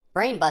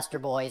Brainbuster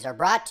Boys are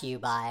brought to you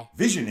by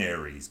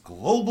Visionaries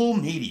Global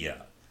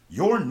Media,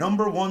 your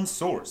number one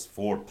source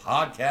for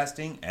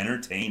podcasting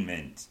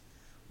entertainment.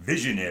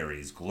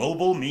 Visionaries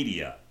Global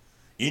Media,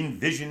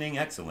 envisioning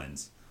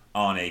excellence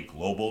on a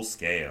global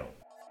scale.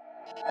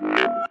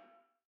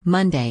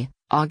 Monday,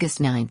 August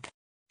 9th.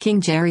 King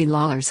Jerry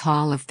Lawler's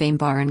Hall of Fame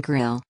Bar and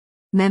Grill,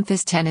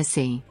 Memphis,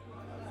 Tennessee.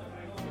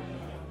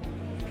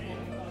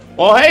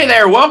 Well, hey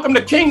there. Welcome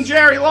to King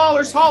Jerry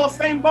Lawler's Hall of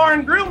Fame Bar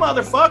and Grill,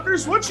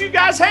 motherfuckers. What you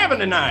guys having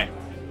tonight?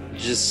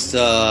 Just,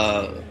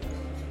 fuck.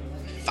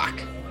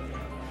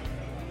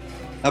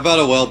 How about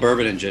a well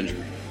bourbon and ginger?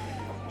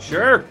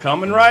 Sure,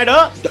 coming right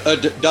up.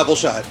 Double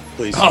shot,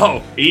 please.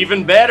 Oh,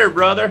 even better,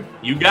 brother.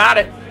 You got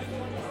it.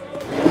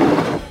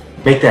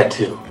 Make that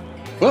two.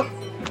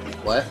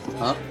 What?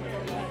 Huh?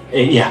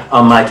 Yeah,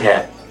 on my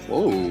tab.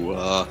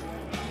 Whoa,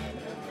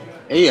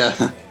 hey,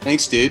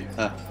 thanks, dude.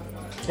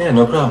 Yeah,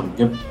 no problem.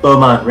 You're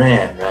Beaumont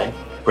Rand, right?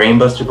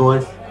 Brainbuster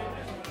Boys?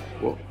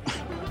 Well,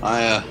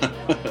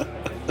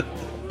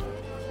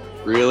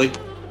 really?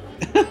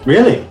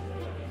 Really?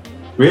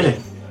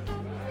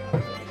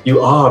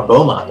 You are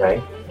Beaumont,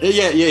 right?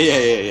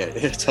 Yeah.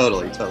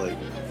 Totally.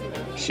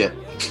 Shit.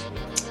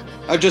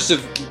 I just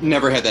have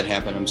never had that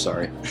happen. I'm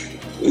sorry.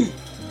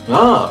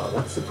 Oh,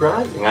 that's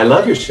surprising. I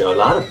love your show. A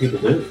lot of people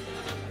do.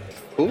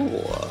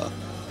 Cool.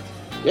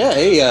 Yeah,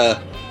 hey,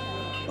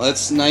 well,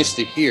 that's nice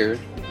to hear,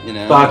 you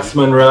know. Fox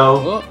Monroe.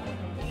 Oh.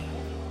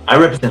 I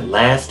represent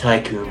Last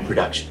Tycoon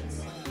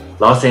Productions,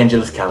 Los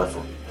Angeles,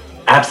 California.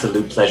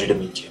 Absolute pleasure to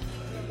meet you.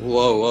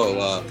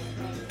 Whoa.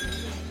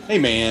 Hey,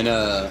 man,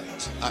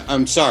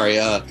 I'm sorry.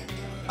 I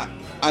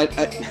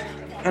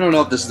don't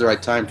know if this is the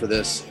right time for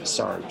this.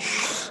 Sorry.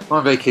 I'm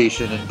on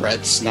vacation and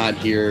Brett's not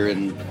here,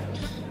 and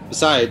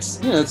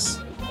besides, it's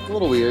a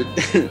little weird.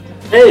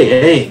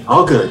 Hey,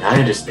 all good. I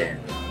understand.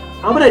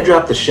 How about I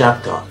drop the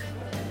shop talk?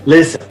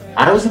 Listen,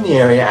 I was in the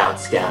area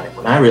out scouting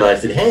when I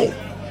realized that, hey,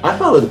 I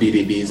follow the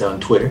BBBs on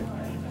Twitter.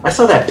 I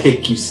saw that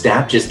pic you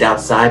snapped just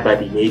outside by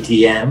the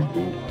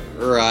ATM.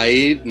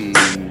 Right.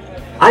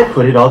 I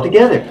put it all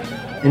together.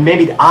 And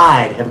maybe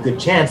I'd have a good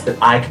chance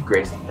that I could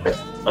grace the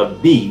presence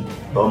of the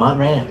Beaumont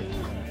Rand.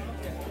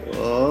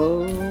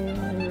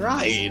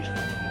 Right.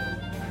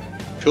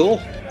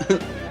 Cool.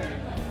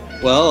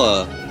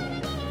 Well,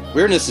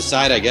 weirdness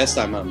aside, I guess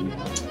I'm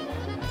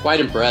quite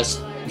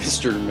impressed,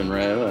 Mr.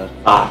 Monroe.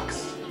 Fox.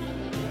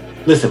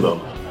 Listen,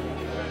 Beaumont.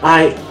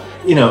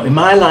 In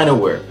my line of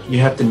work, you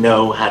have to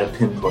know how to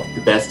pinpoint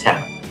the best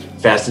talent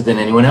faster than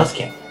anyone else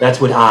can.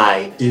 That's what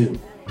I do.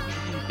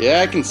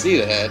 Yeah, I can see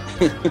that.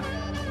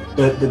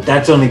 But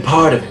that's only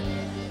part of it.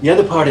 The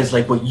other part is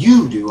like what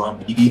you do on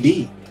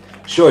BBB.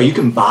 Sure, you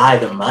can buy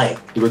the mic,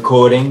 the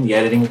recording, the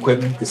editing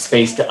equipment, the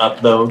space to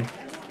upload,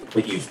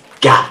 but you've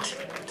got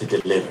to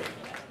deliver.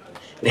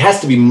 It has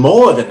to be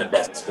more than the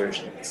best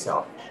version of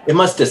itself. It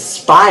must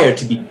aspire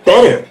to be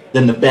better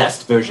than the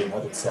best version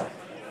of itself.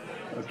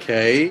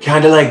 Okay.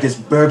 Kind of like this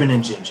bourbon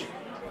and ginger.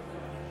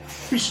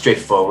 Pretty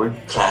straightforward,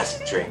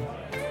 classic drink.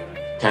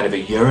 Kind of a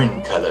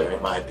urine color,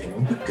 in my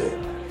opinion, but good.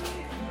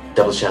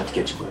 Double shot to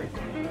get you worried.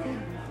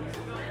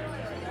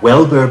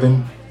 Well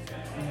bourbon,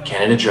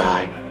 Canada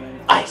Dry,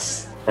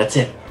 ice. That's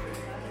it.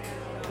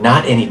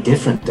 Not any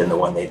different than the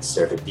one they'd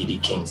serve at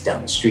BB King's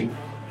down the street.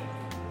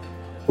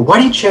 But why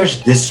do you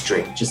cherish this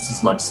drink just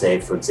as much, say,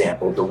 for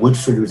example, the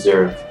Woodford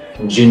Reserve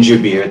and ginger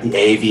beer at the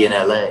AV in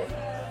LA?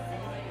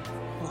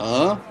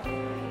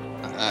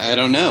 I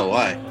don't know.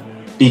 Why?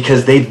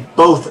 Because they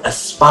both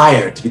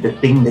aspire to be the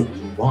thing that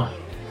you want.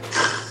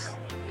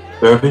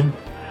 Bourbon,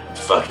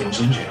 fucking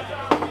ginger.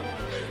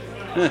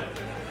 Huh.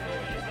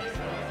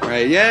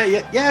 Right,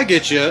 yeah, I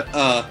get you.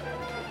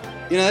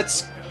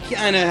 That's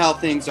kind of how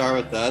things are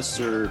with us,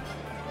 or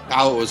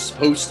how it was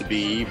supposed to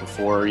be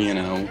before,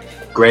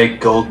 Greg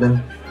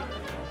Goldman?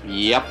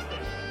 Yep.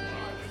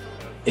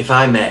 If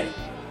I may,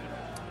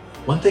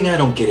 one thing I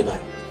don't get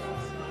about you,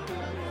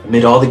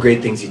 amid all the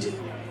great things you do,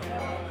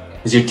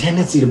 is your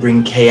tendency to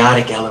bring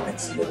chaotic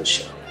elements into the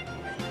show.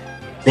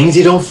 Things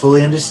you don't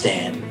fully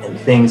understand, and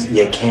things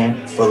you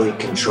can't fully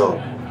control.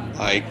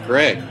 Like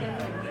Greg.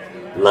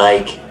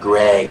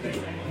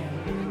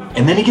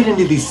 And then you get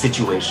into these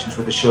situations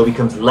where the show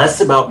becomes less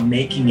about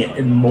making it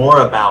and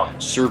more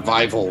about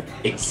survival.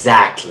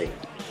 Exactly.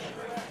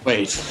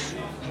 Wait.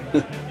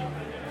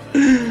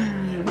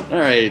 All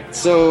right.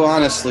 So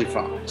honestly,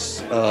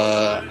 Fox,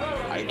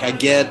 I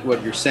get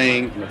what you're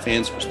saying from a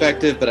fan's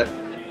perspective, but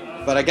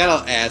I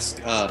gotta ask,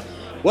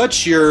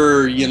 what's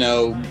your,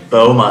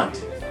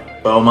 Beaumont.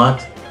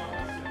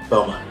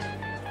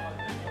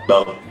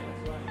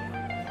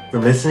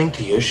 From listening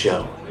to your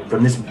show, and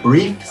from this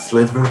brief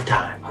sliver of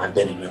time I've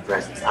been in your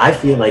presence, I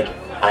feel like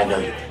I know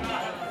you.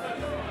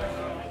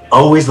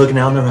 Always looking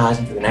out on the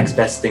horizon for the next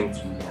best thing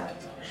for you guys.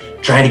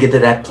 Trying to get to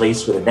that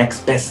place where the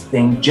next best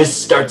thing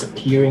just starts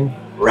appearing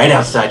right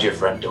outside your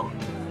front door.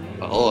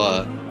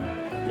 Well,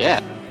 yeah.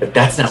 But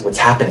that's not what's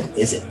happening,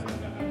 is it?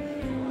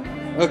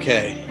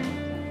 Okay.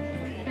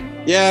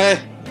 Yeah,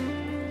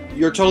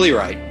 you're totally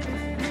right.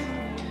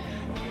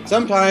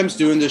 Sometimes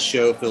doing this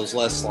show feels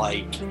less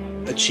like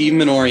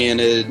achievement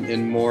oriented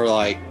and more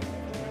like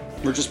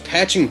we're just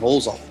patching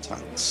holes all the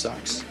time. It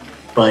sucks.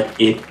 But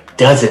it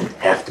doesn't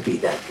have to be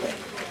that way.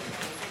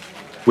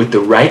 With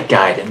the right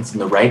guidance and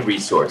the right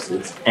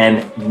resources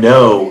and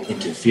no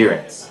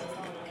interference,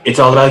 it's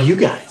all about you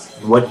guys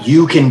and what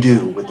you can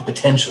do with the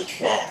potential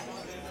you have.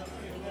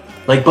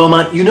 Like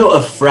Beaumont, you know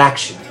a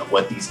fraction of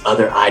what these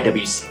other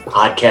IWC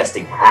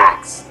podcasting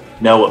hacks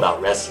know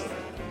about wrestling.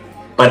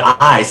 But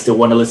I still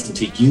want to listen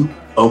to you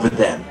over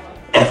them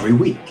every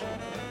week.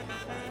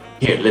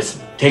 Here,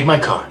 listen, take my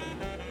card.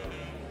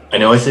 I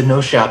know I said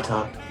no shop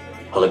talk.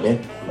 I'll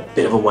admit I'm a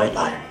bit of a white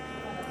liar.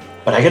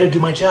 But I gotta do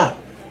my job.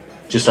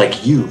 Just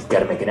like you've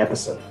gotta make an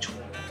episode.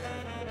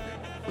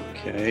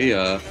 Okay,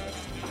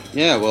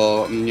 yeah,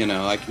 well,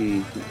 I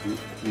can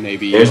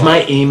maybe... There's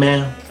my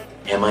email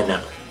and my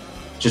number.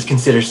 Just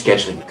consider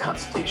scheduling a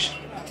consultation.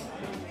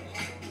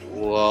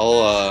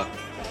 Well,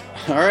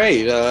 all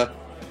right, I'll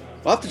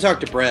have to talk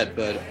to Brett,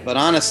 but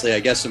honestly, I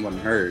guess it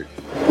wouldn't hurt.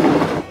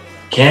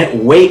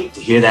 Can't wait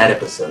to hear that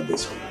episode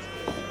this week.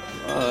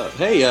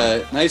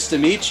 Hey, nice to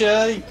meet you.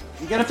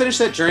 You gonna finish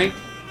that drink?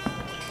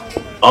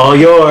 All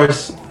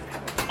yours.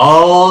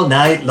 All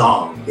night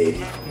long,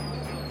 baby.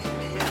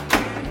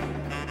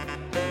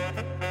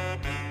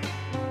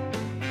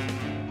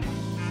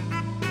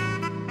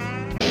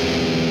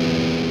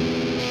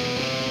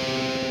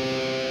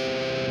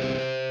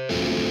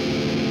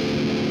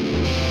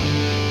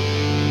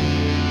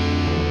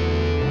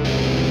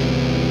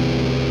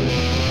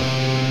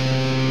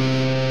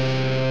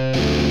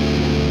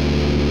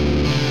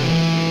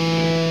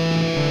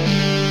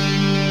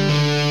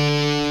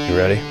 You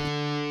ready?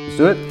 Let's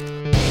do it.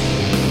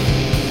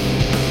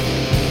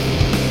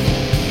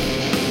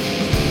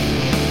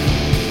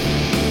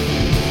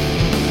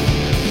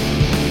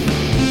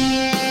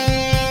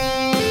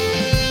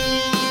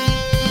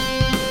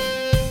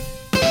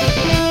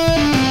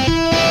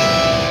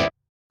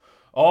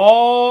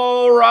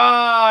 All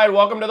right,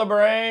 welcome to the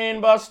Brain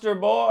Buster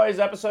Boys,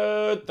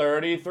 episode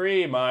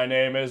 33. My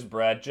name is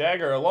Brett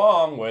Jagger,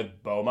 along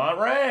with Beaumont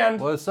Rand.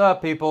 What's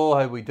up, people?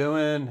 How we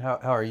doing? How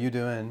are you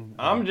doing?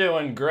 I'm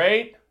doing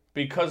great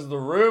because the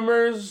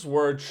rumors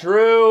were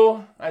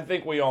true. I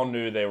think we all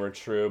knew they were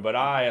true, but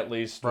I at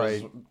least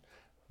was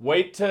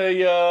wait till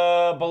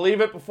you believe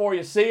it before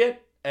you see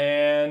it.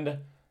 And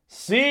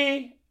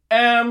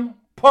CM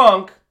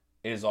Punk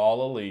is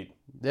all elite.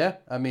 Yeah,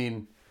 I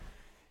mean...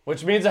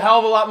 Which means a hell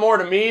of a lot more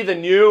to me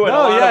than you and a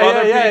lot of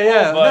other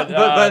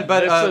people.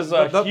 But this is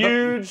a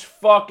huge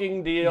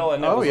fucking deal,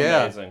 and it was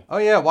amazing. Oh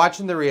yeah,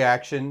 watching the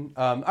reaction.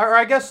 Or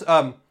I guess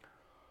I'll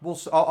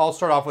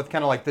start off with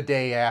kind of like the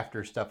day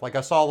after stuff. Like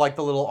I saw like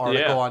the little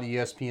article on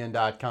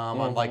ESPN.com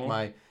on like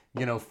my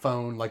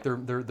phone, like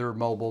their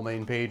mobile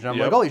main page. And I'm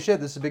like, holy shit,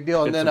 this is a big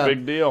deal. And it's a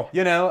big deal.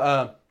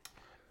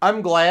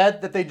 I'm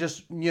glad that they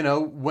just,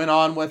 went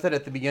on with it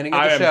at the beginning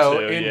of the show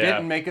and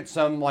didn't make it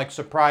some, like,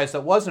 surprise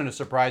that wasn't a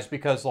surprise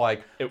because,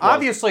 like,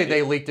 obviously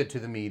they leaked it to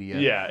the media.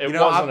 Yeah, it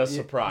wasn't a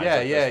surprise.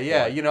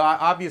 Yeah.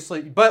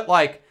 Obviously, but,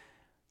 like,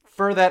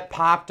 for that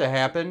pop to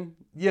happen,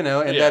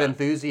 that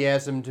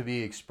enthusiasm to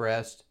be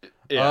expressed,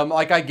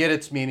 like, I get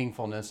its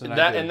meaningfulness.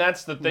 And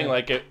that's the thing,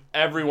 like,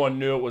 everyone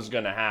knew it was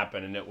going to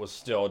happen, and it was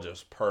still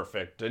just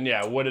perfect. And,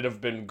 yeah, would it have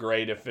been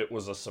great if it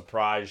was a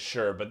surprise?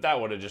 Sure, but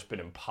that would have just been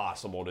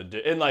impossible to do.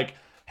 And, like,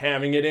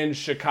 having it in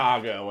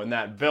Chicago and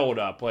that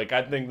build-up, like,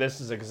 I think this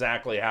is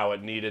exactly how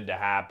it needed to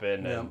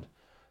happen. Yeah. And,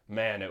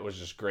 man, it was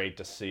just great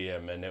to see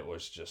him, and it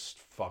was just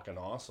fucking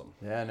awesome.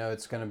 Yeah, no,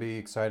 it's going to be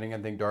exciting. I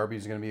think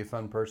Darby's going to be a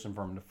fun person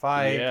for him to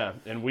fight. Yeah,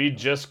 and we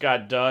just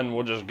got done.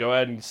 We'll just go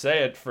ahead and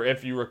say it. For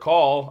if you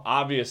recall,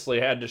 obviously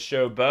had to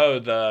show Bo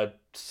the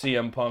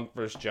CM Punk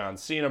versus John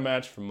Cena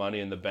match from Money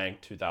in the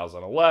Bank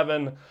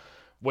 2011,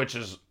 which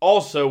is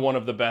also one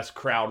of the best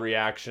crowd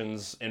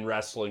reactions in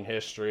wrestling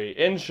history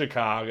in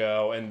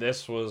Chicago, and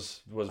this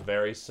was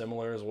very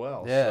similar as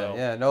well.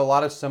 Yeah, a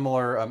lot of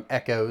similar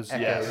echoes.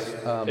 Yes.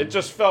 It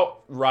just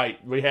felt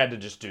right. We had to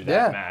just do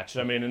that match.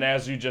 I mean, and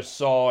as you just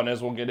saw, and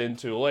as we'll get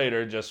into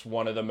later, just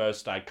one of the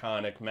most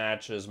iconic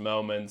matches,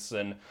 moments,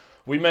 and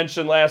we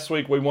mentioned last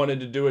week we wanted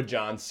to do a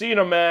John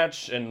Cena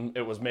match, and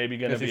it was maybe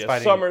going to be a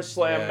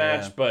SummerSlam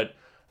match, but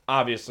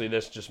obviously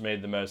this just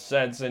made the most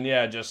sense. And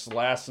yeah, just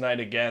last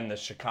night again, the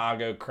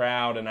Chicago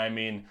crowd, and I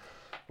mean,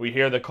 we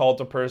hear the Cult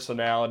of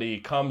Personality,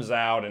 he comes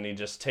out and he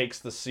just takes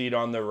the seat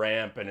on the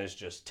ramp and is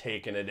just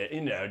taking it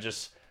in,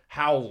 just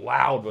how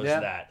loud was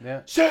that?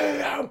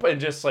 Yeah.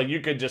 And just like, you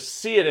could just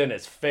see it in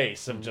his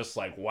face of just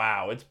like,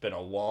 wow, it's been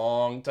a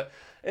long time.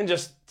 And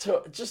just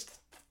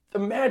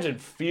imagine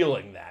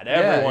feeling that.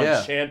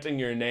 Everyone chanting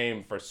your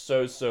name for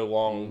so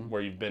long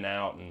where you've been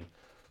out, and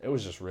it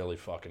was just really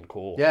fucking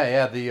cool.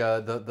 Yeah.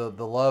 The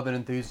love and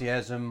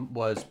enthusiasm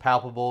was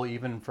palpable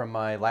even from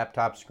my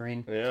laptop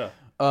screen. Yeah.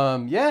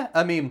 Yeah,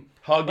 I mean,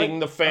 hugging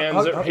the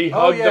fans. He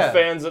hugged the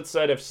fans that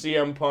said if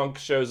CM Punk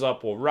shows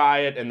up, we'll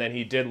riot. And then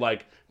he did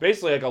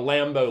basically like a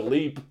Lambo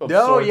leap of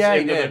sorts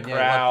into the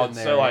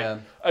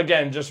crowd.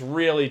 Again, just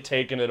really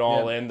taking it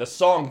all in. The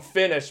song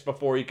finished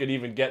before he could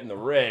even get in the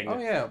ring. Oh,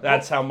 yeah.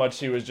 That's how much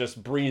he was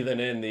just breathing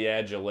in the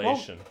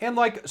adulation. And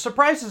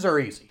surprises are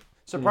easy.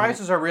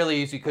 Surprises are really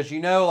easy because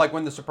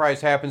when the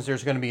surprise happens,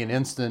 there's going to be an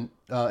instant,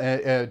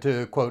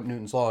 to quote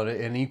Newton's law,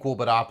 an equal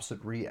but opposite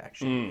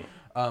reaction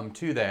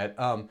to that.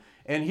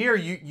 And here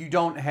you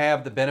don't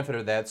have the benefit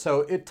of that,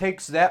 so it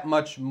takes that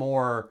much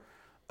more.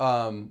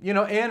 And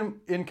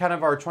in kind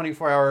of our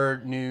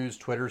 24-hour news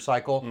Twitter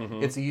cycle,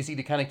 it's easy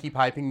to kind of keep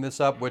hyping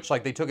this up, which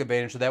they took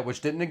advantage of that,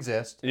 which didn't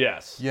exist.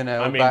 Yes.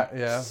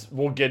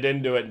 We'll get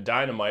into it in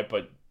Dynamite,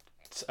 but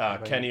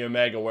Kenny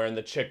Omega wearing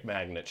the Chick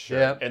Magnet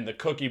shirt and the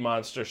Cookie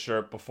Monster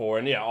shirt before,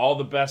 and all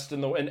the best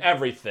in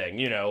everything.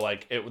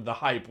 The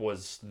hype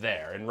was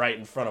there and right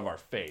in front of our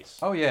face.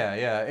 Oh yeah,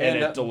 and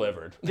it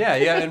delivered.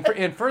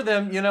 And for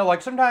them,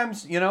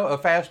 sometimes a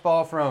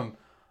fastball from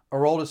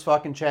Aroldis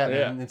fucking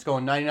Chapman, it's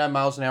going 99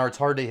 miles an hour. It's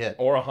hard to hit.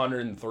 Or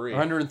 103.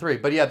 103.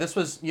 But this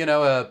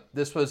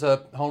was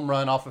a home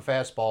run off a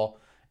fastball.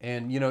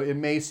 And, it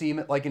may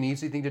seem like an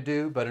easy thing to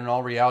do, but in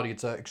all reality,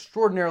 it's an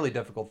extraordinarily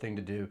difficult thing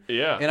to do.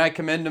 Yeah. And I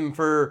commend him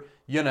for,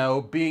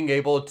 being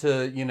able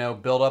to,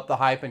 build up the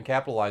hype and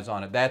capitalize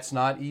on it. That's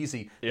not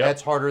easy. Yep.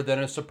 That's harder than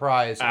a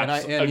surprise.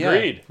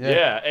 Agreed.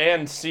 Yeah.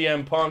 And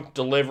CM Punk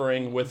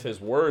delivering with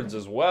his words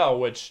as well,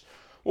 which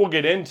we'll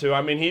get into.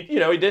 I mean, he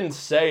didn't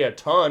say a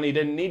ton. He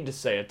didn't need to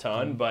say a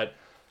ton, but...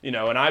 and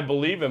I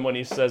believe him when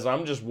he says,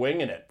 I'm just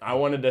winging it. I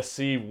wanted to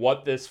see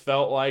what this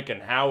felt like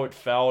and how it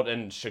felt.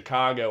 And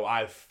Chicago,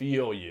 I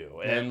feel you.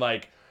 Yeah. And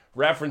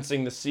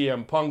referencing the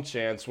CM Punk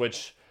chants,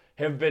 which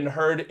have been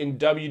heard in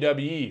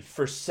WWE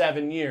for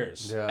 7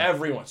 years. Yeah.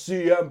 Everyone,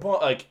 CM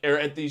Punk,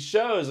 at these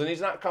shows, and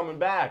he's not coming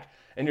back.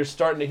 And you're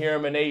starting to hear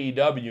him in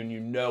AEW,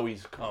 and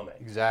he's coming.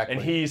 Exactly.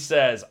 And he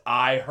says,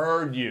 I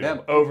heard you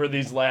over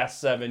these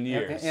last 7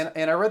 years.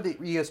 And I read the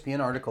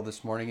ESPN article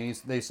this morning, and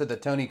they said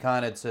that Tony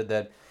Khan had said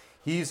that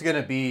he's going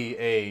to be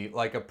a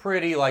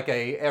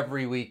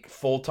every week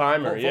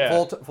full-timer,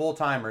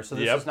 full-timer. So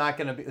this is not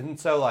going to be, and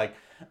so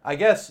I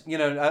guess,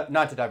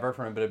 not to divert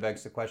from it, but it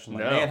begs the question,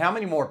 man, how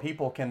many more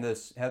people can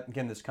this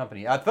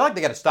company? I feel like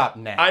they got to stop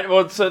now.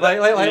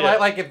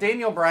 If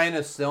Daniel Bryan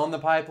is still in the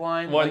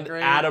pipeline,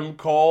 Adam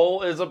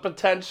Cole is a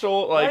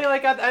potential, I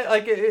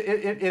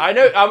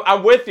know,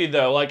 I'm with you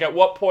though. At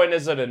what point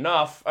is it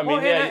enough? I mean,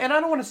 and I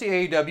don't want to see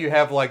AEW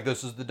have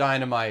this is the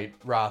Dynamite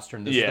roster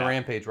and this is the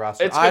Rampage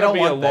roster. It's going to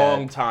be a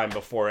long time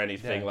before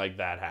anything like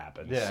that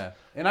happens. Yeah,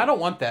 and I don't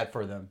want that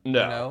for them.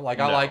 No, I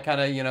like kind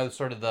of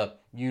sort of the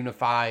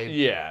unified.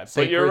 Yeah,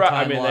 but you're right.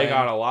 I mean, they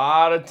got a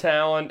lot of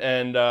talent,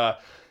 and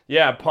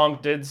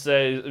Punk did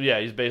say,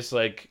 he's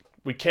basically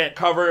we can't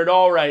cover it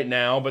all right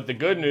now, but the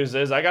good news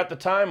is I got the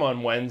time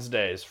on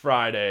Wednesdays,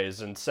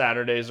 Fridays, and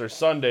Saturdays or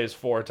Sundays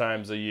 4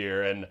 times a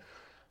year, and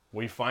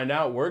we find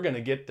out we're going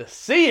to get to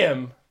see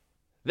him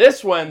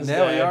this Wednesday.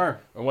 Yeah, we are.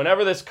 Or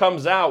whenever this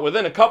comes out,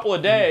 within a couple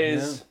of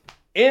days.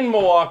 In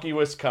Milwaukee,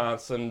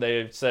 Wisconsin.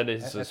 They said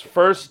it's his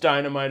first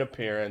Dynamite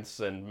appearance,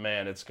 and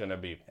man, it's going to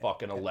be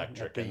fucking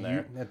electric in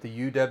there. At the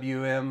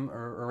UWM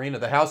Arena,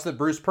 the house that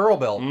Bruce Pearl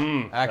built.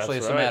 Actually,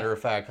 as a matter of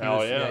fact.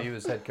 He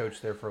was head coach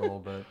there for a little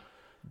bit.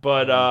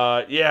 But,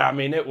 I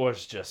mean, it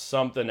was just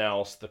something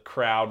else. The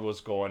crowd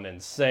was going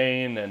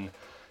insane, and,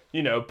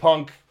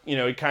 Punk,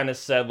 he kind of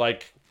said,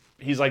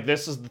 he's like,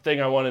 this is the thing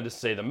I wanted to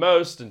say the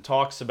most, and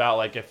talks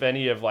about if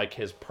any of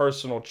his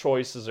personal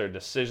choices or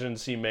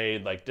decisions he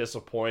made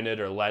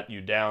disappointed or let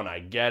you down, I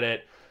get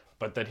it,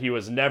 but that he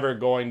was never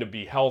going to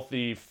be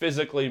healthy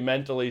physically,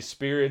 mentally,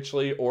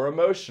 spiritually, or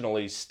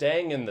emotionally,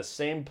 staying in the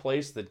same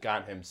place that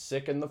got him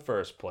sick in the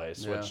first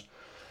place, which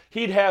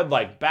he'd had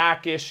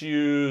back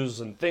issues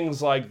and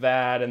things like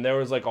that, and there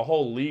was a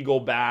whole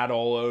legal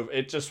battle over.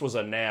 It just was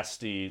a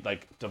nasty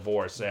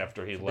divorce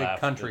after he left.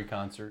 Big country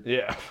concert.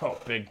 Yeah,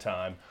 big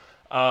time.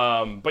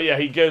 But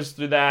he goes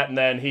through that, and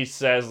then he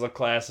says the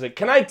classic,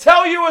 "Can I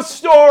tell you a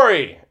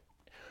story?"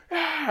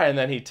 And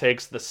then he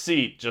takes the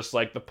seat, just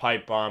like the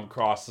pipe bomb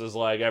crosses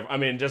I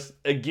mean, just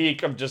a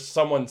geek of just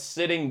someone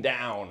sitting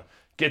down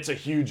gets a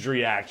huge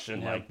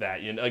reaction like that.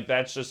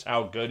 That's just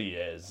how good he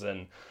is.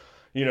 And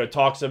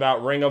talks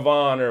about Ring of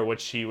Honor,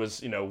 which he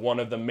was, one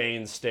of the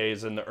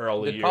mainstays in the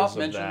early years of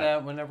that. Did Pop mention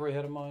that whenever we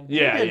had him on?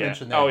 Yeah, he did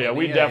mention that.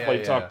 We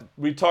definitely talked.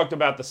 We talked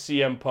about the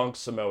CM Punk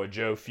Samoa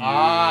Joe feud.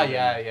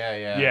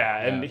 Yeah,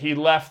 and he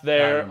left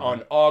there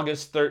on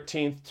August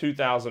 13th,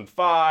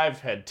 2005,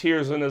 had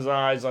tears in his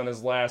eyes on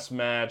his last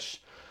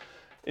match.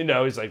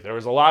 He's like, there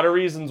was a lot of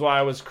reasons why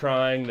I was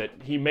crying, that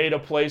he made a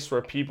place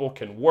where people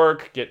can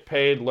work, get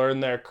paid, learn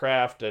their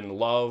craft, and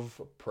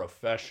love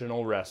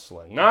professional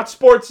wrestling. Not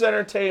sports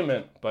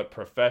entertainment, but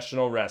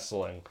professional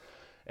wrestling.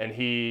 And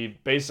he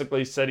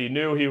basically said he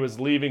knew he was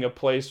leaving a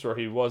place where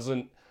he was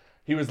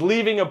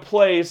leaving a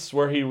place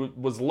where he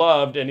was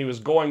loved, and he was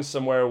going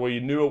somewhere where he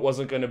knew it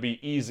wasn't going to be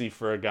easy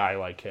for a guy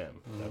like him,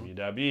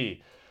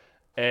 WWE.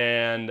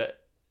 And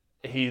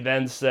he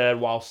then said,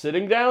 while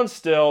sitting down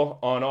still,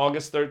 on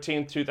August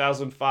 13th,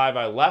 2005,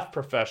 I left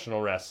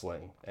professional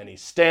wrestling. And he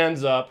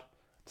stands up,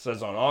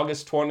 says, on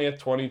August 20th,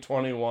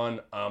 2021,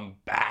 I'm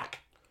back.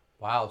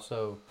 Wow,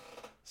 so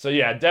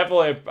yeah,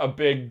 definitely a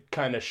big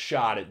kind of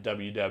shot at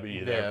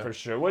WWE there for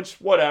sure. Which,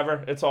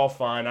 whatever, it's all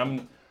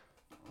fine.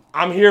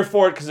 I'm here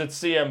for it because it's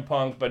CM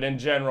Punk, but in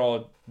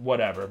general,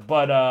 whatever.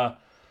 But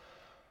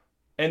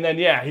and then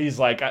he's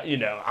like,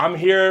 I'm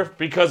here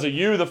because of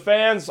you, the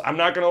fans. I'm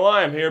not gonna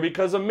lie, I'm here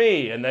because of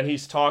me. And then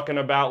he's talking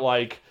about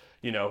like,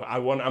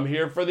 I'm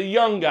here for the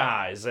young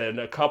guys and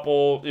a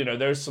couple.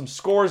 There's some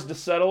scores to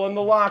settle in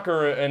the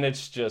locker, and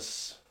it's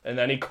just. And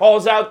then he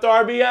calls out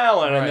Darby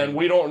Allin, and then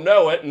we don't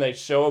know it, and they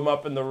show him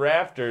up in the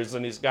rafters,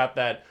 and he's got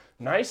that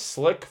nice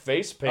slick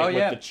face paint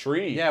with the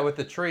tree. Yeah, with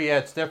the tree,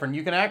 it's different.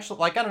 You can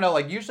actually, I don't know,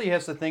 usually he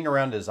has the thing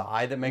around his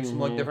eye that makes him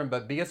look different,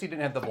 but because he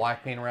didn't have the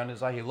black paint around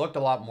his eye, he looked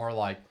a lot more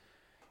like,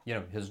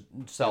 his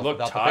self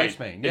without the face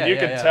paint. Yeah, and you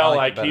could tell,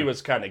 he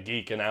was kind of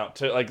geeking out,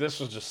 too. Like,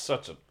 this was just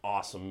such an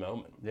awesome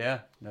moment. Yeah,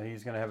 no,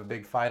 he's going to have a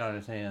big fight on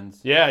his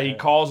hands. Yeah, he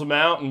calls him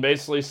out and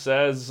basically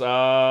says,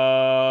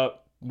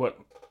 what...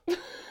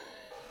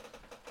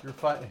 You're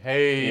fighting.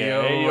 Hey,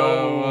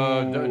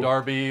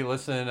 Darby,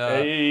 listen,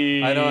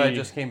 I know I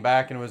just came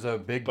back and it was a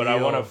big deal. But I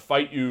want to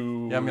fight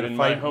you in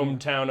my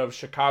hometown of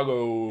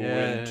Chicago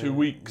in 2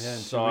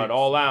 weeks on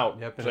All Out.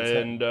 Yep,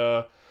 and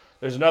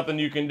there's nothing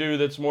you can do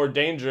that's more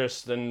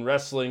dangerous than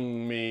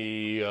wrestling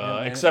me,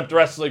 except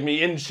wrestling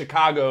me in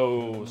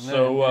Chicago.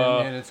 So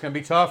and it's gonna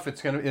be tough.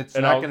 It's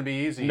not gonna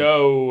be easy.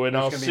 No, and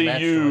I'll see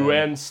you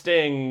and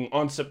Sting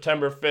on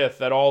September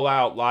 5th at All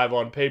Out live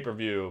on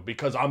pay-per-view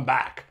because I'm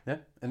back. Yeah,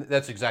 and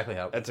that's exactly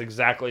how. That's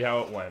exactly how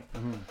it went.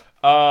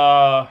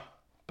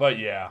 But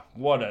yeah,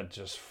 what a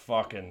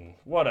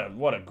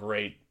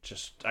great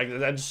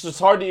it's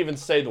hard to even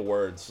say the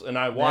words. And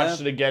I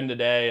watched it again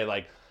today,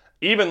 and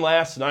even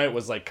last night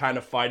was kind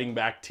of fighting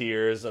back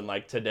tears, and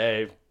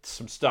today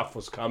some stuff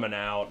was coming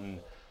out, and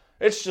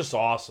it's just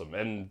awesome.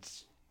 And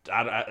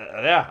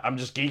I'm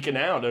just geeking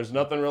out. There's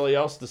nothing really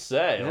else to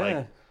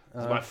say.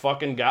 It's my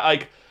fucking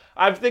guy.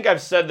 I think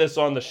I've said this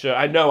on the show.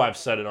 I know I've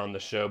said it on the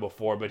show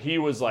before, but he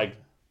was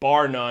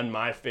bar none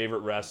my favorite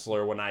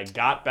wrestler when I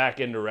got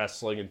back into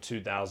wrestling in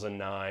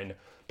 2009.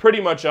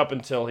 Pretty much up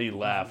until he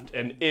left,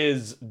 and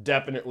is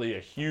definitely a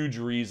huge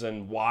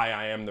reason why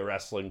I am the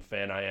wrestling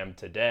fan I am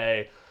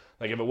today.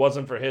 If it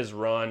wasn't for his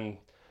run,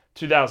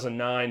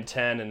 2009,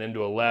 10, and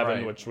into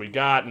 11, which we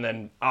got, and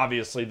then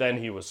obviously then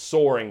he was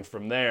soaring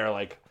from there.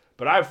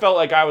 But I felt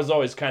like I was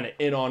always kind of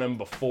in on him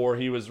before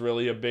he was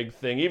really a big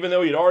thing, even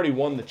though he'd already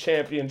won the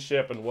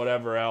championship and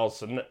whatever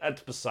else, and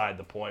that's beside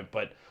the point.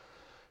 But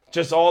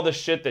just all the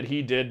shit that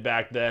he did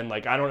back then, I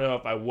don't know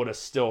if I would have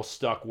still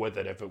stuck with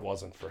it if it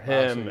wasn't for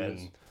him.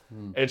 And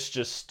it's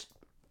just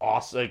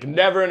awesome.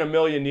 Never in a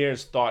million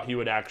years thought he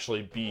would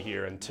actually be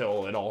here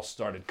until it all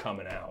started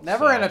coming out.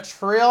 Never in a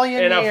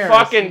trillion years. In a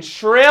fucking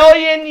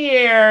trillion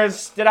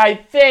years did I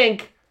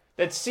think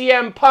that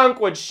CM Punk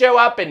would show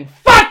up in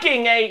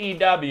fucking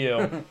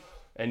AEW.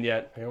 And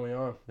yet, here we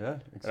are. Yeah,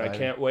 exciting. And I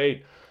can't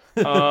wait.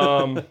 That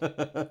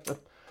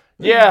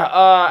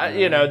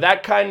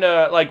kind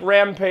of,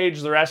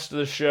 Rampage, the rest of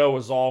the show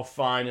was all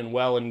fine and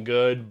well and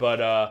good,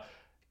 but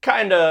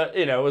kind of,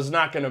 was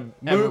not going to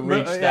ever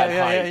reach that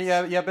height.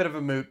 Yeah, a bit of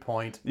a moot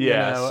point.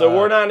 Yeah, so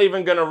we're not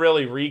even going to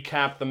really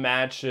recap the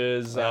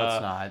matches. No,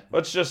 it's not.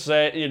 Let's just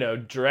say,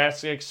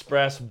 Jurassic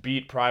Express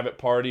beat Private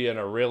Party in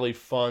a really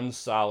fun,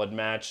 solid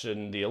match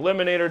in the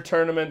Eliminator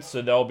Tournament,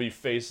 so they'll be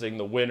facing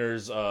the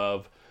winners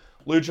of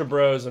Lucha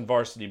Bros and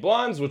Varsity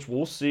Blondes, which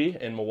we'll see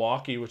in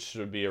Milwaukee, which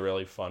should be a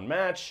really fun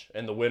match.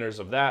 And the winners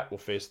of that will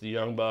face the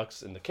Young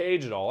Bucks in the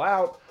cage at All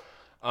Out.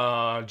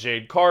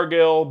 Jade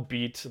Cargill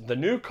beat the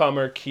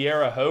newcomer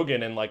Kiera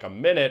Hogan in a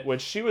minute,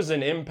 which she was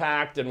in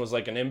Impact and was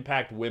an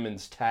Impact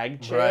Women's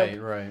Tag Champ.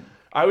 Right.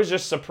 I was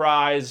just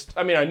surprised.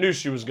 I mean, I knew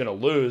she was going to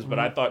lose, but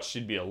I thought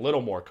she'd be a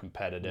little more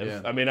competitive. Yeah.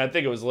 I mean, I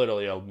think it was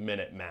literally a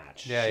minute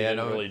match. She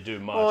didn't really do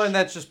much. Well, and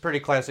that's just pretty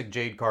classic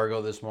Jade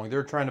Cargill this morning.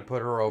 They're trying to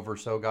put her over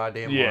so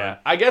goddamn hard. Yeah,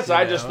 I guess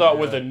I just thought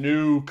with a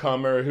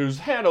newcomer who's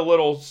had a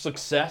little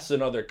success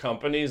in other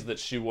companies that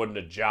she wouldn't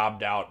have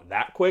jobbed out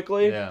that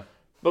quickly. Yeah.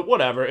 But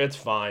whatever, it's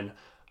fine.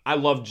 I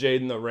love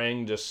Jade in the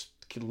ring. Just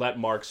let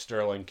Mark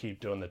Sterling keep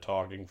doing the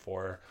talking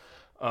for her.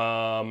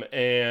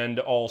 And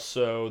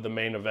also the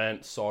main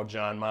event saw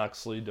Jon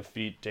Moxley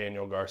defeat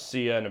Daniel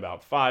Garcia in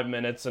about 5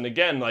 minutes. And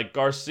again,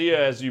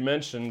 Garcia, as you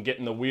mentioned,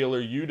 getting the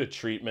Wheeler Yuta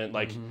treatment,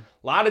 a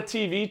lot of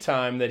TV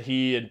time that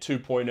he and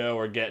 2.0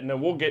 are getting.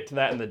 And we'll get to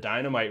that in the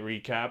Dynamite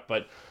recap,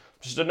 but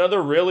just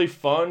another really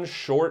fun,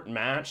 short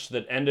match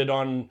that ended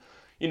on,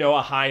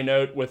 a high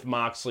note with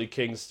Moxley,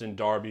 Kingston,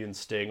 Darby, and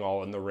Sting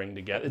all in the ring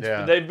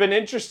together. They've been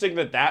interesting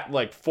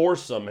that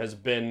foursome has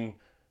been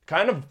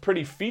kind of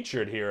pretty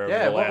featured here over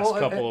the last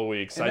couple of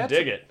weeks. I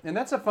dig it. And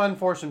that's a fun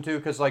foursome, too,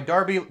 because,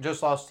 Darby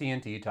just lost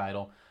TNT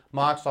title.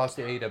 Mox lost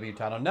the AEW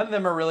title. None of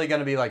them are really going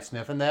to be like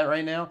sniffing that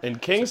right now.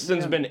 And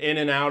Kingston's been in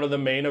and out of the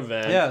main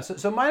event. Yeah,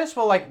 so might as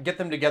well like get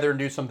them together and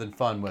do something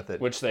fun with it.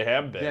 Which they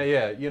have been.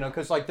 Yeah,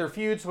 because like their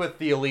feuds with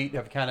the Elite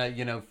have kind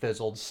of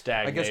fizzled.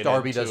 Stagnated. I guess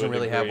Darby doesn't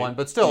really have one,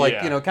 but still like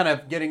kind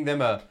of getting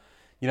them a,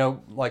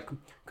 like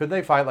could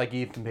they fight like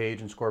Ethan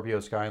Page and Scorpio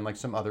Sky and like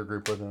some other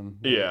group with them?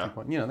 Yeah,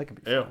 they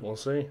could be. Yeah, we'll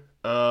see.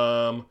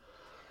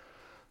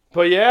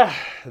 But yeah,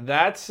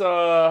 that's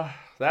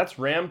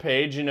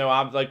Rampage.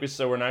 Like we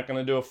said, we're not going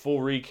to do a full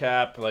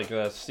recap. Like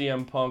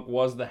CM Punk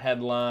was the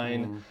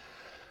headline,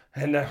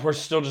 and we're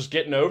still just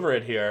getting over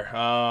it here.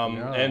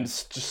 And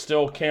just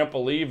still can't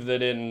believe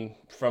that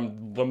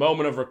from the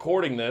moment of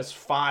recording this,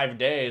 5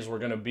 days, we're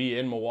going to be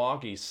in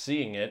Milwaukee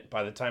seeing it.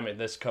 By the time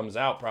this comes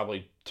out,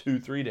 probably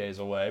 2-3 days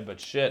away. But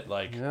shit,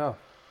 like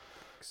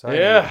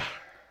exciting.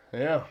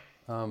 Yeah.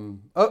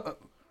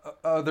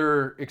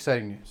 Other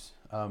exciting news.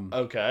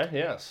 Okay.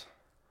 Yes.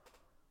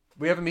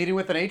 We have a meeting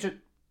with an agent.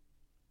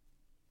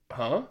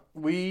 Huh?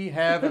 We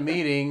have a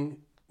meeting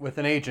with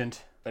an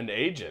agent. An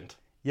agent?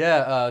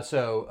 Yeah,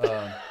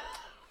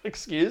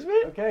 Excuse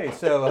me? Okay,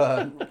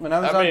 so when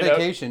I was on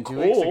vacation 2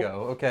 weeks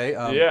ago,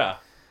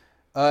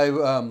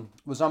 I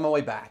was on my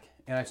way back,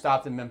 and I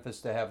stopped in Memphis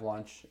to have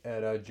lunch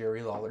at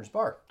Jerry Lawler's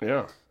bar.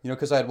 Yeah.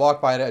 Because I had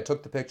walked by it, I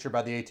took the picture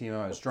by the ATM,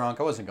 I was drunk,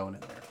 I wasn't going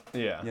in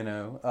there.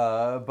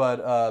 Yeah.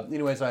 But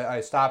anyways,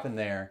 I stop in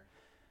there,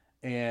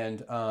 and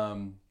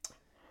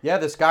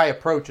this guy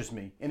approaches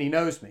me, and he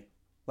knows me.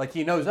 Like,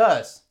 he knows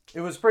us. It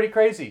was pretty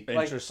crazy.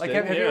 Interesting. Like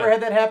have you ever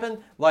had that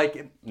happen?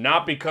 Like,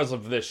 not because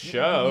of this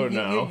show,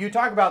 no. You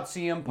talk about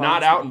CM Punk.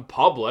 Not out in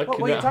public.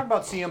 Well, you talk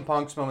about CM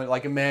Punk's moment,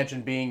 like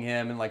imagine being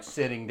him and like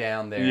sitting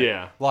down there.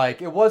 Yeah.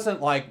 Like, it wasn't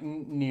like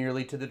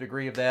nearly to the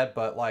degree of that,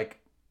 but like,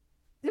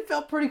 it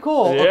felt pretty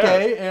cool. Yeah.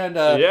 Okay. And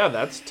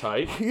that's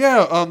tight.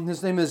 Yeah.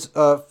 His name is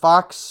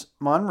Fox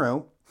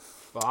Monroe.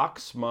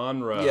 Fox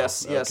Monroe.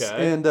 Yes.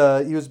 Okay. And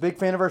he was a big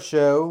fan of our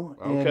show.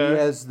 And he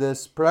has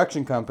this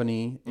production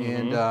company.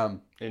 Mm-hmm.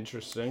 And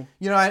interesting.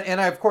 and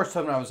I of course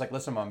told him, I was like,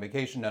 listen, I'm on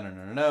vacation. No.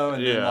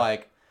 And then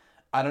like,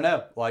 I don't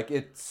know. Like,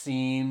 it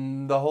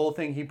seemed the whole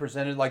thing he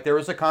presented, like there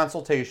was a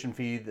consultation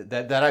fee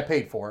that I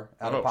paid for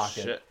out of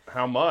pocket. Shit.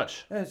 How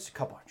much? It's a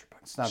couple $100.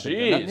 It's not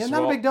Jeez, big.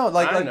 Not a big deal.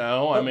 Like, I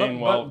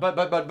know. But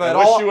I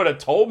wish you would have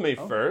told me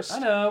first. I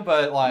know,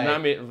 but like, I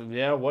mean,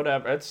 yeah,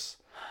 whatever. It's.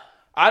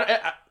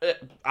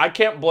 I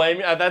can't blame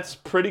you. That's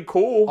pretty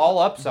cool. All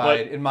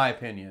upside, in my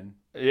opinion.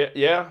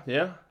 Yeah.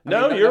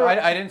 No, you're right.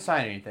 I didn't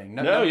sign anything.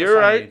 No, you're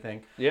right.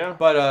 Anything. Yeah.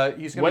 But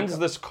he's gonna. When's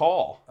this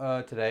call?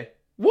 Today.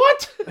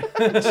 What?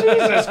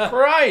 Jesus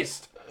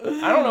Christ!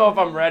 I don't know if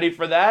I'm ready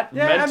for that.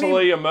 Yeah,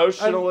 mentally,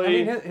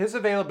 emotionally. His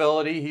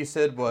availability, he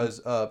said,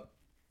 was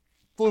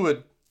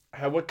fluid.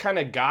 What kind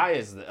of guy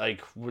is that?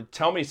 Like,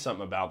 tell me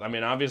something about. I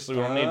mean, obviously,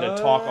 we don't need to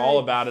talk all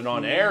about it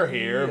on air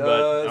here,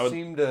 but I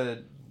seemed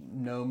to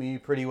know me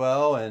pretty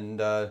well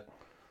and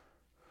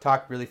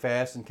talked really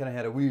fast and kind of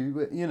had a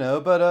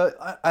weird,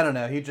 but I don't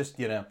know. He just,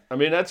 I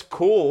mean, that's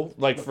cool.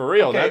 Like, for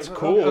real, okay, that's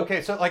cool.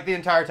 Okay, so like the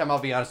entire time, I'll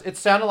be honest, it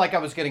sounded like I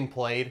was getting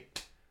played,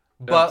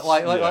 but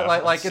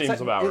like seems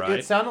about right.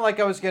 It sounded like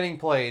I was getting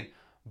played,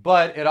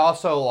 but it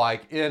also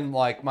like in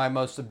like my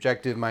most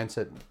subjective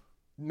mindset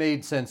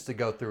made sense to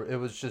go through. It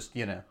was just,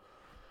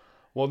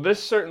 Well,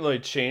 this certainly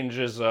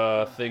changes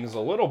things a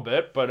little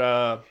bit,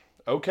 but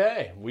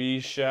okay, we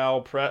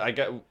shall I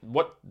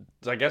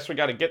guess we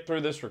got to get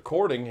through this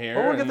recording here.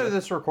 Well, we'll get through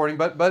this recording,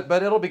 but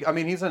it'll be. I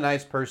mean, he's a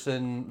nice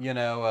person,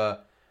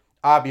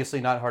 obviously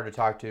not hard to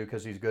talk to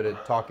because he's good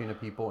at talking to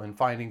people and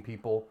finding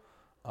people,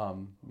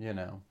 well,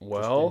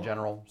 just in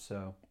general.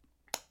 So.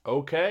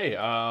 Okay.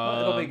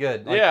 It'll be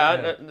good.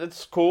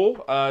 It's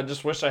cool.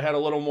 Just wish I had a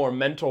little more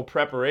mental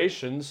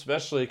preparation,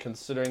 especially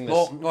considering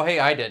this. Well, hey,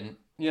 I didn't.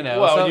 You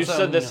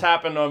said this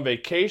happened on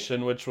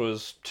vacation, which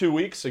was 2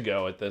 weeks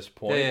ago at this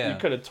point. Yeah. You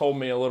could have told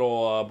me a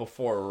little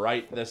before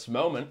right this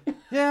moment.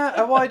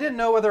 Yeah, well, I didn't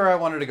know whether I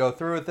wanted to go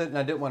through with it, and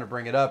I didn't want to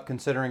bring it up,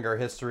 considering our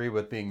history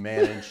with being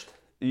managed.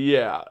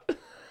 Yeah.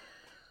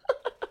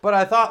 But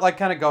I thought, like,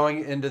 kind of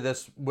going into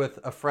this with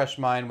a fresh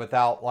mind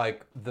without,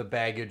 like, the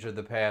baggage of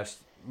the past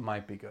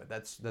might be good.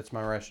 That's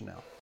my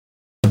rationale.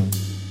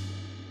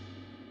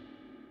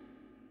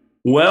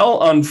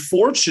 Well,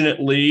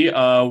 unfortunately,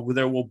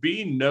 there will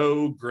be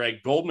no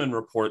Greg Goldman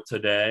report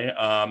today.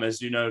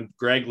 As you know,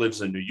 Greg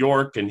lives in New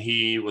York, and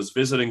he was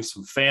visiting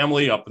some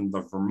family up in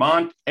the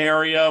Vermont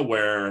area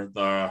where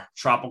the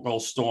tropical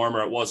storm,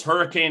 or it was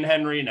Hurricane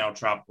Henry, now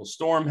Tropical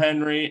Storm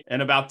Henry.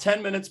 And about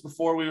 10 minutes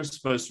before we were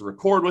supposed to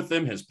record with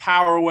him, his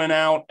power went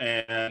out,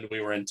 and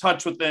we were in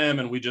touch with him,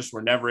 and we just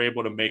were never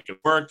able to make it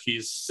work.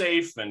 He's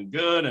safe and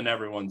good, and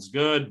everyone's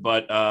good,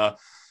 but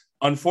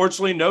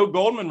unfortunately, no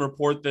Goldman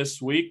report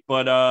this week,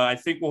 but I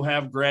think we'll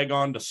have Greg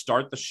on to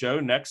start the show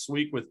next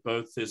week with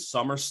both his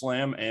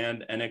SummerSlam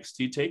and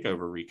NXT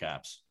TakeOver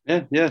recaps.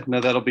 Yeah,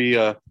 no, that'll be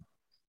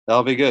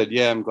good.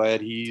 Yeah, I'm glad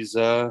he's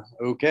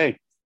okay.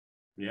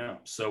 Yeah,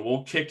 so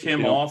we'll kick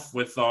him off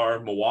with our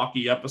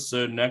Milwaukee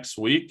episode next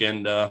week,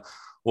 and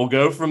we'll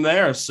go from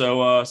there.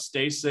 So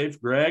stay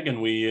safe, Greg,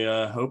 and we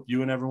hope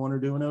you and everyone are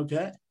doing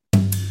okay.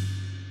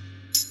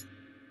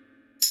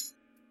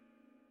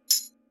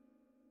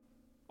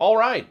 All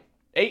right,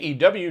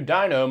 AEW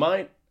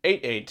Dynamite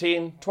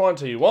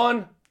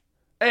 8/18/21,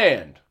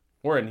 and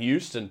we're in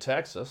Houston,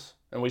 Texas,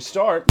 and we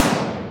start,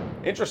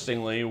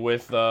 interestingly,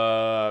 with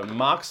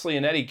Moxley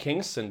and Eddie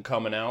Kingston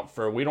coming out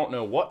for we don't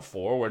know what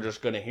for. We're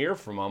just going to hear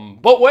from them.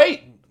 But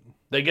wait,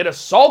 they get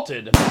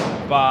assaulted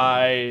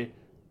by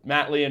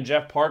Matt Lee and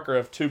Jeff Parker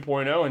of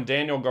 2.0 and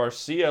Daniel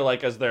Garcia,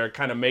 like as they're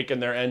kind of making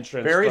their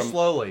entrance. Very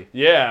slowly.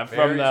 Yeah,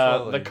 Very from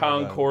slowly, the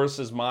concourse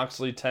as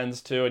Moxley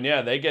tends to. And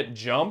yeah, they get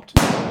jumped.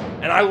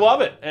 And I love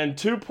it. And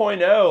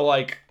 2.0,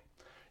 like,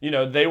 you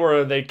know,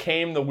 they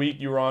came the week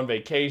you were on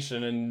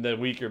vacation, and the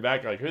week you're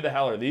back, you're like, who the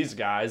hell are these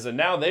guys? And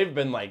now they've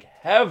been like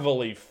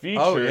heavily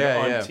featured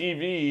on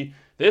TV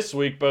this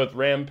week, both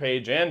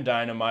Rampage and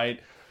Dynamite.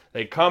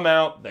 They come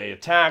out, they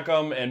attack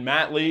them, and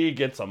Matt Lee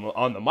gets them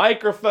on the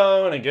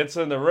microphone and gets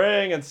in the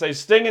ring and says,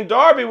 Sting and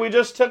Darby, we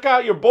just took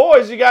out your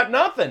boys. You got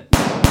nothing.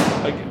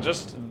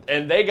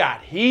 And they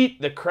got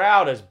heat. The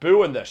crowd is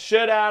booing the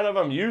shit out of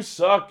them. You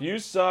suck, you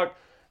suck.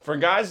 For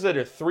guys that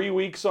are 3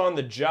 weeks on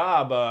the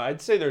job,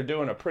 I'd say they're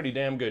doing a pretty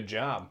damn good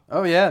job.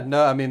 Oh, yeah.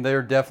 No, I mean,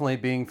 they're definitely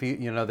being,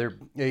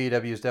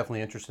 AEW is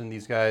definitely interested in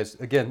these guys.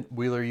 Again,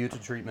 Wheeler Yuta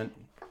treatment.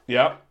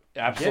 Yep,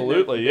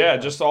 absolutely. Yeah,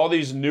 just all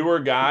these newer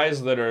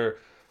guys that are,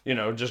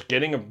 just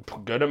getting a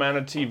good amount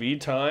of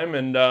TV time.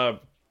 And,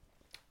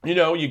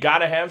 you got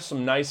to have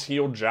some nice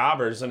heel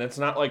jobbers, and it's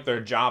not like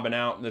they're jobbing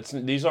out.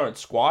 These aren't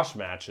squash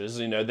matches.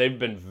 They've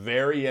been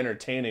very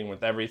entertaining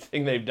with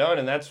everything they've done,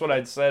 and that's what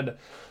I'd said.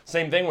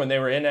 Same thing when they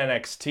were in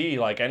NXT.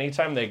 Like,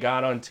 anytime they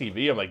got on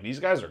TV, I'm like, these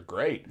guys are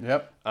great.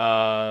 Yep.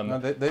 No,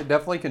 they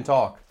definitely can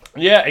talk.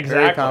 Yeah,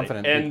 exactly. Very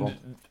confident and people.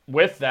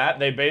 With that,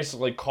 they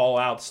basically call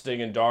out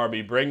Sting and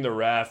Darby, bring the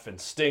ref,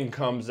 and Sting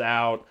comes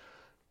out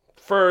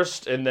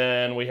first, and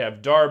then we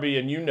have Darby,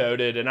 and you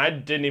noted, and I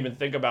didn't even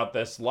think about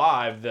this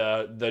live,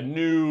 the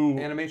new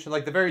animation,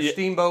 like the very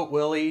Steamboat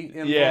Willie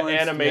influence. Yeah,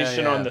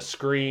 animation on the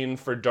screen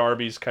for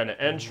Darby's kind of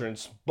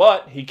entrance,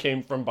 but he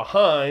came from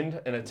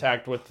behind and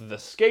attacked with the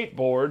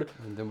skateboard.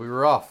 And then we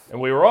were off. And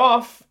we were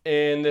off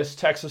in this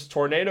Texas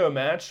Tornado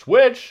match,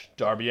 which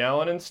Darby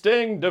Allin and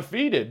Sting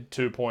defeated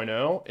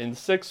 2.0 in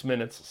 6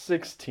 minutes,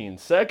 16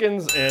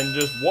 seconds, and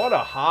just what a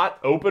hot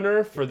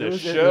opener for this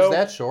show. Was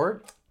that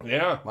short?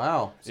 Yeah.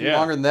 Wow.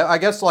 Longer than that. I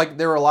guess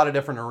there were a lot of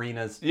different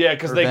arenas. Yeah,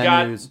 because they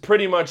got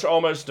pretty much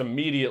almost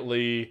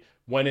immediately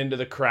went into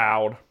the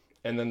crowd,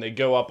 and then they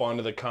go up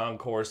onto the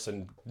concourse,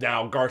 and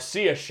now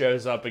Garcia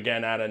shows up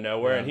again out of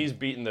nowhere, and he's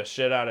beating the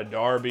shit out of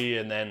Darby,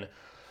 and then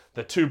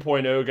the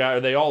 2.0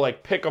 guy, they all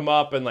pick him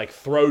up and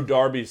throw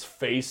Darby's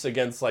face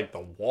against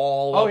the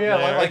wall. Oh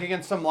yeah, like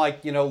against some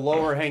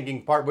lower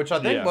hanging part, which I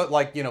think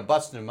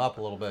busting him up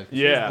a little bit.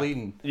 He was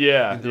bleeding.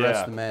 Yeah. The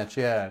rest of the match.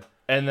 Yeah.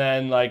 And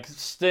then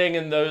Sting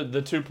and the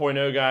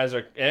 2.0 guys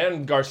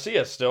and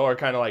Garcia still are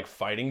kind of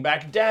fighting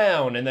back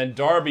down. And then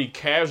Darby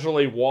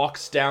casually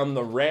walks down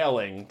the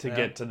railing to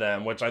get to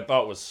them, which I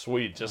thought was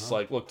sweet. Just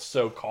looked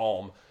so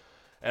calm.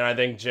 And I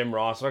think Jim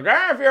Ross was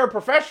if you're a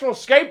professional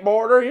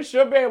skateboarder, you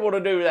should be able to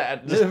do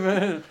that.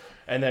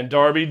 And then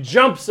Darby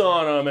jumps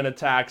on him and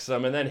attacks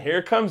him. And then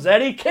here comes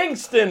Eddie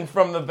Kingston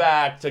from the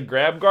back to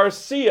grab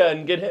Garcia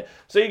and get hit.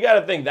 So you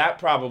got to think that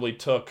probably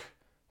took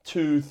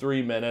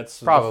 2-3 minutes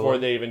before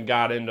they even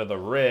got into the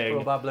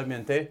ring.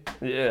 Probablemente.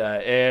 Yeah,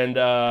 and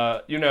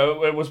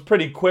it was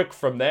pretty quick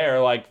from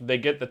there. They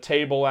get the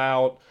table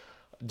out.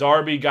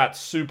 Darby got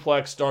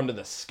suplexed onto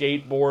the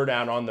skateboard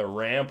out on the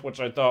ramp, which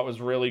I thought was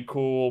really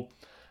cool.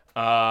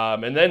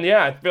 And then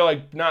I feel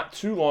like not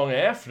too long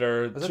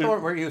after. Was that the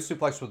one where he was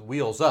suplexed with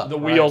wheels up? The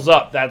wheels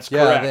up. That's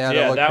correct.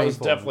 Yeah, that was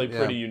definitely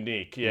pretty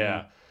unique.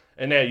 Yeah. Mm-hmm.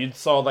 And you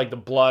saw the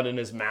blood in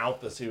his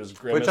mouth as he was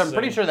grimacing. Which I'm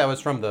pretty sure that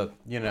was from the,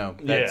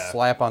 that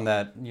slap on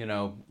that,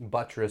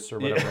 buttress or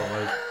whatever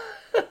it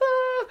was.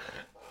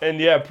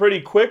 And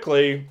pretty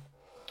quickly,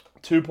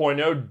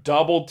 2.0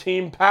 double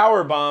team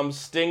powerbomb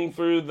Sting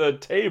through the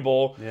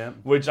table,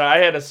 which I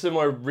had a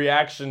similar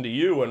reaction to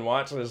you when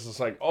watching this. It's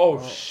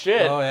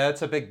shit. Oh, yeah,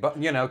 it's a big,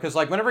 because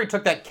whenever he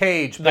took that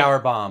Cage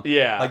powerbomb,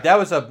 that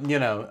was a,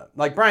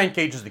 Brian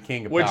Cage is the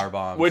king of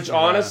powerbombs. Which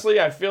honestly,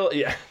 I feel,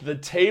 the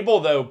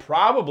table though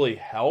probably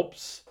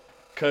helps,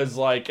 because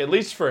at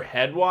least for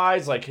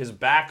head-wise, his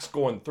back's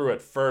going through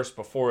it first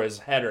before his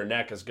head or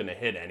neck is going to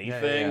hit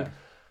anything. Yeah.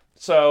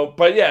 So,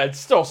 but it's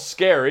still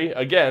scary,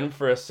 again,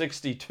 for a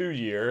 62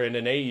 year in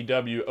an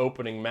AEW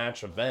opening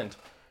match event.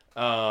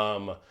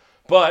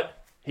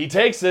 But he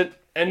takes it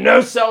and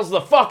no-sells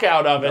the fuck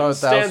out of it and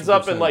stands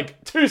up in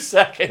 2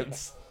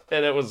 seconds.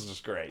 And it was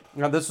just great.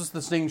 Now, this was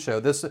the Sting show.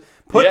 This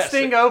put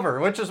Sting over,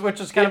 which is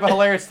kind of a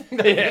hilarious thing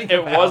to think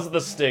about. It was the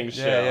Sting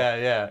show.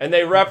 Yeah. And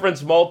they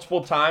referenced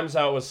multiple times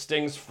how it was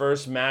Sting's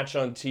first match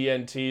on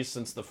TNT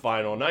since the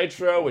Final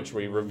Nitro, which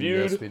we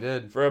reviewed. Yes, we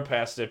did. For a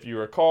past, if you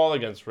recall,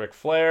 against Ric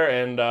Flair.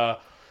 And,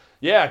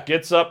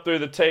 gets up through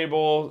the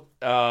table.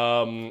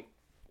 Crowd's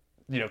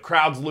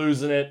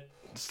losing it.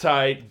 It's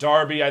tight.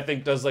 Darby, I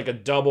think, does like a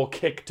double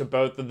kick to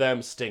both of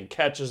them. Sting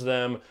catches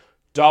them.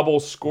 Double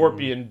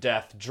Scorpion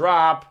Death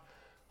drop.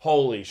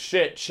 Holy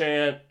shit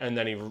chant. And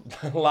then he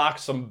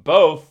locks them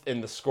both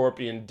in the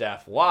Scorpion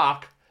Death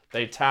lock.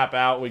 They tap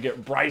out. We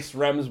get Bryce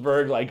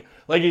Remsburg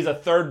like he's a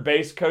third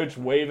base coach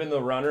waving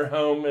the runner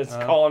home is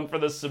calling for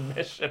the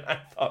submission. I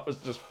thought it was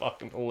just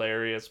fucking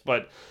hilarious.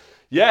 But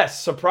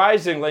yes,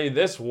 surprisingly,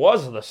 this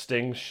was the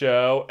Sting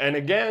show. And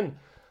again,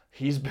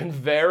 he's been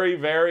very,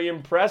 very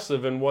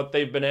impressive in what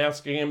they've been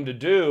asking him to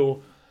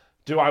do.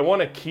 Do I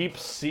want to keep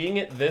seeing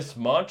it this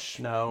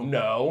much?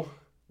 No.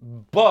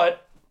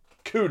 But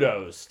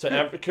kudos to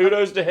him,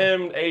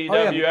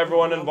 AEW,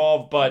 everyone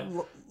involved. But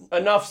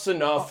enough's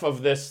enough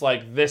of this,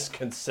 like, this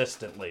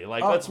consistently.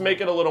 Like, let's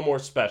make it a little more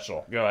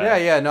special. Go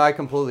ahead. Yeah, no, I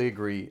completely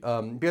agree.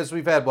 Because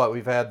we've had what?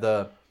 We've had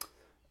the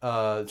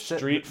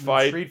Street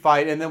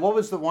Fight. And then what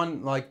was the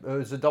one, like, it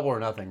was a Double or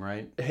Nothing,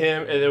 right?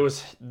 It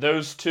was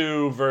those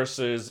two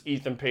versus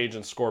Ethan Page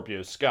and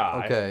Scorpio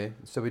Sky. Okay,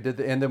 so we did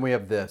and then we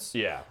have this.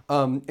 Yeah.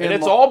 And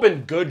it's all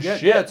been good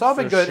shit. Yeah, it's all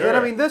been good. Sure. And I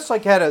mean, this,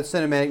 like, had a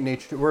cinematic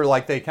nature where,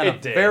 like, they kind of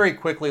very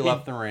quickly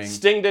left the ring.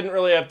 Sting didn't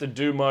really have to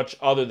do much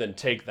other than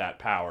take that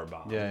power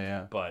bomb.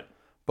 Yeah. But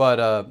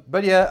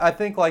yeah, I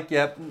think, like,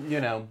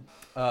 using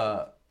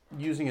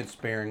it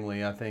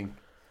sparingly, I think,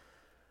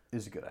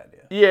 is a good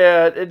idea.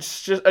 Yeah,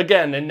 it's just,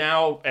 again, and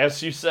now,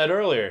 as you said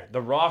earlier, the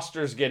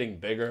roster's getting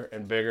bigger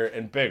and bigger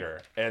and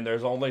bigger, and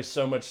there's only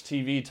so much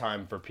TV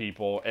time for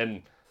people,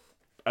 and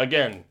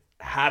again,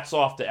 hats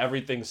off to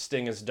everything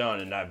Sting has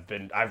done, and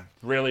I've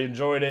really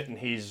enjoyed it, and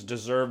he's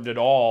deserved it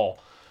all,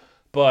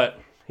 but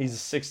he's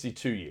a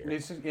 62-year.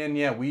 And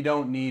yeah, we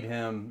don't need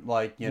him,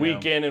 like,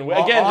 week in and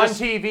again, on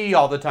TV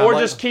all the time. Or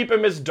just keep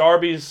him as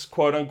Darby's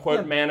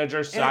quote-unquote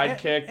manager,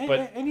 sidekick.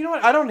 And you know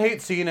what? I don't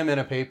hate seeing him in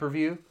a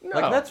pay-per-view. No.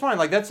 Like, that's fine.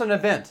 Like, that's an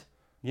event.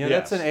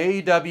 That's an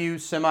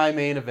AEW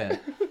semi-main event.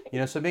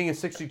 So being a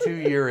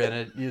 62-year in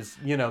it is,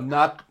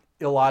 not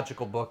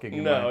illogical booking,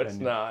 in my opinion. It's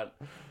not.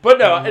 But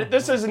no,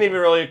 this isn't even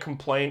really a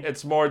complaint.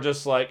 It's more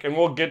just like, and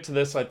we'll get to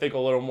this, I think, a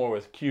little more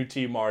with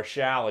QT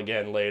Marshall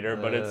again later,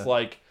 but it's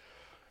like,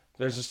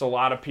 there's just a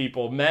lot of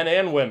people, men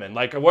and women,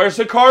 like, where's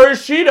Hikaru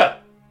Shida?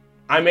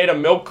 I made a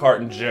milk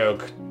carton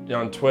joke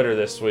on Twitter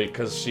this week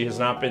because she has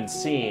not been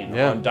seen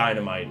on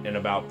Dynamite in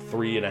about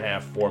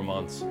 3.5-4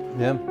 months.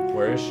 Yeah.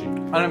 Where is she? I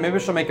don't know, maybe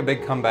she'll make a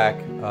big comeback.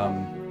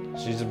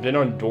 She's been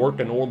on Dork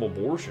and Oral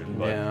Abortion,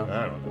 but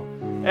I don't know.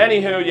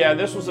 Anywho, yeah,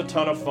 this was a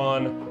ton of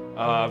fun,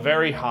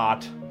 very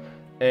hot.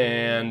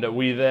 And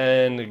we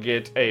then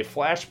get a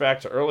flashback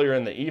to earlier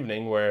in the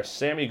evening where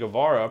Sammy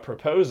Guevara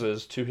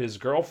proposes to his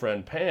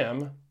girlfriend,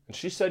 Pam, and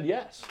she said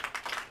yes.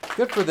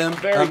 Good for them.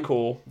 Very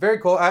cool. Very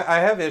cool. I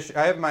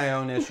have my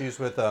own issues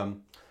with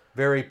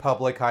very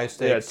public, high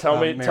stakes. Yeah, tell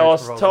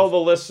the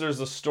listeners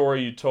the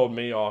story you told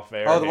me off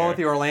air. Oh, the one with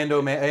the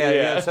Orlando Magic.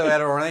 Yeah. So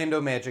at an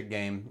Orlando Magic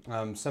game,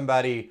 some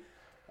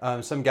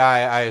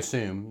guy, I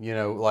assume,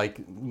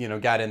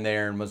 got in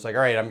there and was like,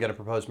 all right, I'm going to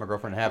propose to my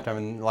girlfriend at halftime.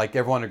 And, like,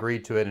 everyone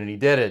agreed to it, and he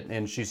did it,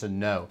 and she said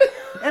no.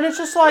 And it's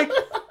just like,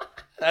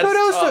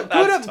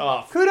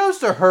 kudos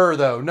to her,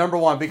 though, number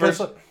one, because,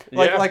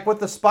 like with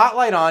the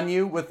spotlight on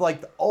you, with,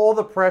 like, all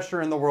the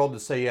pressure in the world to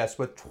say yes,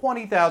 with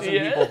 20,000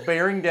 people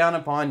bearing down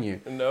upon you.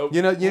 Nope.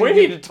 We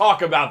need to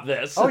talk about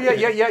this. Oh,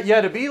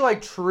 yeah, to be,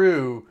 like,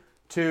 true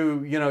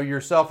to,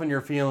 yourself and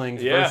your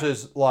feelings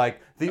versus, like,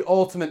 the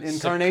ultimate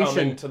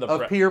incarnation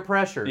of peer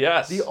pressure.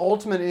 Yes. The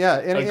ultimate,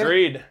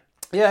 Agreed.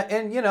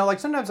 And like,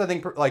 sometimes I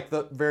think, like,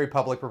 the very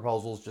public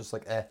proposals just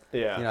like, I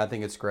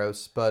think it's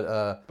gross.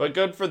 But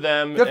good for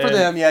them. Good for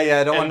them,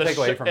 I don't want to take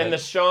away from it. And the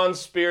Shawn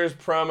Spears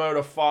promo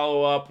to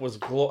follow up was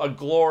a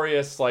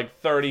glorious, like,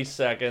 30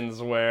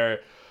 seconds where,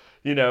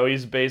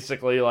 he's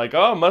basically like,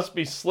 oh, must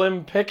be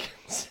Slim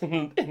Pickens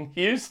in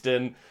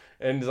Houston.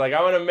 And he's like,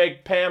 I want to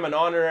make Pam an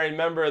honorary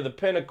member of the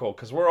Pinnacle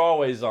because we're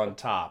always on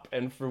top.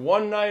 And for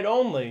one night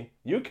only,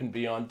 you can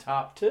be on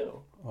top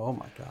too. Oh,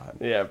 my God.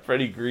 Yeah,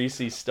 pretty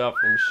greasy stuff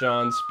from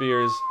Shawn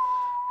Spears.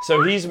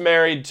 So he's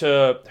married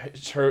to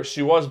her.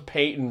 She was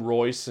Peyton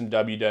Royce in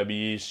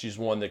WWE. She's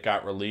one that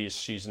got released.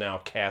 She's now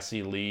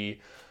Cassie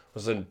Lee.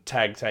 Was in a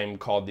tag team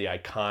called the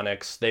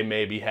Iconics. They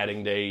may be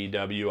heading to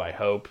AEW, I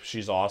hope.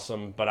 She's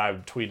awesome. But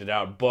I've tweeted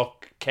out,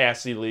 book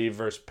Cassie Lee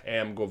versus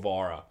Pam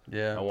Guevara.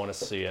 Yeah. I want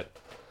to see it.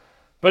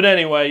 But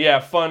anyway,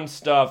 fun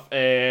stuff,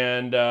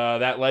 and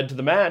that led to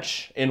the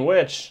match in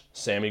which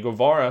Sammy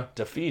Guevara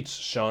defeats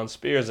Shawn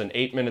Spears in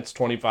 8 minutes,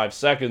 25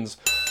 seconds,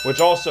 which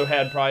also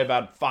had probably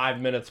about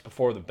 5 minutes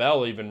before the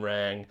bell even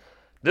rang.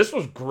 This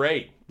was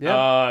great.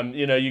 Yeah.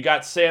 You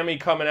got Sammy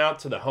coming out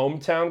to the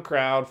hometown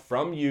crowd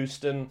from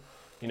Houston.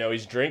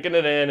 He's drinking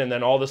it in, and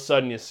then all of a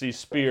sudden you see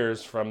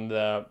Spears from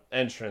the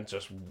entrance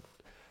just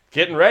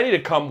getting ready to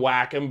come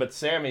whack him, but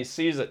Sammy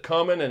sees it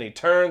coming, and he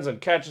turns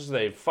and catches.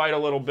 They fight a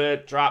little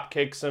bit, drop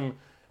kicks him,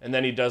 and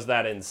then he does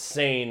that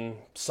insane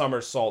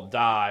somersault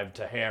dive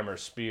to hammer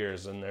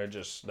Spears, and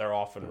they're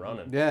off and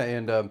running. Yeah,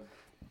 and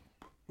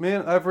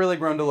Man, I've really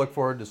grown to look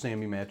forward to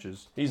Sammy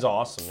matches. He's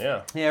awesome,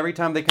 yeah. Yeah, every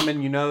time they come in,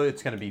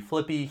 it's going to be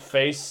flippy.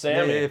 Face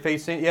Sammy.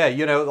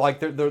 Like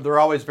they're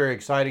always very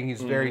exciting.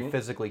 He's very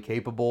physically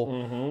capable.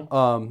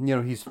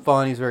 He's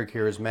fun. He's very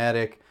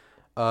charismatic.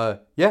 I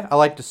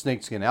like the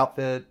snakeskin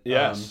outfit.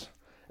 Yes.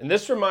 And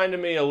this reminded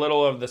me a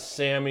little of the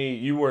Sammy,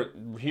 you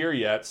weren't here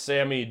yet,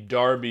 Sammy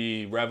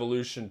Darby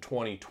Revolution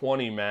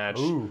 2020 match.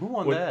 Ooh, who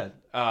won that?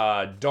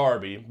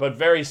 Darby, but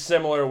very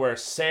similar where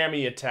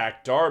Sammy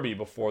attacked Darby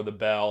before the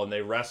bell and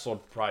they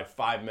wrestled probably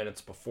 5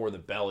 minutes before the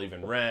bell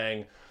even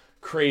rang.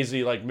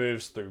 Crazy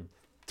moves through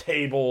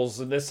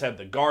tables, and this had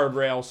the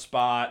guardrail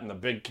spot and the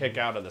big kick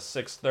out of the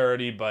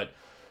 630, but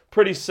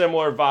pretty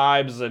similar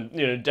vibes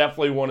and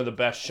definitely one of the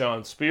best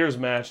Shawn Spears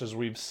matches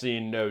we've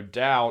seen, no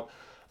doubt.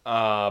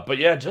 But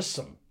yeah, just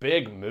some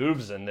big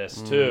moves in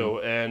this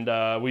too.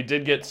 And we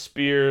did get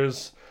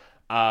Spears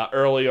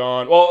early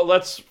on. Well,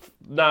 let's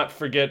not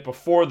forget,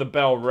 before the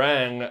bell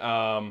rang,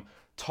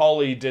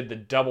 Tully did the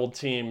double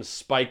team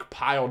spike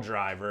pile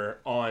driver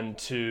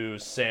onto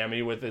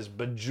Sammy with his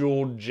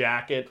bejeweled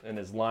jacket and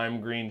his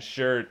lime green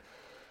shirt.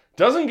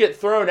 Doesn't get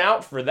thrown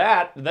out for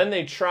that. Then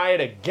they try it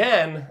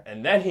again,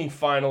 and then he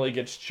finally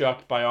gets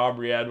chucked by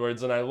Aubrey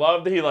Edwards. And I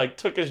love that he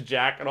took his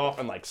jacket off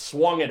and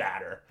swung it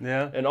at her.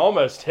 Yeah. And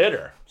almost hit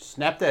her.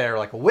 Snapped at her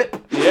like a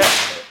whip. Yeah.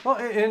 Well,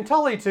 and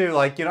Tully too,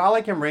 I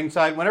like him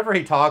ringside. Whenever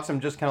he talks, I'm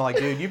just kind of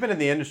dude, you've been in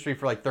the industry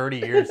for 30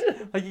 years.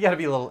 You got to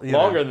be a little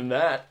longer than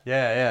that.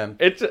 Yeah.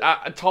 It's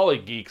Tully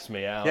geeks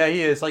me out. Yeah,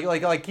 he is.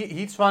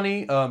 He's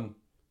funny.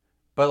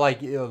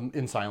 But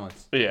in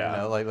silence.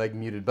 Yeah.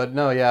 Muted. But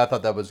no, yeah, I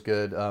thought that was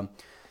good.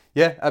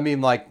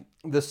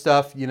 This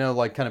stuff, kind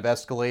of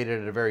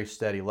escalated at a very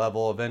steady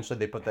level. Eventually,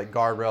 they put that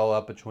guardrail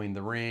up between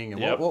the ring.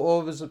 And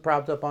what was it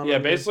propped up on? Yeah,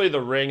 basically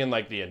the ring and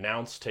the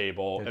announce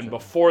table. And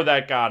before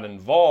that got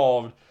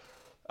involved,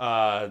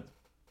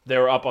 they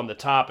were up on the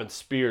top and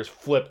Spears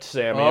flipped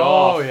Sammy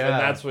off. Yeah. And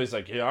that's when he's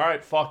like, yeah, all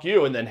right, fuck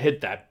you. And then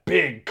hit that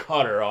big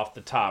cutter off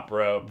the top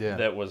rope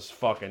that was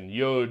fucking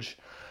huge.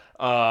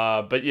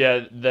 But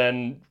yeah,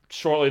 then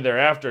shortly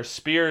thereafter,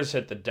 Spears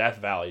hit the Death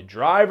Valley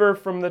driver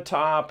from the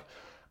top.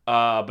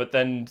 But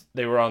then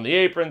they were on the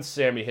apron.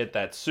 Sammy hit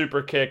that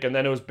super kick. And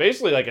then it was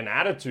basically an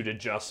attitude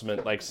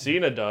adjustment like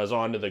Cena does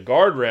onto the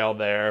guardrail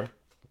there.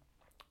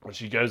 When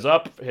she goes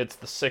up, hits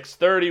the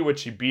 630,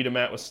 which he beat him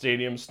at with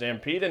Stadium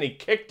Stampede, and he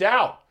kicked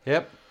out.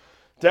 Yep.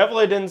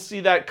 Definitely didn't see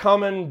that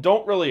coming.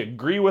 Don't really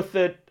agree with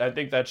it. I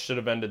think that should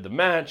have ended the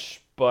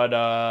match.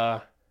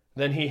 But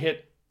then he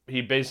hit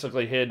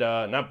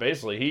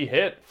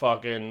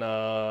fucking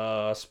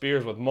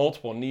Spears with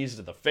multiple knees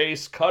to the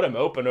face, cut him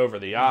open over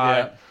the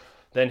eye,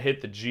 then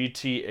hit the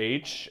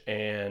GTH,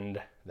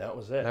 and that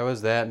was it. That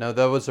was that. No,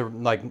 that was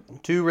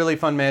two really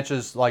fun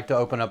matches to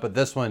open up, but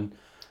this one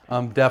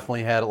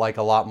definitely had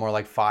a lot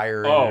more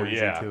fire and energy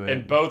to it.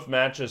 And both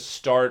matches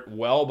start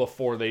well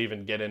before they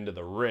even get into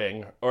the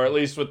ring, or at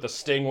least with the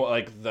Sting,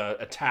 the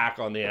attack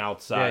on the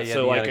outside.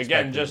 So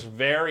again, just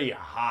very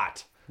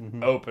hot.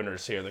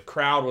 Openers here. The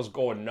crowd was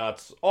going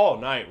nuts all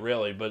night,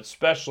 really, but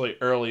especially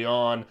early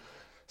on.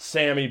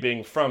 Sammy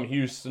being from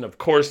Houston, of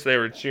course they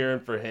were cheering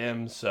for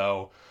him.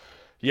 So,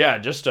 yeah,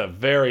 just a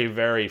very,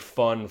 very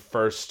fun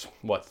first,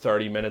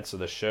 30 minutes of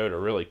the show to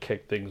really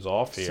kick things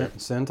off here.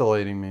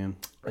 Scintillating, man.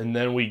 And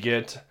then we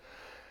get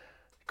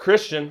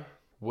Christian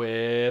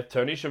with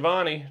Tony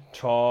Schiavone.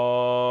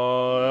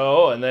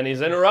 And then he's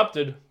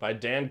interrupted by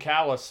Dan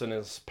Callis in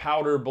his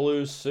powder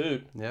blue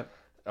suit. Yep.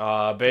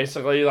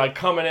 Basically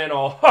coming in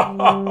all,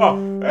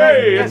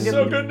 hey, it's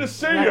so good to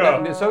see you.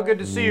 It's so good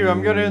to see you.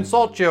 I'm going to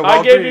insult you.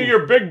 I gave you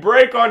your big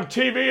break on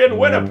TV in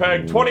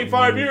Winnipeg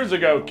 25 years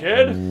ago,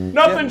 kid.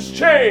 Nothing's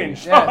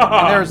changed.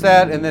 And there's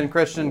that, and then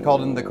Christian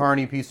called him the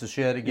carny piece of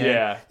shit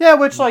again. Yeah,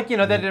 which that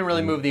didn't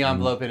really move the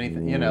envelope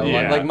anything.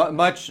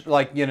 Much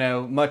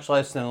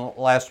less than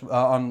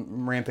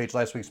on Rampage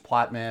last week's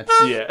plot match.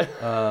 Yeah.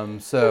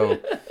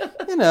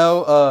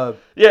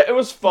 Yeah, it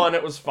was fun.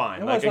 It was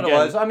fine. It was what it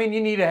was. I mean,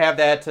 you need to have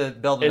that to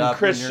build it up. And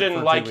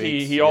Christian,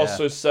 he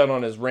also said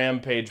on his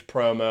Rampage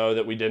promo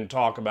that we didn't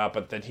talk about,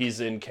 but that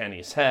he's in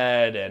Kenny's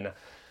head, and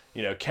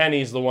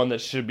Kenny's the one that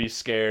should be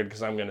scared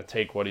because I'm going to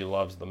take what he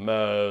loves the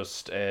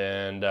most.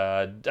 And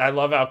I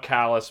love how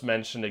Callis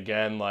mentioned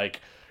again,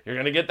 you're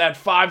going to get that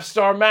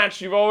 5-star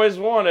match you've always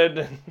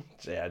wanted.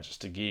 Yeah,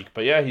 just a geek.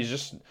 But yeah,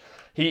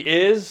 he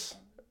is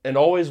and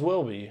always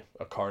will be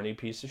a carny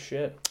piece of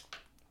shit.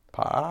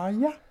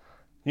 Yeah.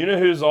 You know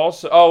who's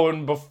also... Oh,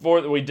 and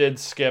before we did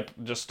skip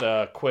just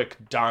a quick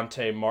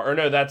Dante Martin... Or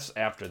no, that's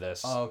after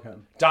this. Oh, okay.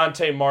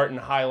 Dante Martin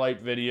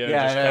highlight video.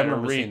 Yeah, just kind of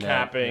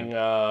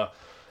recapping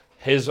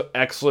his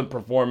excellent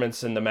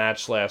performance in the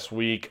match last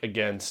week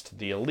against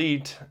the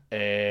Elite.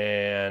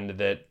 And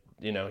that,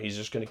 he's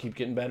just going to keep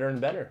getting better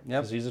and better.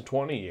 Yep. Because he's a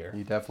 20-year.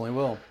 He definitely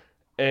will.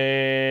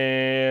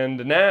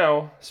 And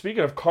now,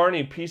 speaking of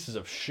carny pieces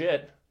of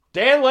shit,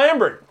 Dan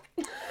Lambert...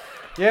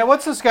 Yeah,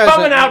 what's this guy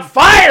coming out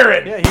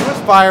firing? Yeah, he was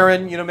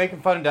firing,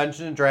 making fun of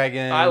Dungeons and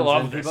Dragons. I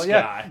love and this people.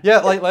 guy. Yeah,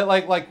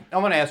 like I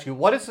want to ask you,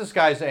 what is this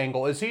guy's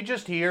angle? Is he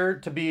just here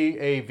to be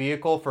a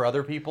vehicle for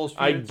other people's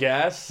feuds? I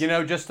guess.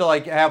 Just to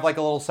have like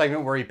a little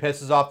segment where he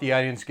pisses off the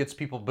audience, gets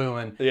people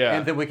booing,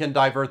 and then we can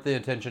divert the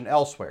attention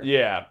elsewhere.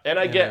 Yeah, and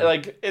I get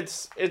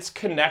it's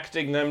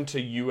connecting them to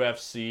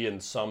UFC in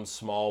some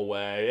small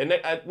way.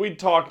 And we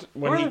talked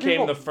when he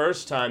came the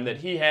first time that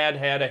he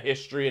had a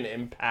history and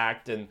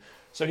Impact, and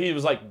so he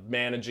was like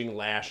managing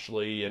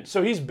Lashley, and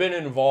so he's been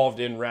involved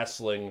in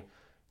wrestling.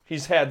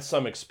 He's had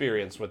some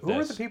experience with this. Who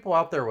were the people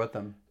out there with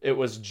him? It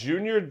was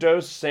Junior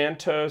Dos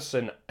Santos,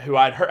 and who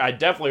I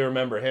definitely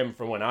remember him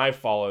from when I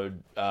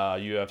followed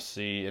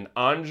UFC, and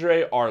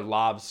Andre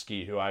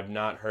Arlovsky, who I've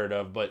not heard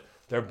of, but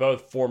they're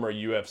both former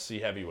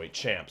UFC heavyweight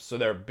champs, so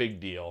they're a big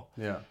deal.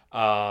 Yeah.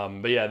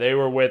 But yeah, they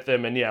were with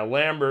him, and yeah,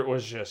 Lambert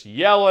was just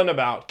yelling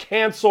about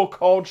cancel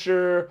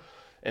culture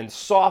and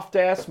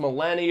soft-ass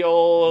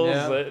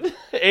millennials.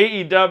 Yeah.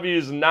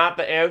 AEW's not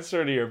the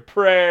answer to your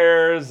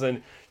prayers,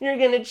 and you're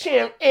going to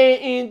chant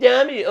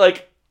AEW.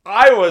 Like,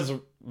 I was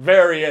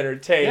very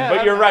entertained,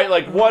 but you're right.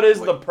 Like, what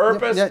is the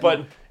purpose?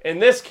 But in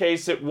this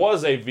case, it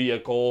was a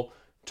vehicle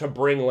to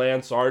bring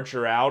Lance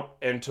Archer out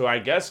and to, I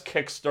guess,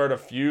 kickstart a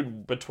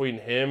feud between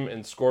him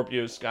and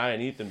Scorpio Sky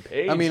and Ethan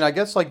Page. I mean, I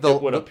guess like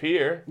it would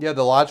appear. Yeah,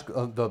 the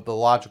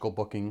logical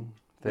booking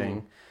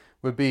thing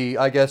would be,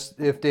 I guess,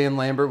 if Dan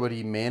Lambert, would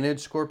he manage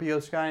Scorpio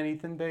Sky and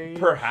Ethan Page?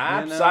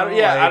 Perhaps.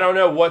 I don't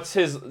know. What's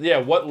his?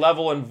 What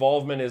level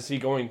involvement is he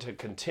going to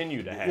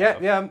continue to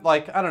have? Yeah.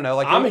 Like, I don't know.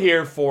 Like, I'm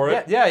here for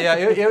it. Yeah.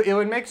 It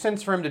would make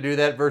sense for him to do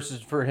that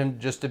versus for him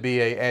just to be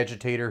a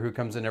agitator who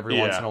comes in every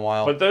once in a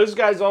while. But those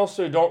guys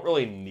also don't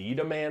really need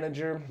a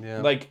manager.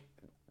 Yeah. Like,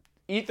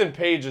 Ethan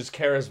Page is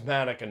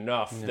charismatic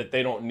enough that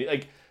they don't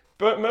need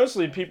But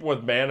mostly people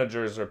with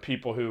managers are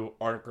people who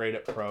aren't great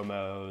at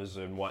promos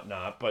and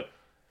whatnot. But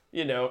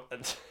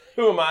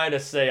who am I to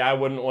say I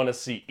wouldn't want to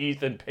see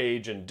Ethan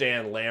Page and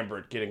Dan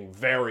Lambert getting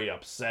very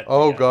upset?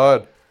 Oh,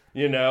 together.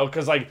 God.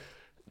 Because,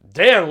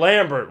 Dan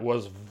Lambert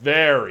was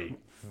very,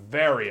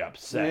 very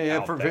upset.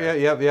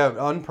 Yeah,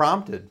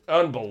 unprompted.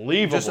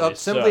 Unbelievably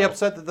Just simply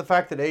upset at the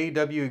fact that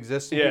AEW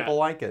exists and people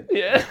like it.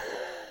 Yeah.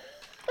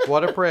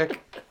 What a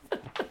prick.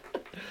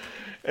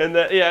 And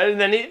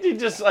then he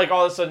just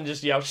all of a sudden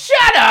just yelled,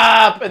 "Shut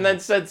up!" and then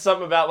said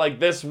something about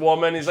this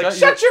woman. He's like,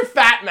 "Shut your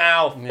fat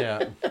mouth!"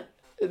 Yeah.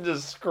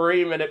 Just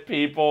screaming at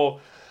people.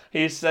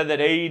 He said that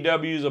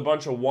AEW is a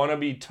bunch of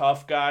wannabe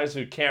tough guys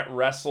who can't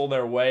wrestle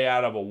their way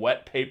out of a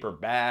wet paper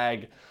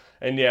bag.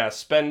 And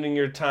spending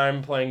your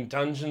time playing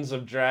Dungeons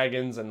of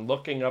Dragons and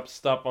looking up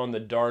stuff on the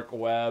dark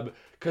web.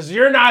 Because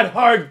you're not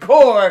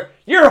hardcore,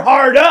 you're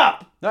hard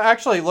up! No,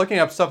 actually, looking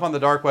up stuff on the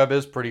dark web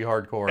is pretty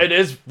hardcore. It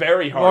is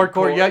very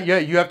hardcore. Yeah,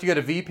 you have to get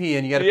a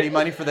VPN, you got to pay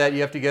money for that,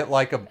 you have to get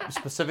a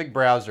specific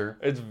browser.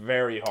 It's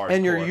very hardcore.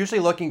 And you're usually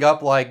looking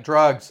up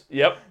drugs.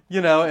 Yep.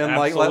 And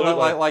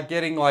Absolutely. like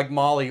getting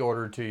Molly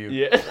ordered to you.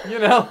 Yeah.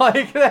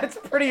 That's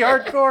pretty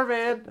hardcore,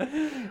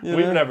 man.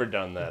 We've never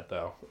done that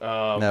though.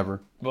 Never.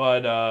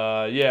 But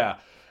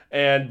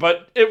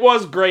but it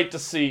was great to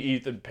see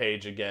Ethan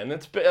Page again.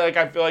 It's been,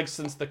 I feel like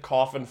since the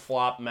coffin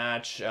flop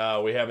match,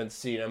 we haven't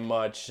seen him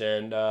much,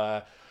 and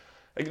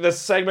the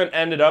segment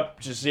ended up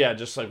just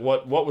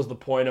what was the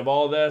point of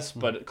all this?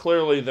 But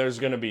clearly there's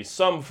going to be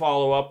some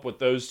follow up with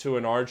those two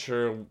and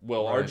Archer.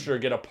 Will Archer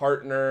get a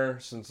partner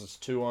since it's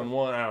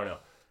 2-on-1? I don't know.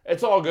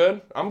 It's all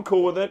good. I'm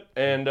cool with it.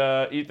 And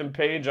Ethan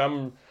Page,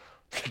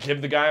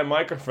 give the guy a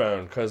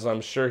microphone because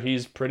I'm sure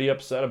he's pretty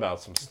upset about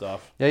some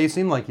stuff. Yeah, he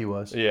seemed like he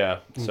was.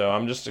 Yeah, so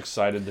I'm just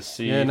excited to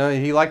see. Yeah, no,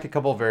 he liked a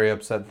couple very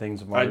upset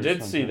things. I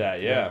did see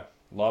that, yeah.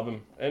 Love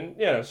him. And,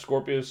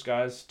 Scorpio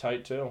Sky's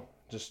tight too.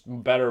 Just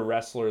better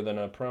wrestler than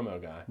a promo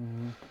guy.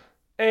 Mm-hmm.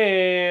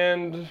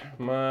 And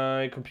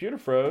my computer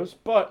froze,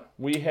 but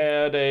we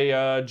had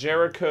a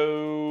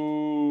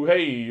Jericho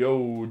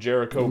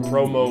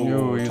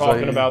promo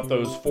talking about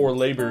those 4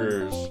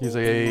 laborers. He's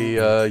like, hey,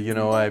 I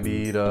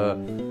beat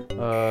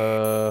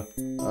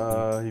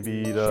he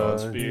beat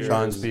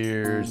Sean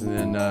Spears,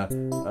 and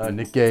then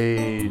Nick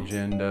Gage,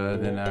 and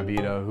then I beat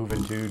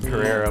Juventud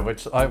Carrera,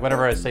 which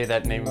whenever I say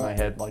that name in my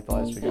head, like the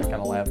last week, I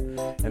kind of laugh.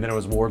 And then it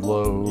was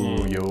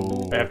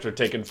Wardlow, after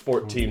taking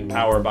 14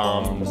 power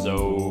bombs,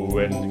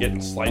 and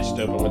getting sliced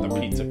open with a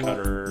pizza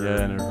cutter. Yeah,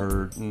 and it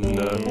hurt. And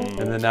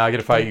then now I get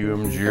to fight you,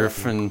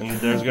 MJF, and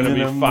there's gonna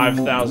be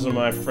 5,000 of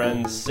my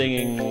friends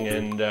singing,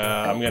 and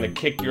I'm gonna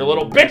kick your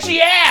little bitchy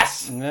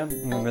ass. Yeah,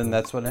 and then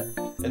that's what.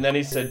 And then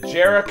he said,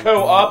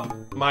 "Jericho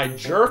up, my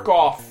jerk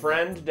off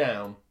friend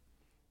down."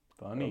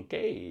 Funny.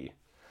 Okay.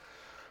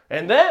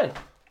 And then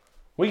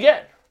we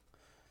get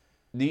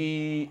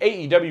the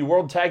AEW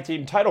World Tag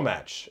Team title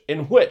match,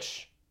 in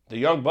which the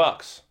Young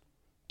Bucks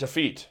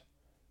defeat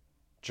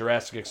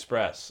Jurassic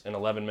Express in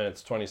 11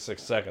 minutes,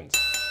 26 seconds.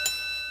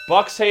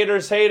 Bucks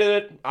haters hated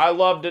it. I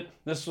loved it.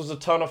 This was a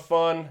ton of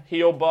fun.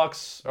 Heel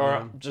Bucks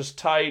are just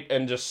tight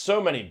and just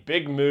so many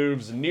big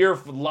moves. A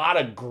lot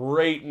of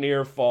great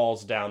near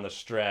falls down the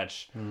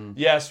stretch.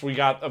 Yes, we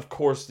got, of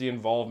course, the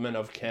involvement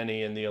of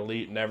Kenny and the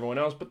Elite and everyone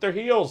else, but they're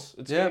heels.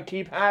 It's going to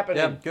keep happening.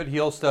 Yeah, good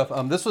heel stuff.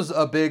 This was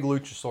a big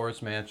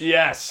Luchasaurus match.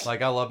 Yes.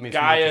 Like, I love me some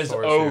Guy Luchasaurus is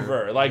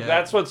over. here. Like,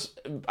 that's what's...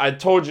 I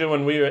told you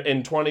when we were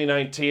in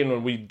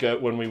 2019,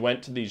 when we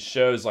went to these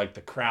shows, like,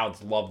 the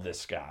crowds loved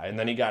this guy. And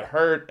then he got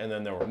hurt, and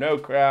then there were no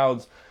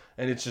crowds.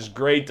 And it's just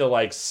great to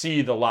like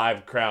see the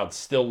live crowd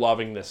still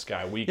loving this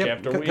guy week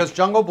after week. Because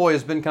Jungle Boy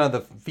has been kind of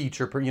the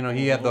feature.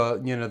 He had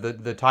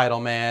the title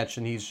match,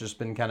 and he's just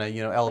been kind of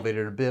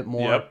elevated a bit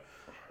more. Yep.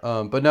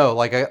 But no,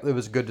 like it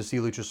was good to see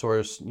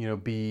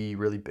Luchasaurus be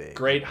really big.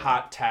 Great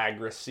hot tag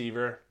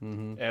receiver,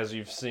 as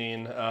you've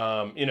seen.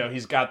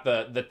 He's got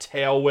the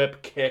tail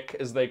whip kick,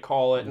 as they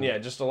call it,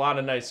 and just a lot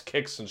of nice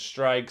kicks and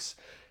strikes.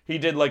 He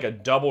did like a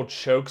double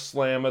choke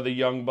slam of the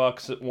Young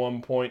Bucks at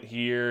one point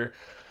here.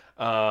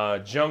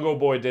 Jungle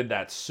Boy did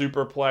that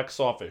superplex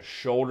off his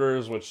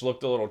shoulders, which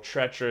looked a little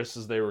treacherous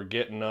as they were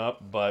getting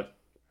up, but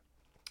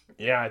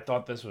yeah, I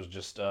thought this was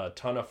just a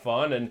ton of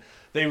fun, and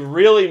they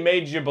really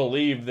made you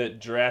believe that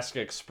Jurassic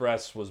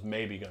Express was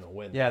maybe going to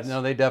win this.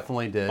 No, they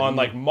definitely did. On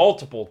like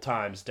multiple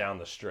times down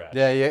the stretch.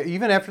 Yeah,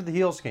 even after the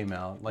heels came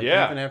out.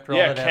 Even after all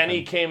that Kenny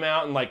happened. came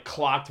out and like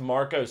clocked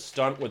Marco's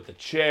stunt with the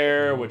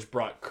chair, which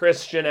brought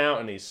Christian out,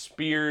 and he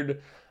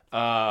speared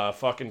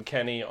fucking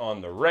Kenny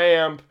on the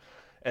ramp.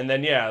 And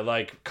then,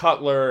 like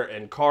Cutler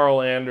and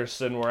Carl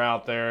Anderson were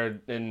out there.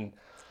 And,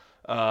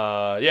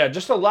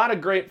 just a lot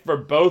of great, for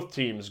both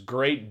teams,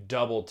 great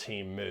double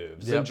team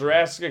moves. Yep. And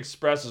Jurassic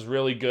Express is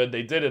really good.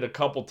 They did it a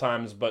couple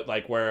times, but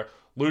like where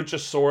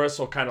Luchasaurus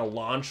will kind of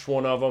launch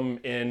one of them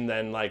in,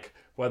 then like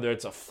whether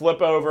it's a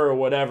flip over or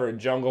whatever,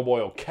 Jungle Boy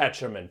will catch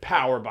him and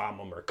powerbomb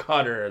him or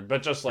Cutter.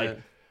 But just like...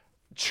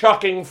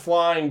 chucking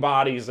flying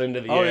bodies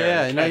into the air. Oh,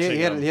 yeah.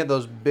 And he had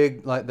those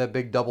big, like that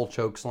big double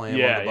choke slam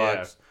on the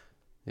Bucks.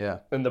 Yeah.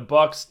 And the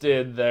Bucks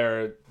did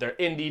their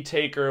Indie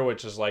Taker,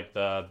 which is like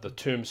the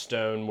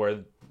tombstone where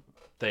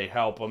they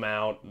help him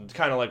out.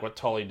 Kind of like what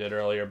Tully did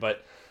earlier.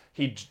 But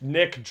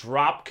Nick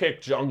drop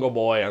kicked Jungle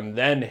Boy and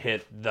then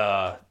hit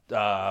the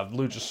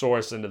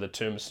Luchasaurus into the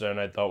tombstone.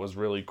 I thought was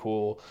really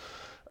cool.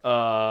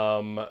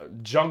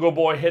 Jungle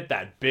Boy hit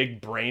that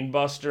big brain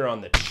buster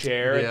on the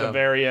chair at the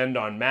very end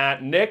on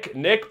Matt.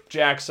 Nick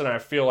Jackson, I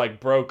feel like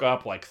broke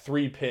up like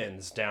 3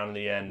 pins down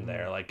the end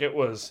there. Like it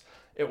was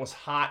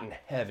hot and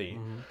heavy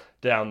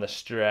down the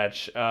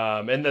stretch.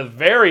 In the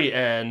very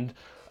end,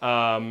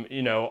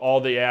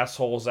 all the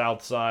assholes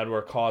outside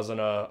were causing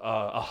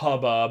a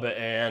hubbub,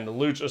 and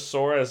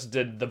Luchasaurus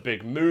did the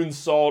big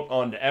moonsault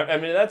onto. I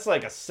mean, that's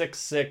like a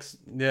 6'6",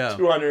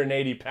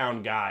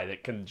 280-pound guy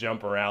that can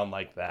jump around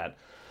like that.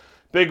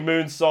 Big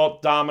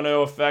moonsault,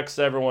 domino affects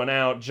everyone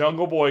out.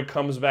 Jungle Boy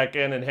comes back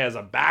in and has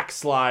a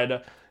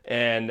backslide,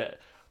 and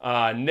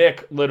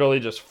Nick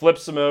literally just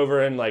flips him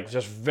over, and like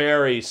just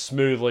very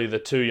smoothly the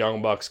two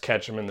Young Bucks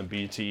catch him in the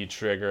BTE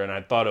trigger, and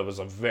I thought it was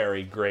a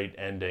very great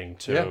ending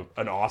to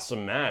an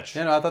awesome match.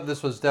 I thought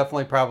this was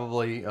definitely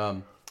probably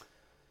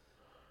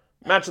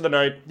match of the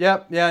night.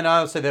 Yeah,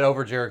 I would say that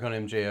over Jericho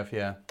and MJF,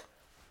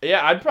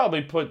 Yeah, I'd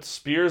probably put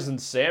Spears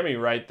and Sammy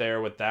right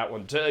there with that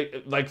one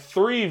too. Like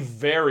 3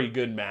 very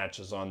good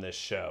matches on this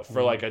show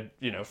for like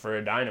for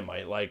a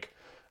Dynamite. Like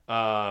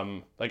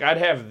I'd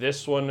have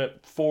this one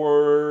at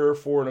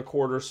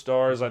 4.25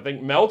 stars. I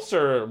think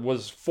Meltzer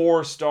was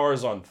 4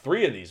 stars on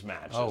 3 of these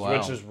matches,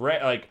 which is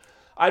like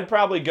I'd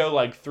probably go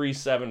like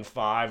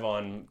 3.75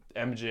 on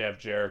MJF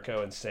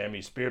Jericho and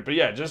Sammy Spears. But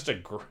yeah, just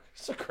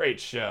it's a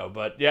great show.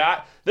 But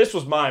yeah, this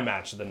was my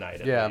match of the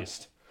night at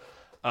least.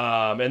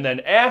 And then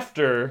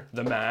after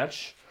the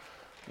match,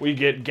 we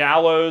get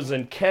Gallows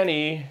and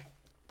Kenny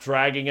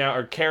dragging out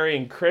or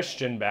carrying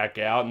Christian back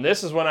out. And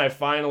this is when I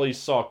finally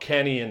saw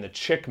Kenny in the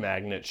Chick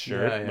Magnet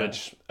shirt,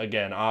 which,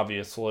 again,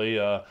 obviously,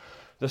 the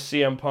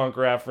CM Punk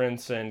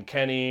reference. And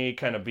Kenny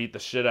kind of beat the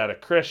shit out of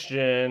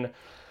Christian.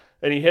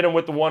 And he hit him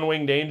with the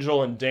One-Winged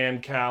Angel, and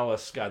Dan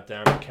Callis got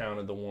down and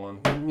counted the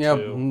 1,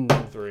 2,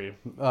 3.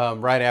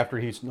 Right after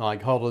he's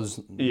like held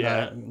his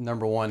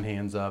number 1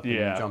 hands up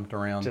and jumped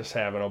around. Just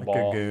having a like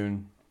ball. A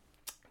goon.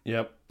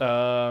 Yep.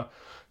 The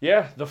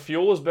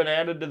fuel has been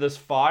added to this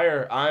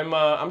fire.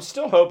 I'm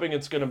still hoping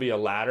it's going to be a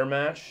ladder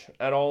match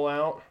at All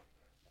Out,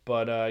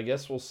 but I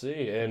guess we'll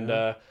see.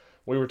 And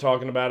we were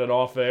talking about it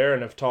off air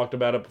and have talked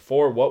about it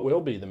before. What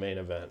will be the main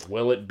event?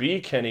 Will it be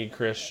Kenny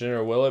Christian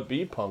or will it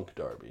be Punk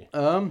Darby? I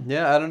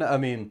don't know. I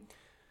mean,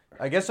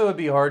 I guess it would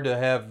be hard to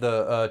have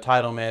the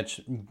title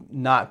match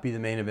not be the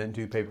main event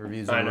in 2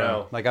 pay-per-views. I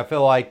know. Like, I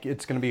feel like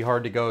it's going to be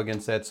hard to go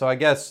against that. So I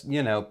guess,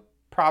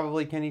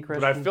 probably Kenny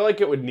Christian. But I feel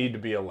like it would need to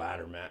be a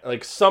ladder match.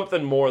 Like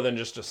something more than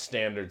just a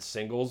standard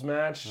singles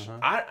match.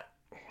 I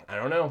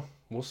don't know.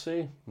 We'll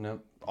see.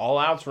 Nope. All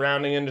Out's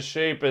rounding into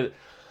shape.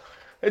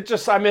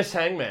 I miss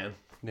Hangman.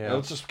 Yeah.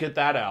 Let's just get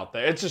that out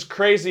there. It's just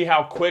crazy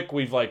how quick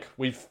we've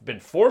been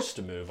forced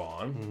to move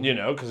on,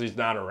 because he's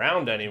not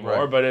around anymore.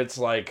 Right. But it's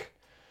like,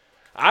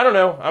 I don't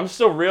know. I'm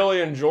still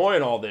really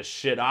enjoying all this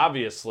shit,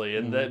 obviously,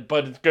 and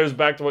but it goes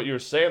back to what you were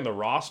saying. The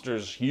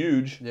roster's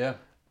huge. Yeah.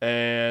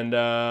 And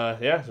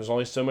there's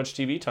only so much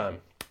TV time.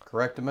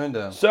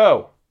 Correctamundo.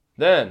 So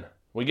then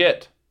we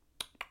get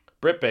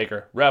Britt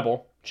Baker,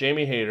 Rebel,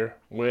 Jamie Hayter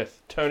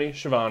with Tony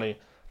Schiavone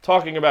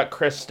talking about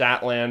Chris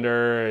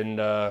Statlander and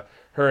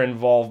her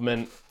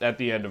involvement at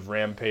the end of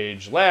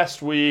Rampage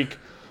last week,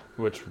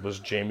 which was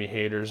Jamie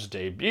Hayter's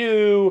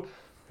debut,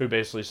 who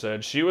basically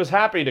said she was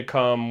happy to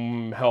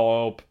come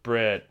help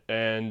Britt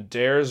and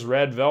dares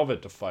Red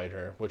Velvet to fight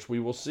her, which we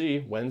will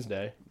see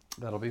Wednesday.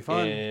 That'll be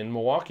fun. In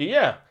Milwaukee,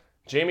 yeah.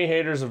 Jamie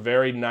Hayter's a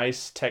very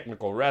nice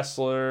technical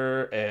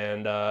wrestler,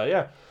 and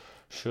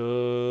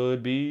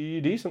should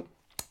be decent.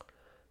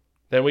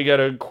 Then we get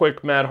a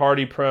quick Matt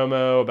Hardy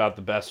promo about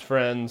the best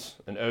friends,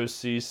 and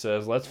OC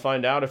says, let's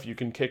find out if you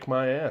can kick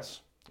my ass.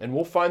 And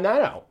we'll find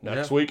that out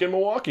next week in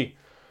Milwaukee.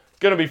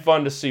 Gonna be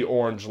fun to see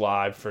Orange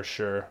live for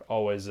sure,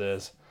 always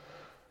is.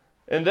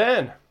 And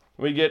then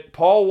we get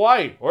Paul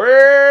White.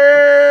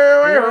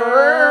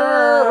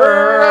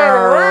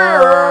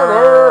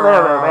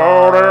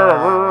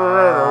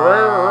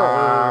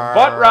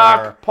 Butt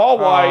rock, Paul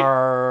White.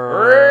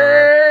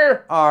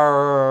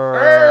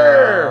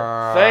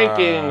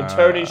 Thanking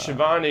Tony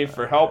Schiavone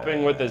for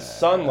helping with his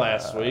son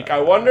last week. I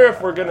wonder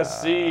if we're going to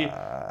see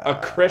a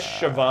Chris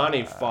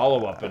Schiavone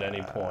follow-up at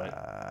any point.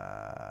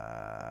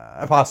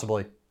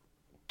 Possibly.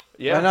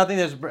 Yeah. And I think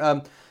there's,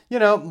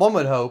 one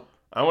would hope.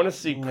 I want to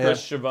see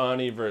Chris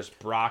Schiavone versus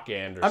Brock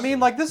Anderson. I mean,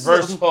 like this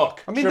versus is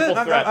Hook. Triple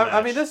threat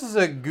match. This is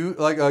a good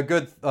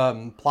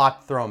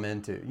plot to throw him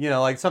into.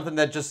 Like something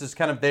that just is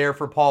kind of there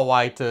for Paul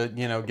White to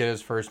get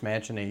his first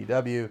match in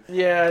AEW.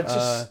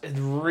 Yeah,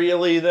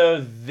 really though,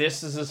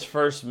 this is his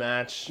first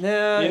match.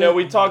 Yeah,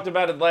 we talked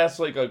about it last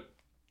week.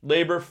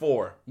 Labor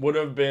 4 would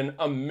have been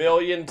a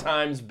million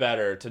times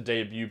better to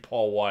debut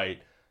Paul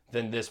White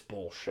than this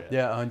bullshit.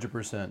 Yeah,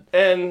 100%.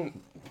 And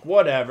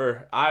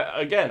whatever.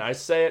 I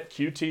say it,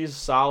 QT's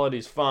solid,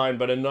 he's fine,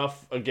 but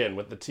enough, again,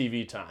 with the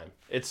TV time.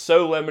 It's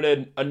so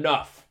limited,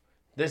 enough.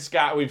 This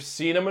guy, we've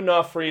seen him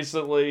enough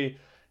recently.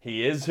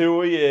 He is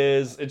who he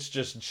is. It's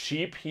just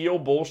cheap heel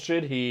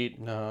bullshit heat.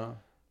 No.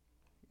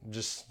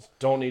 Just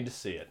don't need to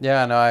see it.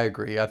 Yeah, no, I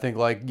agree. I think,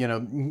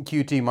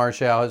 QT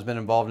Marshall has been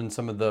involved in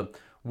some of the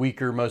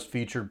weaker, most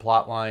featured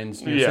plot lines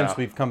since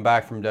we've come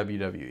back from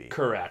WWE.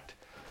 Correct.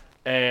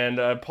 And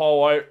Paul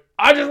White,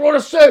 I just want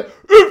to say,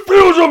 it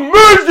feels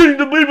amazing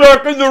to be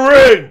back in the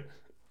ring.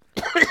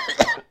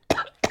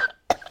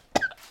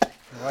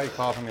 Why are you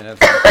coughing me?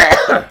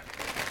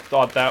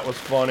 Thought that was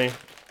funny.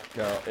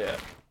 Yeah.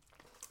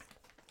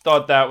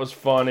 Thought that was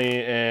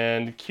funny.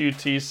 And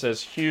QT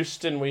says,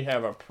 Houston, we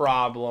have a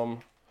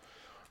problem.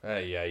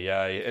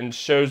 And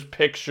shows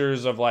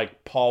pictures of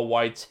Paul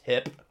White's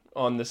hip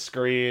on the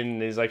screen.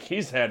 And he's like,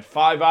 he's had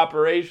 5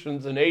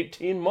 operations in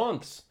 18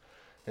 months.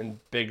 And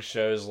Big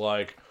Show's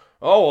like,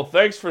 oh, well,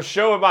 thanks for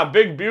showing my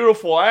big,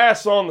 beautiful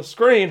ass on the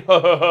screen.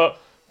 But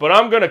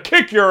I'm going to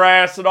kick your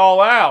ass at All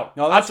Out.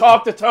 No, I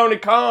talked to Tony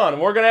Khan,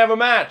 and we're going to have a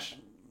match.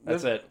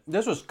 That's it.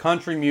 This was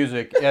country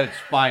music at its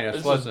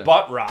finest, wasn't it? This was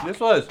butt rock.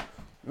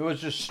 It was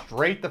just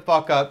straight the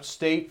fuck up,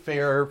 state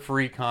fair,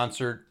 free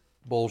concert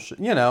bullshit,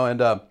 and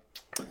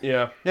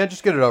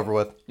just get it over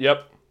with.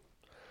 Yep.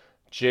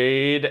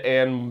 Jade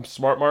and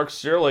Smart Mark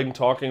Sterling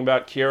talking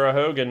about Kiera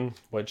Hogan,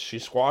 which she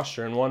squashed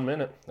her in 1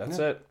 minute. That's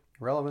it.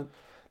 Relevant.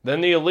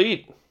 Then the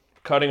Elite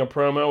cutting a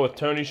promo with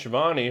Tony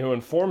Schiavone, who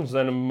informs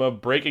them of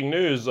breaking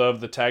news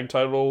of the Tag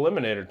Title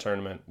Eliminator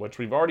Tournament, which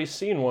we've already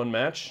seen one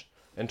match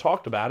and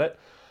talked about it.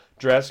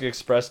 Jurassic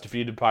Express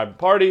defeated Private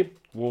Party.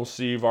 We'll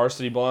see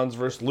Varsity Blondes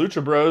versus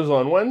Lucha Bros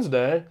on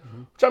Wednesday,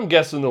 which I'm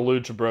guessing the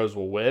Lucha Bros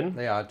will win.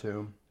 They ought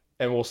to.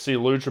 And we'll see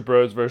Lucha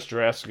Bros versus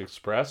Jurassic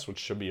Express, which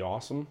should be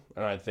awesome.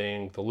 And I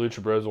think the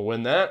Lucha Bros will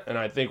win that. And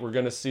I think we're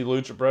going to see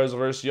Lucha Bros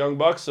versus Young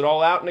Bucks at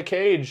All Out in a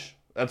cage.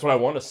 That's what I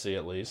want to see,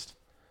 at least.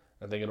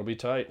 I think it'll be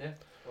tight. Yeah.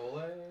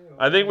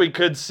 I think we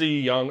could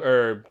see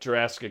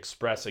Jurassic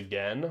Express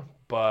again,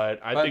 but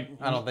I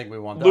don't think we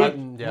want that.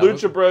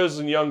 Lucha Bros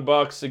and Young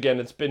Bucks, again,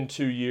 it's been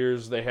 2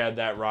 years. They had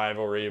that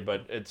rivalry,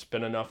 but it's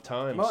been enough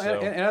time. Well,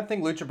 and I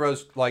think Lucha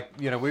Bros,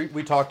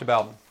 we talked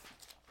about,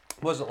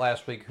 was it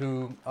last week,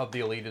 who of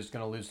the Elite is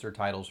going to lose their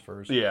titles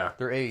first? Yeah.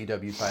 Their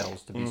AEW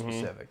titles, to be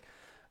specific.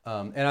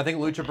 And I think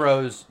Lucha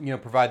Bros,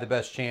 provide the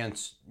best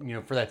chance,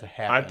 for that to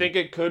happen. I think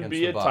it could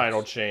be a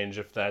title change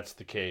if that's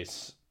the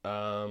case.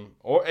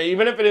 Or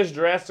even if it is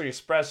Jurassic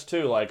Express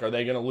too, are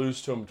they going to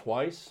lose to him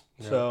twice?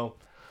 Yeah. So,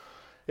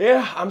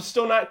 I'm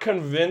still not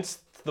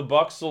convinced the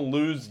Bucks will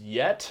lose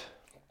yet,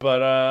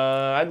 but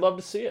I'd love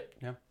to see it.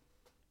 Yeah.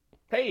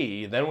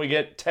 Hey, then we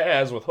get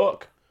Taz with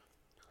Hook.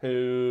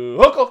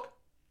 Hook.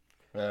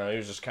 He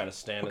was just kind of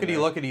standing there.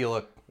 Lookity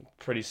look.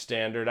 Pretty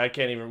standard. I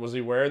can't even. Was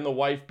he wearing the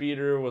wife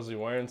beater? Was he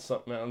wearing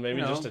something else? Maybe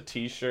just a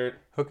t-shirt.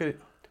 Hookity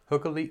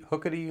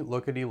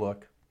lookity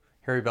look.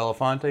 Harry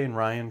Belafonte and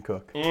Ryan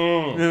Cook. There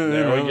we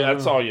go.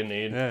 That's all you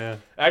need. Yeah.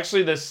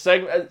 Actually, this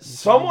segment.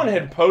 Someone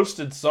had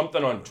posted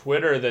something on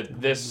Twitter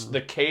that the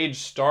Cage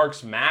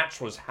Starks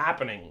match was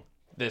happening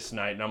this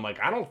night, and I'm like,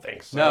 I don't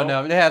think so.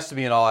 No, it has to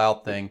be an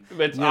all-out thing.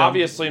 It's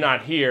obviously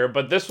not here,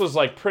 but this was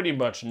like pretty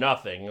much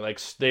nothing. Like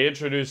they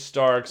introduced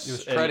Starks. It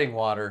was treading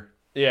water.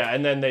 Yeah,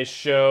 and then they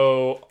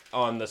show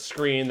on the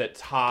screen that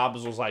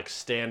Hobbs was like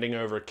standing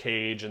over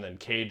Cage, and then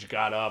Cage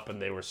got up,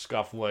 and they were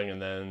scuffling,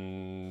 and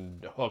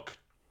then Hook,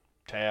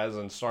 Taz,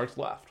 and Starks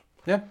left.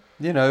 Yeah,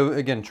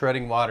 again,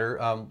 treading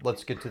water.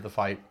 Let's get to the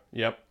fight.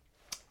 Yep.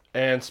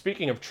 And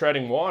speaking of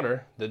treading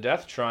water, the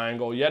Death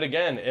Triangle yet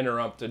again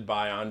interrupted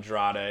by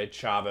Andrade,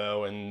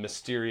 Chavo, and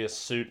Mysterious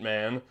Suit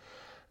Man.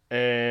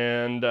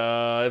 And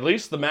at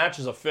least the match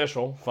is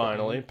official,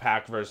 finally.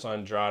 Pac versus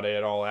Andrade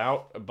at All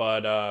Out.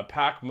 But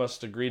Pac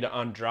must agree to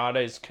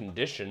Andrade's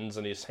conditions,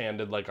 and he's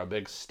handed like a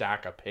big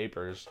stack of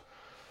papers.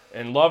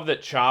 And love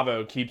that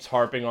Chavo keeps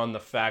harping on the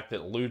fact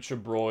that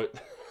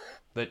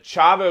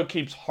Chavo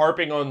keeps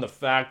harping on the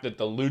fact that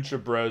the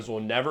Lucha Bros will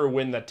never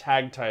win the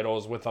tag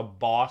titles with a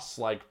boss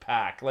like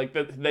Pac. Like,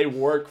 that they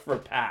work for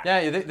Pac.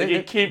 Yeah,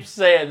 he keeps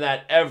saying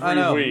that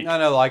every week. I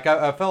know. Like,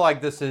 I feel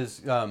like this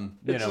is,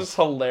 it's just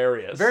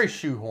hilarious. Very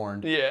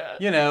shoehorned. Yeah.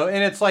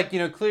 And it's like,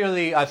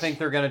 clearly I think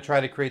they're going to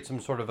try to create some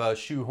sort of a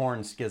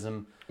shoehorn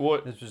schism.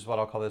 This is what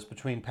I'll call this,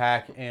 between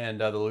Pac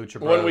and the Lucha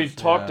Bros. When we've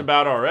talked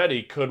about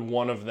already, could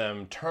one of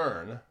them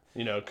turn?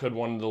 Could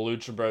one of the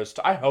Lucha Bros?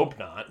 I hope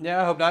not.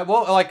 Yeah, I hope not.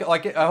 Well, like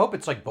I hope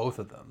it's like both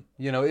of them.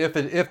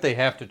 If they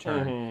have to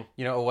turn,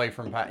 away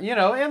from Pac.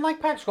 And like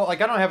Pac's cool.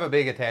 Like I don't have a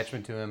big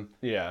attachment to him.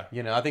 Yeah.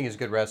 I think he's a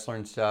good wrestler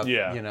and stuff.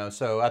 Yeah.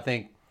 So I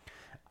think,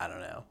 I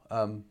don't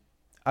know.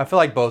 I feel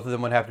like both of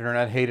them would have to turn.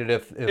 I'd hate it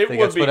if it they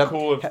would got be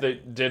cool if they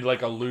did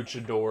like a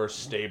luchador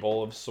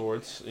stable of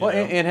sorts. Well,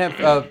 and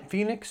have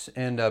Phoenix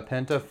and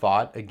Penta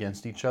fought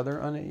against each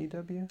other on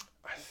AEW?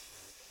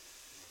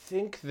 I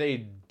think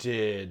they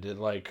did,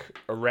 like,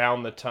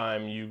 around the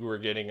time you were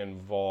getting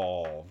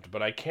involved,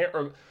 but I can't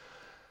remember.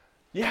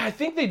 Yeah, I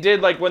think they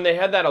did, like, when they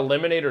had that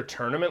Eliminator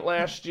tournament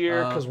last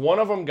year, because one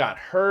of them got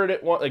hurt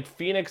at one, like,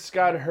 Phoenix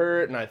got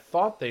hurt, and I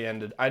thought they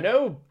ended. I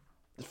know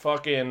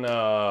fucking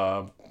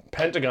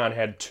Pentagon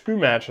had 2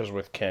 matches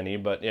with Kenny,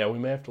 but yeah, we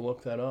may have to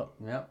look that up.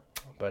 Yep.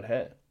 But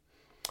hey.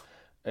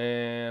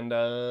 And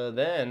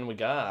then we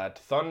got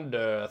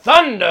Thunder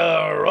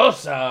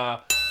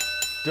Rosa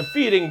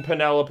defeating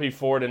Penelope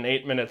Ford in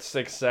 8 minutes,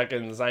 6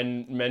 seconds. I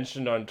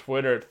mentioned on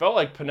Twitter, it felt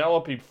like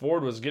Penelope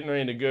Ford was getting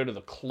ready to go to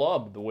the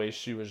club the way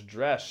she was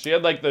dressed. She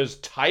had like those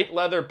tight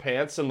leather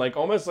pants and like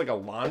almost like a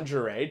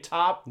lingerie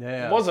top.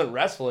 Yeah. It wasn't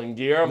wrestling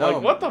gear. I'm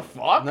like, what the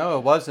fuck? No,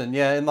 it wasn't.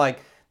 Yeah, and like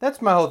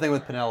that's my whole thing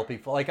with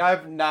Penelope. Like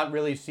I've not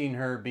really seen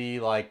her be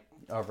like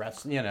a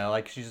wrestler.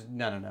 Like she's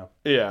no.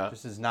 Yeah.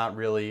 Just has not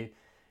really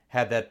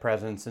had that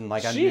presence, and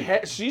like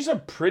she's a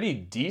pretty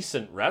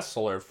decent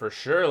wrestler for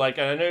sure. Like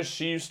I know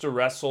she used to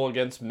wrestle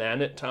against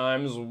men at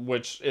times,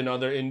 which in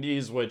other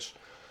indies, which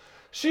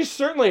she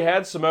certainly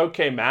had some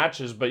okay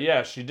matches, but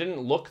yeah, she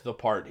didn't look the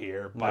part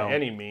here by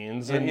any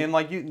means. And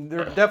like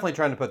they're definitely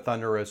trying to put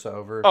Thunder Rosa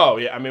over. Oh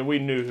yeah, I mean we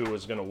knew who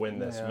was going to win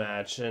this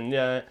match,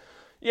 and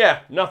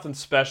yeah, nothing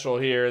special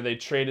here. They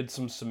traded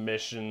some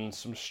submissions,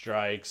 some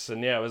strikes,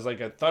 and yeah, it was like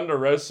a Thunder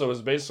Rosa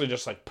was basically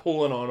just like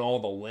pulling on all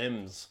the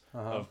limbs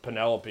of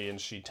Penelope, and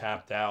she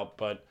tapped out.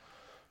 But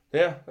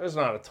yeah, there's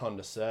not a ton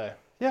to say.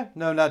 Yeah,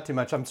 no, not too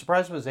much. I'm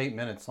surprised it was 8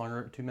 minutes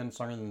longer, 2 minutes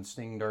longer than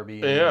Sting Derby.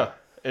 Yeah,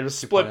 it was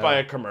split by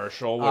a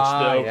commercial, which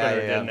the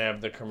opener didn't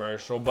have the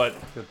commercial. But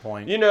good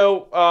point.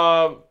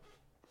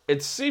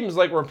 It seems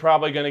like we're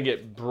probably going to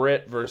get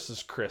Britt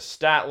versus Chris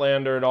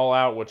Statlander at All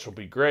Out, which will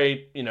be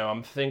great.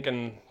 I'm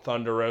thinking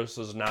Thunder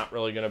Rosa's not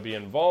really going to be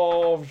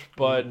involved,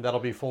 but that'll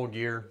be Full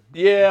Gear.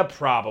 Yeah,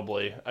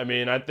 probably. I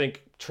mean, I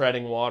think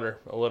treading water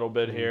a little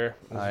bit here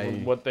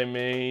is what they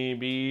may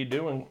be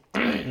doing.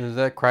 Is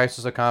that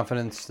Crisis of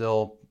Confidence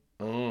still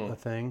a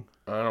thing?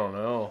 I don't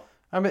know.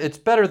 I mean, it's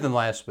better than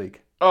last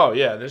week. Oh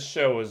yeah, this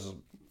show was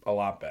a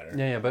lot better.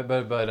 Yeah, but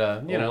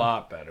a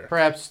lot better.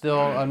 Perhaps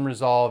still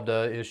unresolved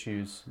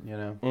issues.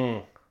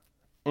 And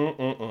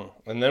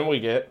then we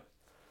get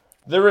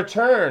the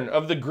return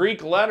of the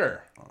Greek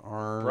letter,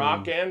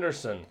 Brock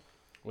Anderson,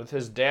 with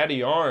his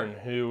daddy Arn,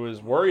 who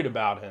is worried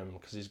about him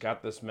because he's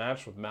got this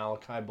match with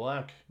Malachi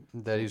Black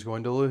that he's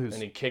going to lose,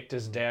 and he kicked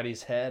his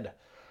daddy's head,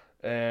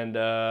 and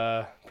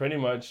pretty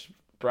much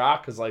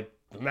Brock is like,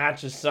 the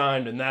match is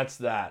signed, and that's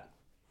that.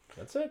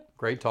 That's it.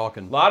 Great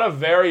talking. A lot of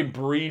very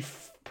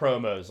brief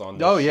promos on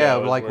this show. Yeah,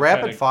 like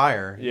rapid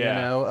fire.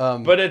 Yeah.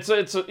 But it's a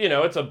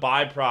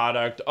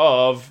byproduct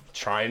of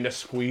trying to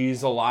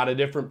squeeze a lot of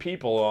different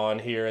people on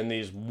here in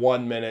these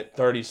 1 minute,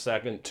 30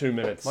 second, 2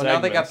 minute segments. Well, now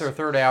they got their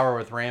third hour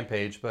with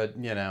Rampage, but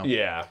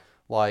Yeah.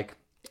 They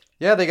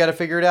got to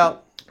figure it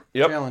out.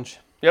 Yep. Challenge.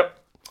 Yep.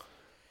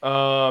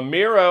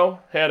 Miro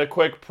had a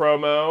quick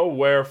promo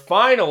where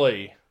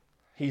finally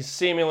he's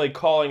seemingly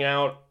calling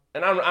out,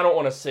 and I don't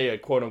want to say a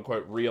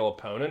quote-unquote real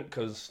opponent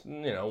because,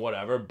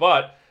 whatever,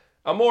 but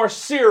a more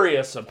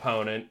serious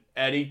opponent,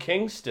 Eddie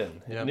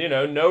Kingston. Yep.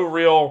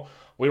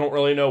 We don't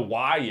really know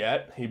why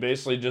yet. He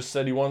basically just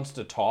said he wants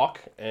to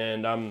talk,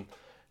 and I'm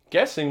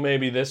guessing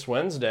maybe this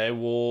Wednesday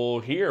we'll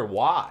hear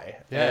why.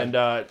 Yeah. And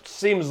it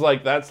seems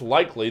like that's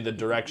likely the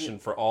direction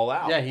for All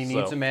Out. Yeah, he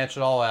needs to match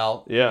it all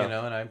out.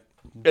 Yeah.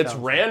 It's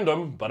sounds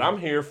random, but I'm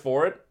here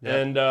for it. Yeah.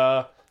 And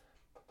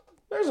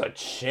there's a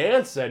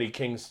chance Eddie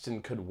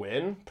Kingston could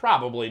win.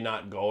 Probably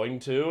not going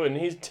to. And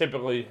he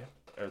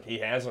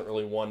hasn't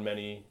really won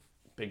many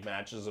big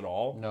matches at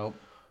all. Nope.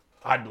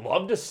 I'd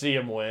love to see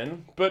him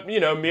win. But,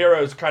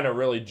 Miro's kind of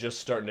really just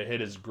starting to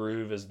hit his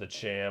groove as the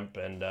champ.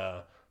 And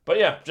but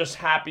yeah, just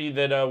happy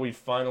that we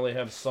finally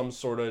have some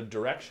sort of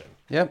direction.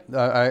 Yep,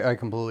 I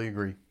completely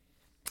agree.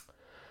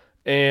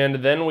 And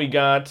then we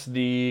got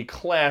the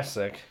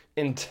classic,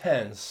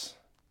 intense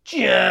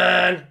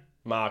Jon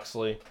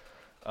Moxley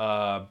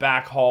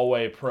back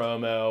hallway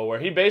promo where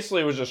he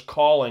basically was just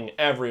calling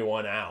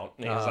everyone out.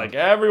 And he's like,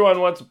 everyone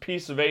wants a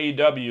piece of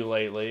AEW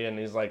lately. And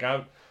he's like,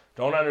 I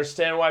don't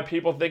understand why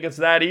people think it's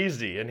that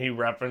easy. And he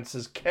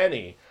references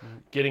Kenny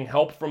getting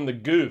help from the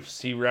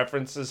Goofs. He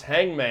references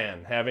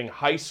Hangman having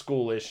high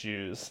school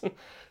issues.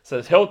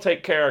 Says he'll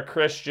take care of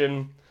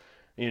Christian.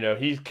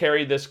 He's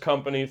carried this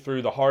company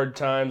through the hard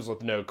times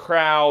with no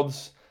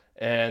crowds.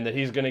 And that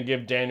he's going to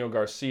give Daniel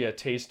Garcia a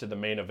taste of the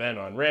main event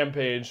on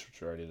Rampage,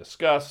 which we already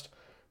discussed.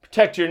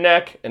 Protect your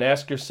neck and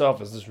ask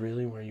yourself, is this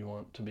really where you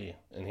want to be?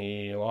 And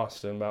he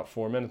lost in about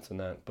 4 minutes in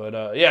that.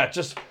 But yeah,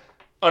 just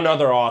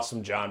another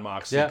awesome Jon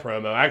Moxley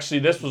promo. Actually,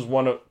 this was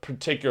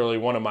particularly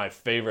one of my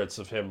favorites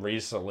of him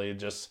recently.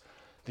 Just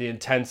the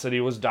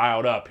intensity was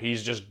dialed up.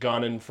 He's just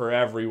gunning for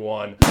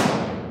everyone.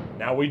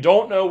 Now, we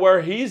don't know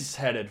where he's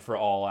headed for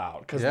All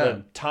Out because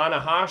the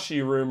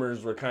Tanahashi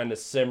rumors were kind of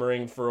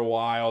simmering for a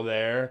while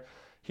there.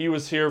 He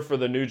was here for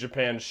the New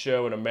Japan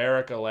show in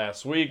America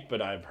last week,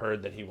 but I've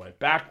heard that he went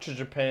back to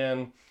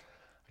Japan.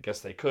 I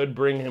guess they could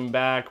bring him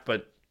back,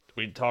 but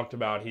we talked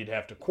about he'd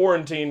have to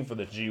quarantine for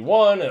the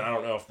G1, and I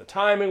don't know if the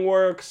timing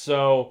works,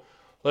 so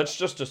let's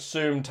just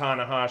assume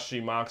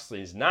Tanahashi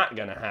Moxley's not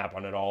going to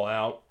happen at All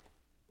Out.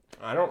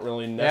 I don't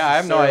really necessarily I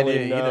have no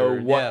idea know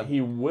either. what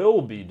he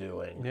will be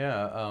doing.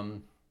 Yeah,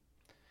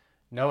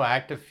 no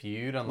active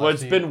feud unless Well,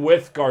 it's been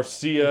with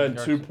Garcia and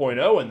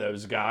 2.0 and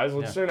those guys.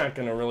 They're not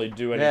going to really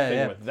do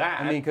anything with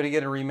that. I mean, could he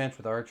get a rematch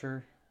with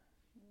Archer?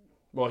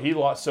 Well, he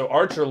lost. So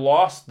Archer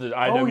lost the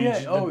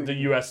the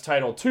U.S.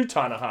 title to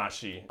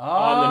Tanahashi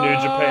on the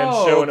New Japan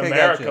show in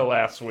America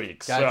last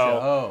week.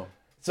 Gotcha.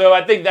 So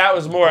I think that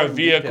was more a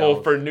vehicle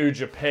details. for New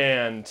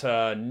Japan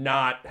to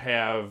not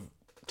have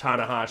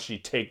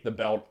Tanahashi take the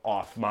belt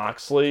off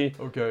Moxley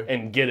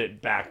and get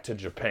it back to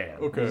Japan.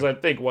 Because I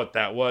think what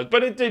that was.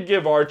 But it did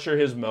give Archer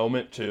his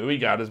moment, too. He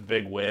got his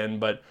big win,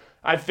 but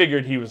I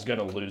figured he was going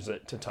to lose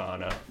it to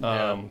Tana.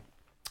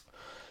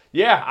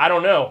 Yeah, I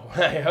don't know.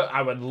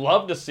 I would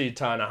love to see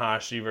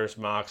Tanahashi versus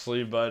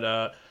Moxley,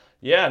 but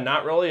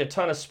not really a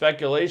ton of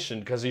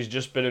speculation because he's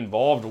just been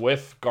involved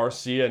with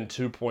Garcia and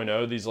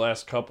 2.0 these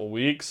last couple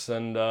weeks,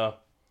 and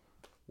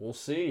we'll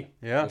see.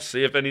 Yeah. We'll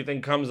see if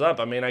anything comes up.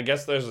 I mean, I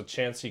guess there's a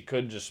chance he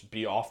could just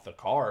be off the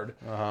card.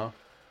 And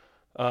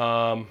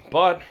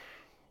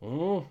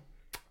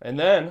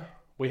then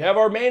we have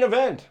our main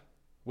event,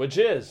 which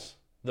is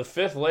the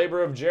fifth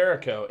labor of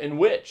Jericho, in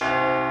which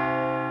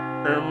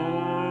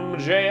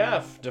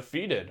MJF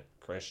defeated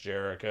Chris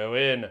Jericho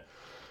in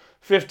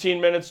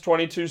 15 minutes,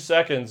 22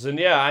 seconds. And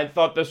yeah, I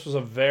thought this was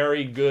a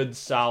very good,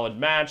 solid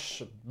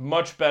match.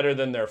 Much better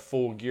than their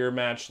Full Gear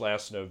match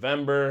last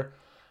November.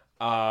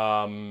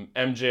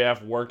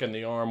 MJF working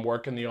the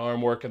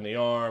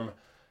arm.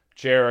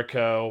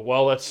 Jericho,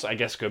 well, let's, I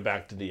guess, go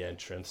back to the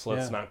entrance.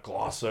 Let's not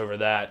gloss over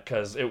that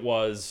because it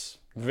was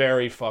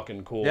very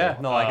fucking cool. Yeah,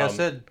 no, like I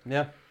said,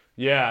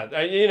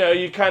 Yeah,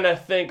 you kind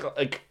of think,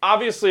 like,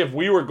 obviously if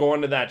we were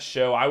going to that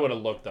show, I would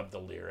have looked up the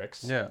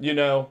lyrics. Yeah. Pull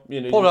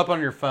it up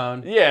on your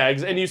phone. Yeah,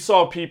 and you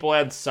saw people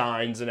had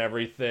signs and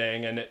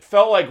everything, and it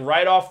felt like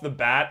right off the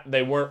bat,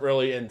 they weren't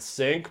really in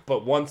sync,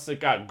 but once it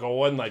got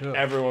going, like,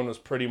 everyone was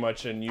pretty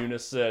much in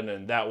unison,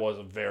 and that was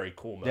a very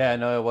cool moment. Yeah,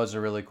 no, it was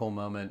a really cool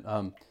moment.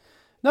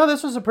 No,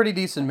 this was a pretty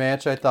decent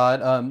match, I thought.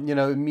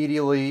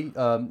 Immediately,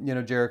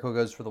 Jericho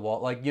goes for the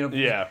wall. Like,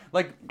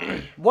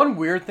 one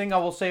weird thing I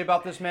will say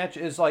about this match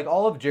is, like,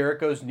 all of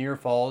Jericho's near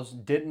falls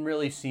didn't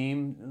really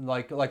seem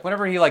like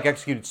whenever he, like,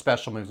 executed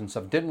special moves and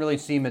stuff, didn't really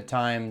seem at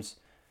times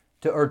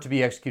to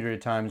be executed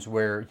at times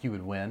where he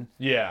would win.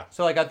 Yeah.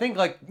 So, like, I think,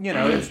 like,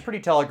 it's pretty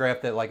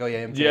telegraphed that, like,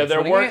 MJF's there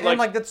winning. weren't, and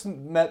like, that's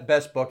the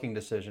best booking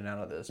decision out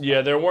of this.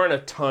 Yeah, there weren't a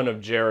ton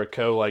of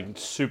Jericho, like,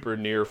 super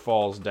near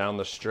falls down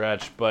the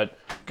stretch, but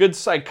good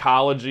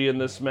psychology in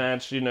this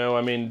match,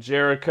 I mean,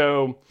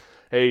 Jericho,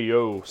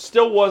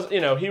 still was,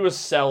 he was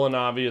selling,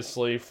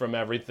 obviously, from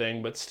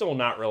everything, but still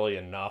not really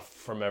enough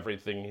from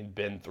everything he'd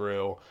been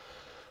through.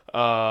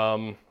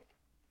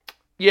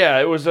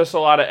 Yeah, it was just a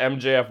lot of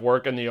MJF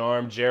working the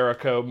arm,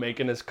 Jericho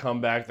making his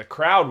comeback. The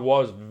crowd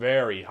was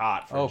very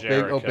hot for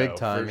Jericho. Big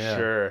time, for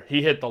sure.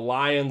 He hit the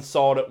lion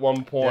salt at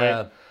one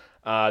point.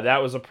 Yeah.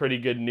 That was a pretty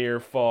good near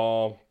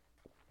fall.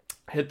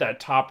 Hit that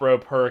top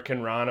rope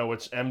Hurricane Rana,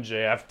 which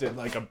MJF did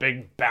like a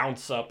big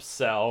bounce up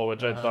sell,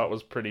 which I thought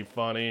was pretty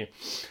funny.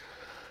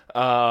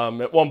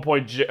 At one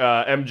point,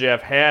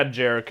 MJF had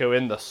Jericho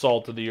in the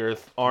Salt of the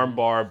Earth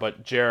armbar,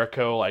 but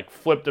Jericho like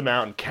flipped him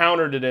out and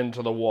countered it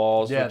into the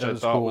walls, which I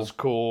thought was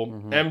cool.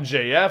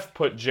 MJF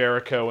put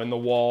Jericho in the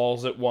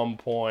walls at one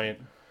point.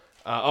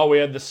 We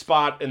had the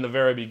spot in the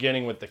very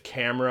beginning with the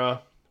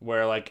camera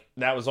where like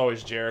that was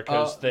always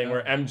Jericho's thing,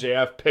 where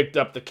MJF picked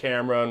up the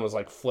camera and was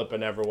like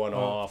flipping everyone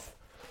off.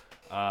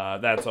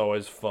 That's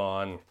always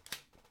fun.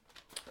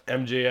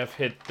 MJF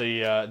hit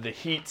the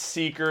Heat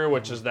Seeker,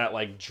 which is that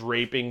like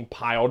draping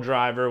pile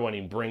driver when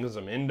he brings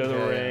them into the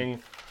ring,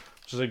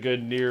 which is a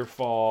good near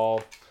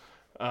fall.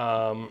 We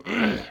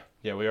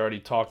already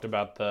talked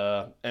about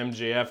the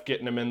MJF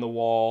getting him in the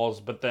walls,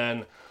 but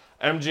then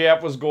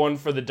MJF was going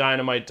for the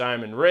Dynamite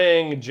Diamond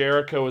Ring.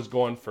 Jericho was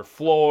going for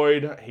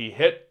Floyd. He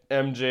hit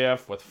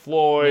MJF with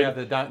Floyd.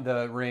 Yeah,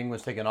 the ring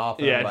was taken off.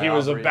 Yeah, he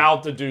was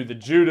about to do the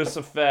Judas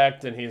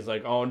effect, and he's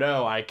like, oh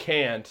no, I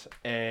can't.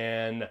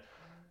 And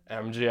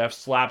MJF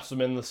slaps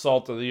him in the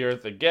Salt of the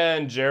Earth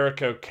again.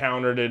 Jericho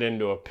countered it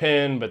into a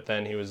pin, but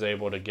then he was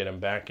able to get him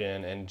back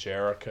in, and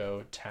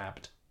Jericho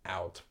tapped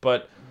out.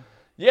 But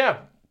yeah,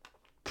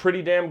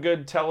 pretty damn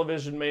good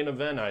television main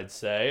event, I'd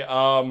say.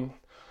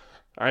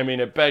 I mean,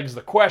 it begs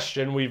the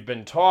question, we've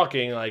been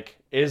talking, like,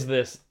 is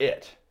this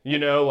it? You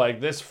know, like,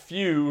 this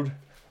feud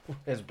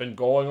has been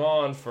going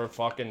on for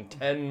fucking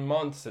 10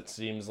 months, it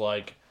seems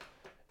like.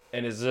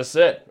 And is this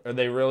it? Are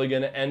they really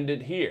going to end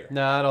it here?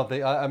 No, I don't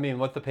think. I mean,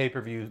 with the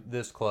pay-per-view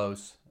this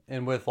close,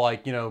 and with,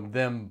 like, you know,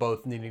 them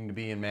both needing to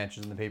be in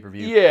matches in the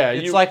pay-per-view,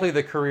 it's likely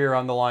the career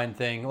on the line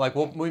thing. Like,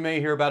 we may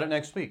hear about it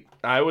next week.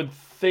 I would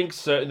think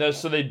so.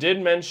 So they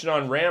did mention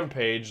on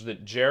Rampage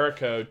that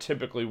Jericho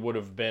typically would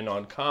have been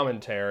on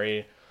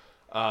commentary,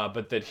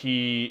 but that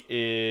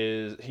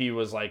he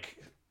was like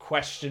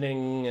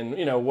questioning and,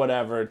 you know,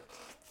 whatever,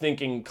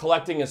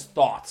 collecting his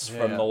thoughts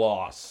from the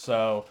loss.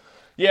 So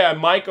yeah,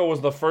 Michael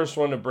was the first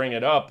one to bring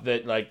it up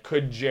that, like,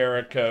 could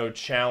Jericho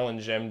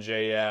challenge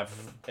MJF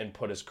and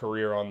put his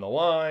career on the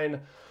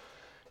line?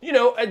 You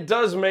know, it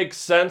does make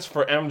sense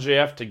for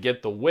MJF to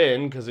get the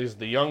win because he's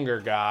the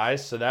younger guy.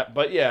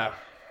 But yeah,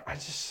 I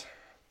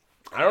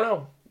don't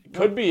know. It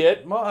could be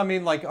it. Well, I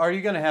mean, like, are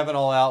you going to have it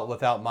all out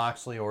without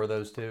Moxley or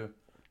those two?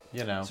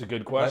 You know, it's a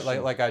good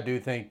question. Like I do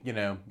think, you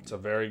know, it's a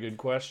very good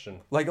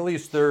question. Like, at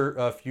least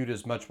their feud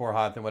is much more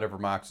hot than whatever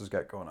Mox has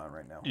got going on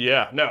right now.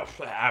 Yeah, no,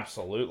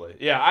 absolutely.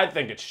 Yeah, I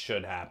think it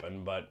should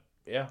happen, but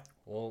yeah,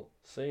 we'll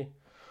see.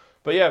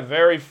 But yeah,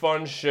 very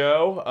fun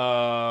show.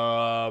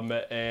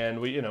 And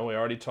we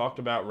already talked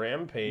about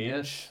Rampage.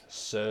 Yes.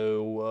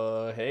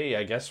 So hey,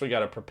 I guess we got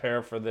to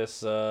prepare for this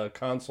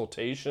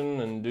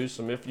consultation and do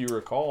some If You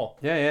Recall.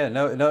 Yeah,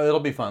 no, it'll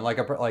be fun.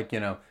 Like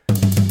you know.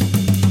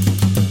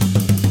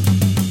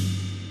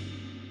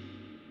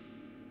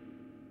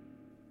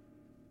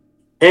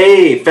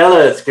 Hey,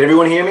 fellas, can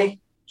everyone hear me?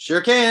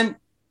 Sure can.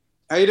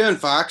 How you doing,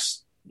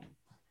 Fox?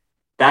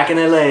 Back in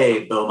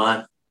LA,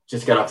 Beaumont.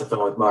 Just got off the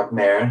phone with Mark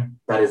Maron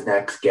about his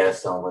next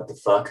guest on What the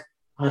Fuck.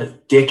 What a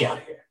dick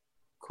out here.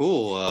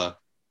 Cool.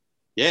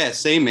 Yeah,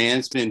 same, man.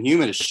 It's been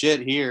humid as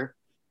shit here.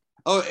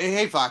 Oh,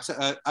 hey, Fox.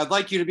 I'd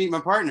like you to meet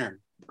my partner,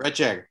 Brett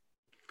Jagger.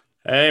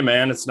 Hey,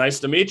 man. It's nice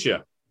to meet you.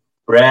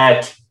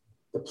 Brett,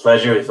 the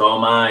pleasure is all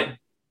mine.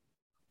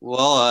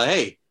 Well,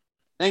 hey.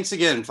 Thanks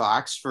again,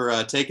 Fox,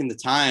 for taking the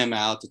time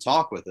out to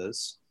talk with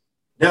us.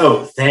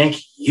 No, thank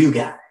you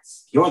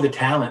guys. You're the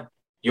talent.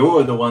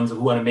 You're the ones who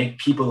want to make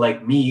people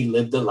like me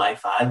live the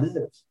life I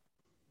live.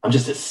 I'm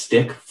just a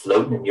stick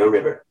floating in your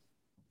river.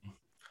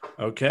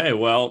 Okay,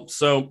 well,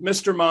 so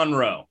Mr.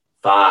 Monroe.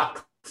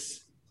 Fox.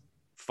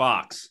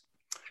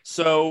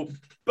 So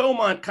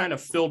Beaumont kind of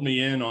filled me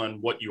in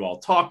on what you all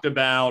talked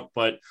about,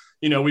 but,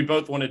 you know, we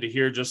both wanted to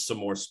hear just some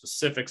more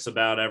specifics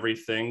about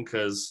everything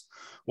because,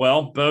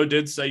 well, Bo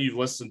did say you've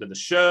listened to the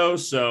show,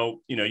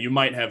 so, you know, you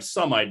might have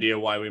some idea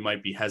why we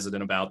might be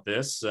hesitant about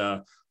this.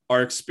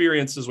 Our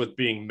experiences with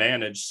being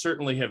managed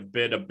certainly have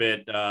been a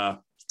bit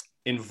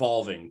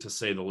involving, to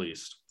say the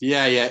least.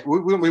 Yeah.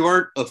 We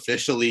weren't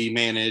officially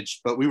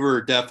managed, but we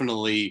were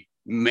definitely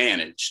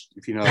managed,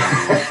 if you know what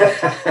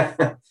I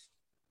mean.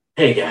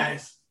 Hey,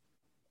 guys.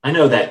 I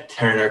know that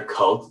Turner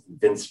cult,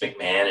 Vince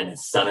McMahon and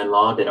his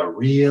son-in-law did a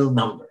real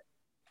number.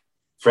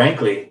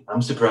 Frankly,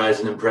 I'm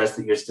surprised and impressed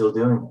that you're still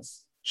doing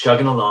this.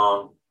 Chugging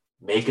along,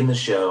 making the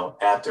show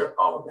after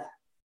all of that.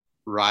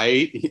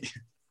 Right?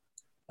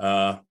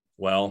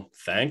 Well,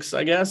 thanks,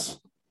 I guess.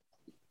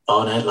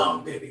 All night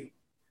long, baby.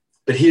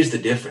 But here's the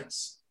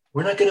difference.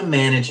 We're not going to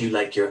manage you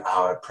like you're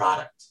our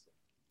product.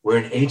 We're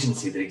an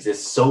agency that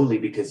exists solely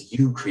because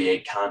you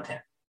create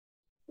content.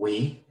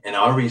 We and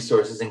our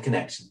resources and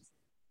connections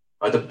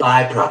are the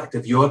byproduct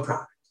of your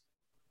product.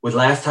 With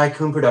Last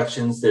Tycoon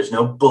Productions, there's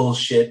no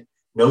bullshit,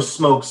 no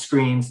smoke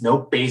screens, no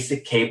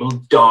basic cable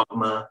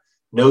dogma,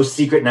 no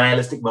secret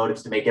nihilistic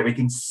motives to make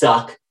everything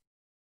suck.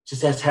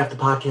 Just ask half the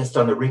podcast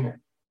on The Ringer.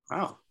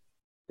 Wow.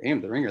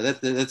 Damn, The Ringer.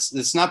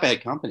 That's not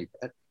bad company,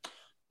 Brett.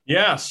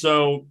 Yeah,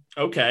 so,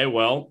 okay,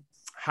 well,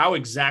 how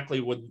exactly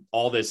would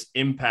all this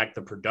impact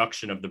the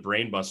production of the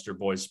Brainbuster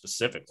Boys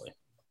specifically?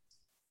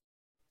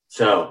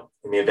 So,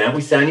 In the event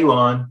we sign you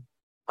on,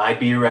 I'd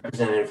be your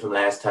representative from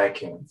Last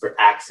Tycoon for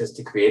access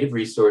to creative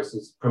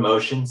resources,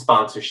 promotion,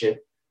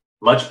 sponsorship,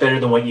 much better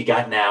than what you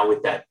got now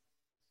with that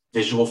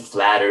visual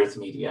flat earth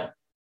media.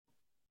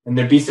 And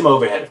there'd be some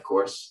overhead, of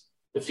course,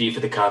 the fee for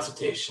the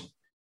consultation.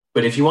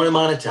 But if you want to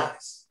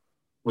monetize,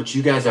 which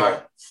you guys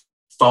are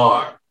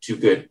far too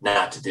good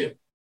not to do,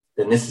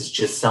 then this is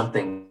just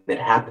something that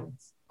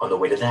happens on the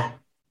way to that.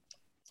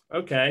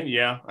 Okay,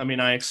 yeah. I mean,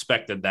 I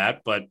expected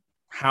that, but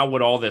how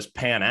would all this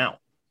pan out?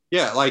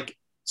 Yeah, like,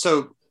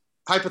 so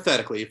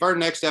hypothetically, if our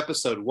next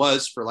episode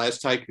was for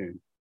Last Tycoon,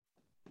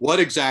 what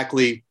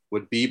exactly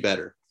would be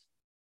better?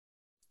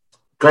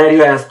 Glad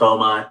you asked,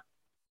 Beaumont.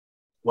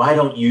 Why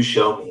don't you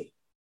show me?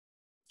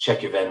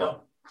 Check your Venmo.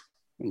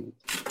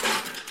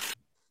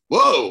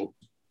 Whoa!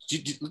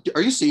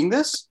 Are you seeing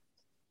this?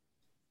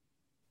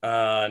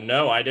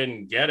 No, I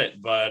didn't get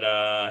it, but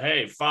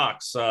hey,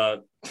 Fox,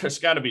 there's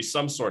got to be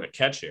some sort of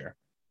catch here.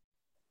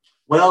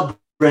 Well,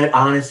 Brett,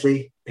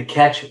 honestly, the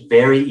catch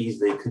very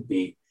easily could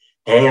be,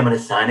 hey, I'm going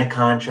to sign a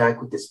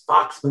contract with this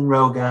Fox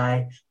Monroe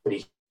guy, but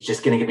he's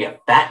just going to give me a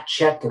fat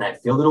check, and I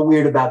feel a little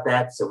weird about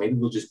that, so maybe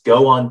we'll just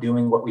go on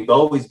doing what we've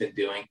always been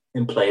doing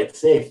and play it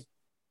safe.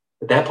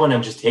 At that point,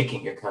 I'm just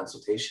taking your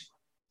consultation.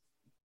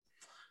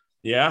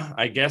 Yeah,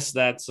 I guess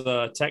that's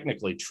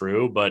technically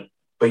true, but...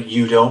 But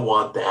you don't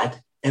want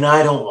that, and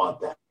I don't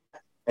want that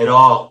at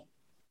all.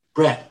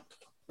 Brett,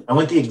 I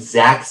want the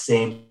exact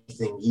same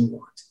thing you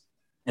want.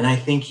 And I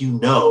think you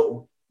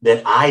know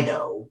that I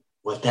know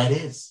what that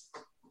is.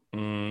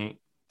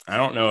 I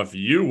don't know if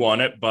you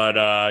want it, but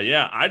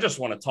yeah, I just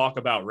want to talk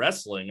about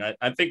wrestling.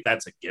 I think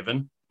that's a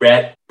given.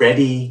 Brett.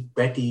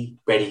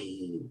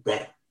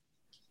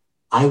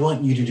 I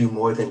want you to do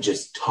more than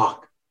just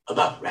talk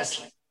about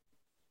wrestling.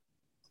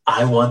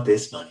 I want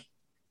this money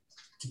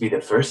to be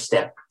the first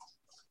step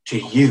to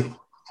you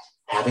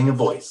having a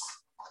voice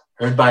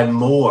heard by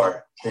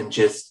more than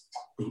just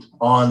the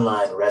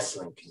online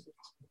wrestling community.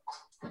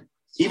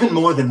 Even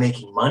more than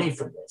making money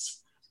from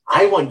this,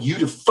 I want you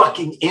to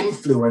fucking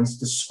influence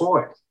the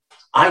sport.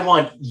 I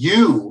want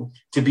you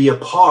to be a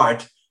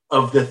part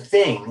of the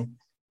thing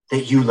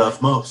that you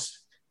love most.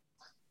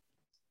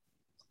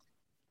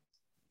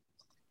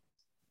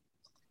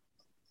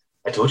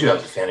 I told you I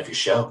was a fan of your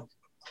show.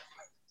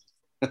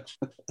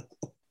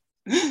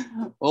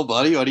 Well,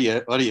 buddy, what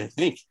do you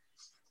think?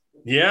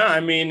 Yeah, I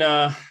mean,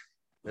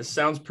 this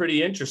sounds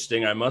pretty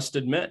interesting, I must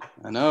admit.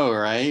 I know,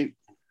 right?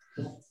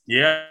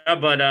 Yeah,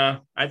 but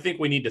I think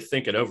we need to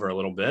think it over a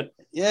little bit.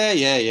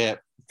 Yeah,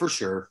 for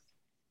sure.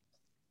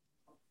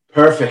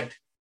 Perfect.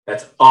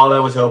 That's all I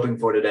was hoping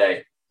for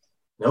today.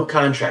 No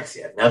contracts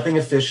yet, nothing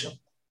official.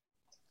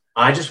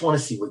 I just want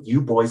to see what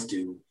you boys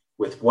do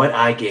with what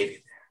I gave you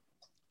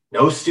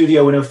there. No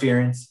studio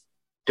interference.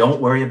 Don't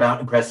worry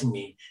about impressing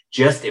me.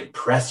 Just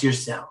impress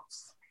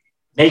yourselves.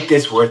 Make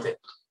this worth it.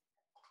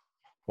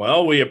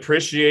 Well, we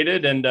appreciate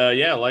it, and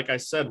yeah, like I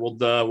said,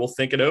 we'll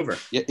think it over.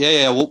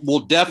 Yeah.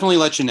 We'll definitely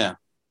let you know.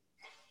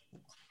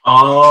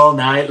 All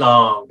night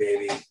long,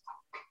 baby.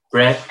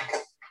 Brett,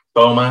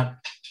 Boma,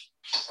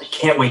 I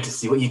can't wait to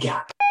see what you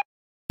got.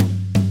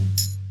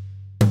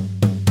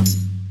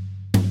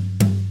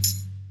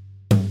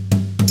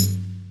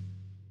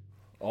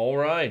 All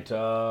right,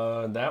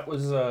 that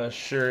was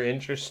sure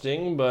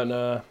interesting,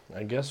 but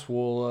I guess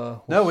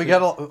we'll no, we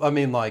got. I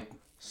mean, like,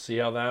 see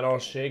how that all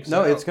shakes.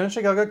 No, out. it's gonna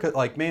shake out good. 'Cause,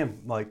 like, man,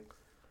 like,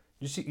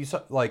 you saw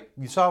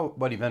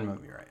Buddy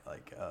Venmo me, right?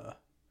 Like,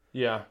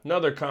 yeah,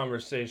 another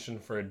conversation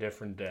for a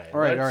different day. All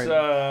right.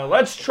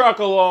 Let's truck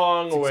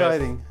along it's with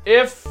exciting.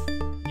 If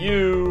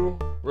You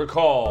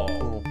Recall,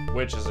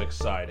 which is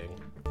exciting.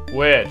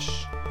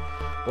 Which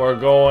we're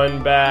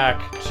going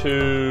back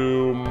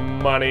to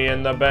Money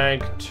in the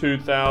Bank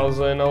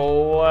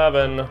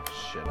 2011.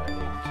 Shit, I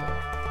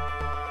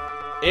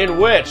need to. In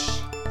which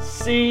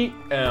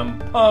CM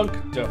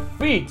Punk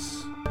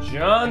defeats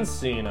John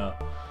Cena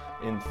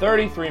in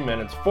 33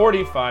 minutes,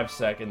 45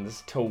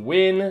 seconds to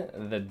win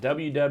the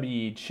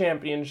WWE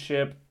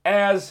Championship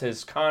as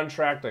his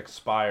contract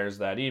expires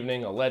that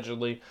evening,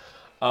 allegedly.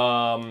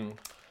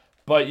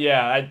 But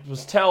yeah, I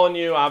was telling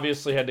you,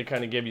 obviously had to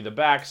kind of give you the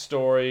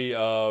backstory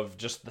of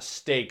just the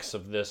stakes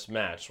of this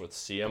match with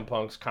CM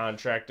Punk's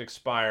contract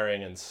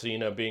expiring and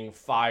Cena being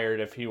fired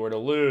if he were to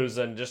lose.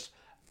 And just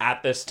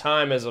at this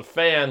time as a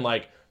fan,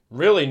 like,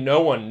 really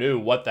no one knew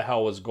what the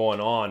hell was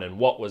going on and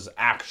what was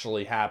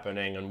actually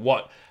happening and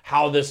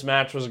how this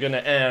match was going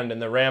to end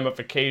and the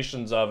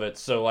ramifications of it.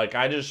 So, like,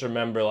 I just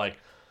remember, like,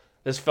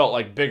 this felt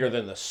like bigger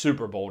than the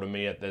Super Bowl to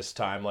me at this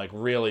time, like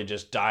really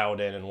just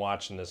dialed in and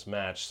watching this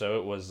match. So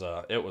it was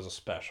a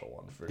special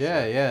one for sure.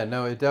 Yeah,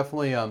 no, it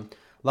definitely a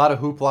lot of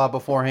hoopla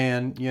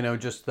beforehand, you know,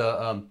 just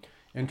the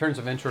in terms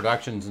of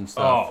introductions and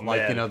stuff. Oh,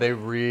 like, man. you know, they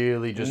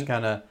really just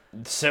kind of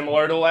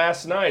similar to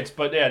last night's,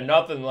 but yeah,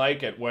 nothing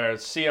like it where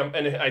CM,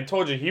 and I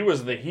told you he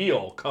was the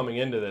heel coming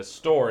into this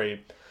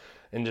story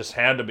and just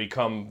had to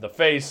become the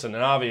face, and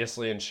then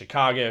obviously in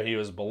Chicago he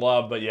was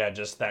beloved, but yeah,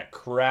 just that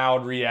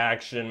crowd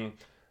reaction.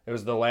 It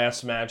was the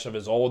last match of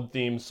his old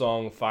theme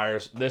song,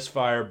 This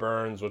Fire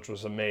Burns, which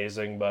was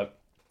amazing. But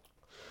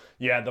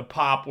yeah, the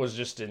pop was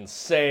just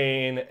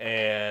insane.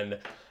 And,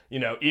 you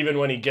know, even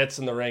when he gets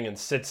in the ring and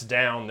sits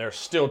down, they're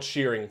still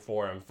cheering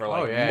for him for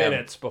like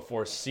minutes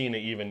before Cena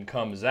even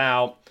comes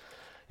out.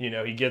 You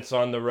know, he gets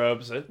on the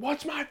ropes and,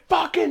 what's my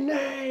fucking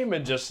name?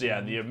 And just, yeah,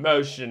 the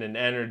emotion and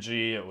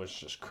energy, it was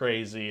just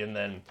crazy. And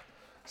then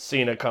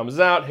Cena comes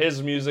out,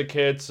 his music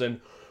hits, and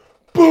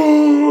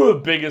boo! The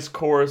biggest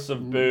chorus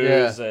of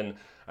boos. Yeah. And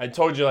I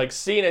told you, like,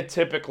 Cena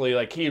typically,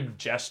 like, he'd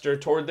gesture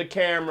toward the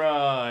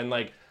camera and,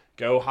 like,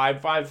 go high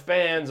five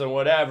fans and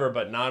whatever,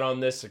 but not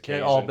on this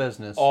occasion. All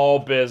business. All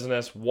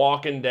business,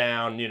 walking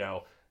down, you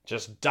know,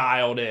 just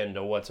dialed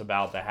into what's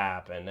about to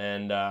happen.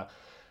 And,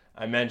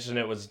 I mentioned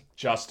it was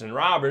Justin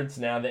Roberts,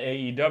 now the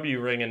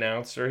AEW ring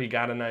announcer. He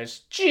got a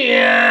nice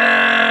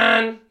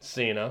John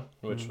Cena,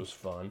 which was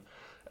fun.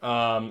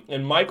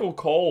 And Michael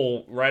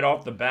Cole, right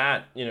off the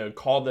bat, you know,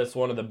 called this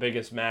one of the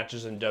biggest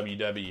matches in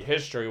WWE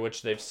history,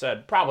 which they've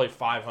said probably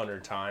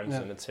 500 times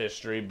in its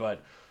history.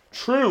 But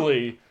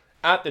truly,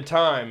 at the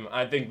time,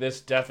 I think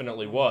this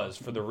definitely was,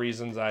 for the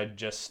reasons I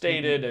just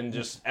stated and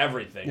just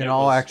everything. In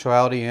all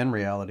actuality and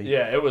reality.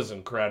 Yeah, it was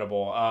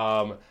incredible.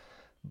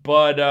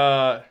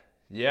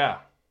 Yeah.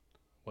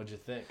 What'd you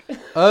think?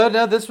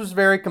 No, this was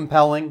very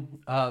compelling.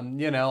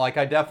 You know, like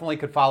I definitely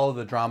could follow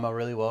the drama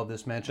really well of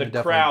this match. The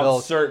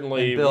crowd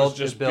certainly was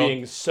just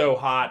being so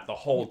hot the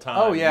whole time.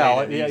 Oh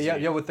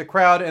yeah, with the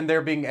crowd and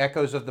there being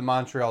echoes of the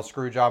Montreal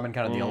Screwjob and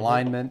kind of the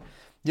alignment.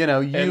 You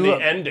know, and the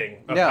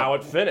ending of how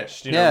it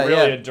finished. You know,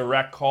 really a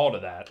direct call to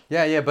that.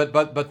 Yeah,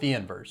 but the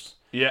inverse.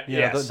 Yeah, you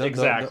know,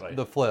 exactly.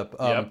 The flip.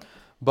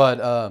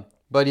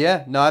 But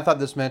yeah, no, I thought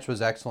this match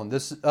was excellent.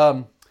 This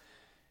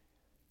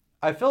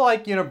I feel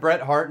like, you know,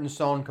 Bret Hart and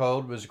Stone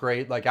Cold was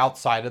great, like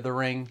outside of the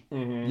ring,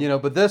 you know,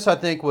 but this I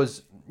think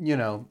was, you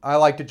know, I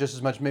liked it just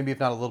as much, maybe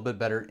if not a little bit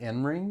better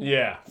in ring.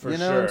 Yeah, for sure. You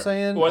know what I'm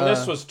saying? Well,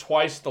 this was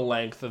twice the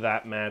length of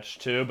that match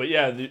too, but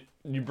yeah,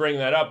 you bring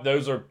that up,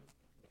 those are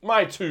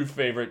my two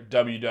favorite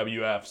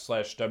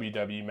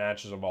WWF/WWE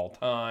matches of all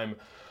time.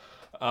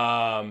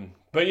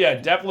 But yeah,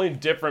 definitely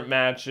different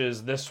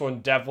matches. This one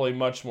definitely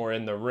much more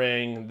in the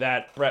ring.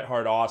 That Bret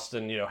Hart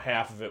Austin, you know,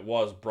 half of it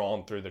was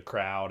brawling through the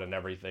crowd and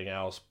everything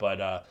else.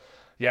 But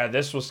yeah,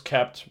 this was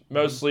kept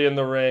mostly in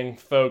the ring,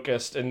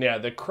 focused. And yeah,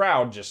 the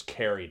crowd just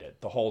carried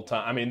it the whole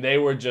time. I mean, they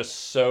were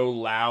just so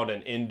loud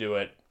and into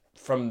it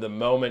from the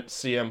moment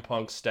CM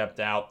Punk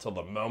stepped out till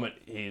the moment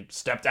he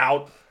stepped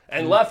out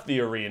and left the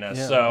arena.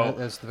 Yeah, so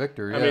that's the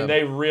victor. I mean,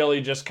 they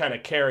really just kind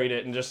of carried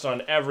it, and just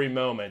on every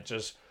moment,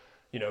 just,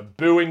 you know,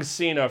 booing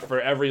Cena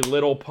for every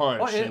little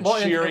punch and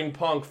cheering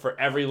Punk for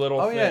every little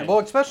thing. Oh, yeah. Well,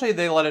 especially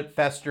they let it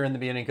fester in the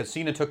beginning because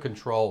Cena took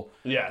control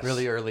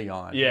really early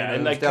on. Yeah, you know,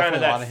 and like kind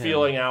of that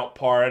feeling out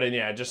part, and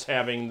yeah, just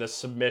having the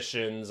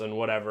submissions and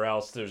whatever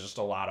else, there's just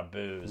a lot of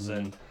boos.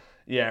 And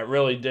yeah, it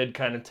really did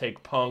kind of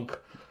take Punk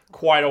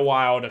quite a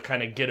while to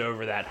kind of get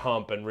over that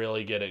hump and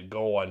really get it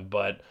going.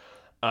 But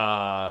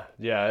yeah,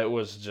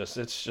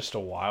 it's just a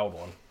wild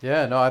one.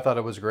 Yeah, no, I thought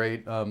it was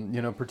great.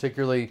 You know,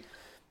 particularly,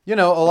 you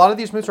know, a lot of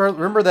these moves are,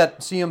 remember that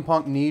CM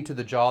Punk knee to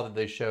the jaw that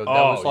they showed?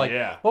 That was like,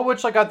 well,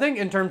 which, like, I think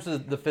in terms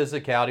of the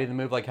physicality of the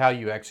move, like how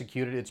you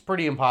execute it, it's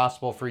pretty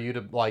impossible for you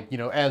to, like, you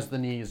know, as the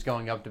knee is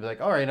going up to be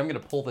like, all right, I'm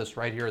going to pull this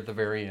right here at the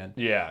very end.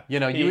 Yeah. You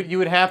know, you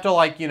would have to,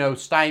 like, you know,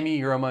 stymie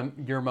your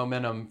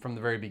momentum from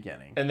the very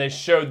beginning. And they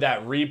showed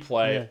that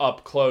replay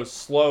up close,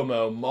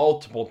 slow-mo,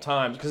 multiple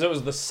times, because it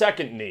was the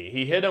second knee.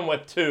 He hit him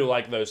with two,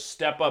 like, those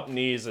step-up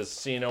knees as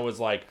Cena was,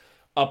 like,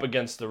 up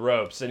against the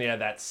ropes. And yeah,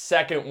 that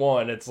second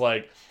one, it's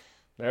like,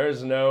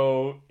 there's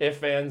no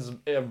ifs, ands,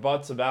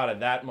 buts about it.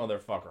 That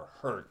motherfucker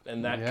hurt,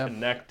 and that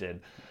connected.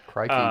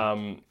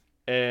 Crikey.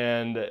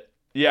 And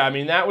yeah, I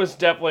mean, that was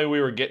definitely, we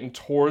were getting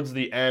towards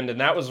the end,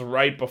 and that was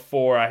right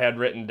before I had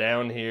written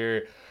down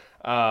here.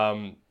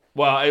 Well,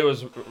 it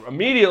was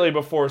immediately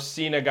before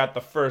Cena got the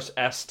first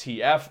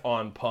STF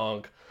on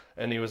Punk,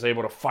 and he was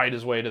able to fight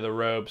his way to the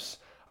ropes.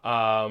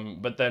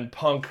 But then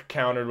Punk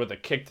countered with a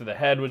kick to the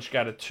head, which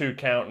got a 2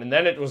 count. And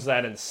then it was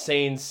that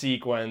insane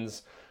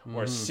sequence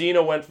where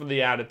Cena went for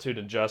the attitude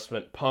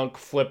adjustment. Punk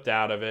flipped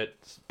out of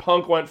it.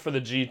 Punk went for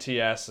the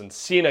GTS, and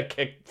Cena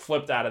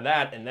flipped out of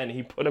that. And then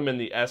he put him in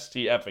the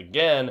STF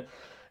again.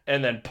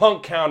 And then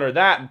Punk countered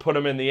that and put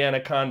him in the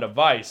Anaconda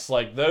Vice.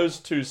 Like, those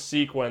two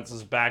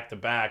sequences back to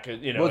back,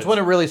 you know. Well, it's when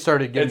it really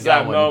started getting going. It's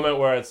that moment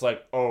where it's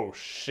like, oh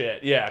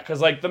shit. Yeah, because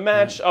like the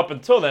match up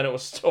until then, it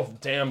was still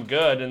damn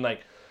good. And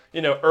like,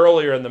 you know,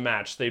 earlier in the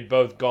match, they'd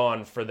both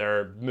gone for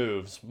their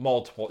moves,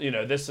 multiple. You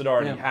know, this had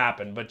already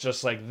happened, but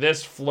just like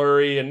this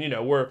flurry, and, you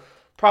know, we're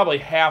probably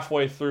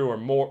halfway through or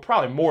more,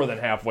 probably more than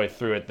halfway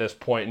through at this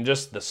point, and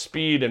just the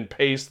speed and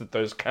pace that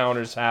those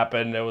counters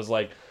happened, it was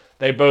like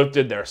they both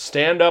did their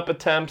stand-up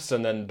attempts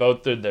and then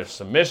both did their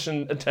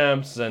submission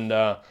attempts, and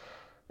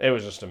it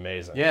was just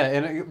amazing. Yeah,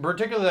 and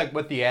particularly like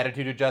with the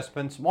attitude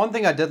adjustments, one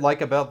thing I did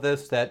like about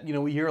this that, you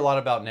know, we hear a lot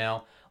about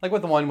now, like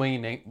with the one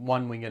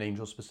winged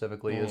angel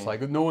specifically, is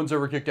like no one's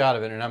ever kicked out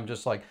of it, and I'm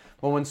just like,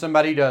 well, when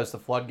somebody does, the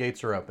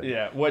floodgates are open.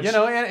 Yeah,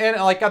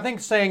 and like I think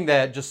saying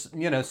that just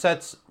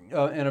sets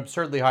an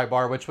absurdly high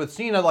bar. Which with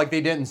Cena, like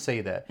they didn't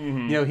say that.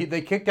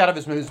 They kicked out of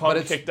his moves, Punk but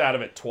it's kicked out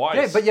of it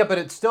twice. but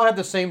it still had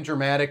the same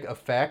dramatic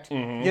effect.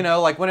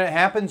 Like when it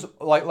happens,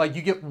 like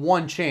you get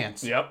one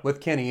chance with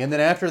Kenny, and then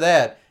after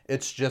that,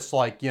 it's just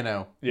like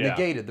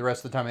negated the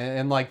rest of the time,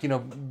 and like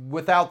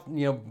without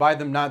by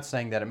them not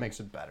saying that, it makes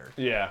it better.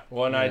 Yeah,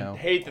 well, and I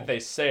hate that they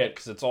say it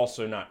because it's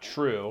also not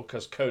true.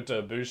 Because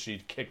Kota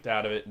Ibushi kicked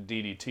out of it in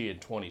DDT in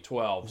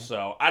 2012,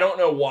 so I don't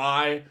know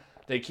why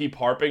they keep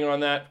harping on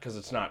that because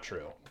it's not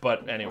true.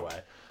 But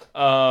anyway,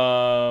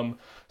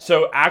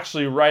 so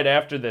actually, right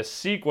after this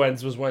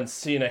sequence was when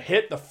Cena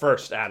hit the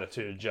first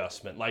Attitude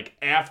Adjustment. Like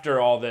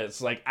after all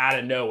this, like out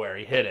of nowhere,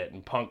 he hit it,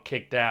 and Punk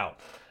kicked out.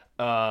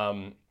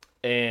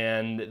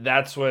 And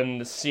that's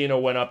when Cena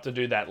went up to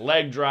do that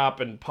leg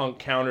drop, and Punk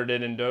countered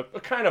it into a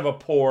kind of a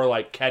poor,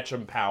 like,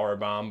 catch-em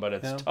powerbomb, but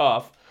it's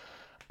tough.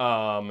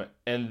 And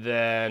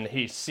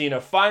then Cena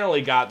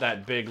finally got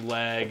that big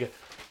leg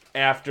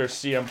after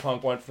CM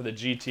Punk went for the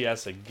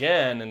GTS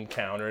again and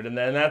countered. And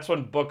then that's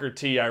when Booker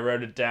T, I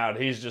wrote it down,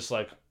 he's just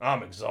like,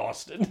 I'm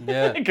exhausted.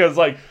 Yeah. Because,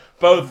 like,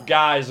 both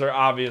guys are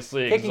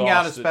obviously kicking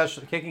out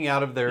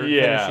of their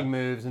finishing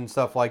moves and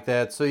stuff like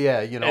that. So, all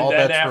bets are off. And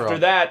then after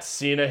that,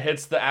 Cena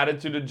hits the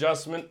Attitude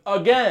Adjustment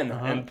again,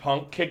 and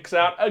Punk kicks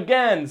out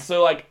again.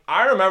 So, like,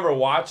 I remember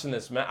watching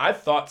this match. I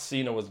thought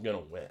Cena was going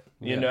to win.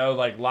 You know,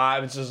 like,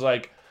 live, it's just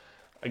like,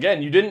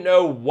 again, you didn't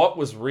know what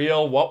was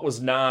real, what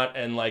was not,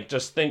 and like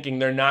just thinking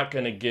they're not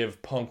going to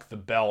give Punk the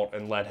belt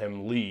and let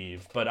him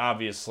leave. But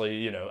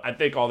obviously, I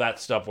think all that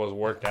stuff was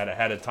worked out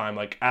ahead of time,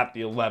 like at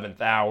the 11th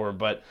hour.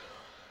 But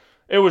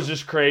it was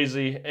just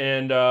crazy.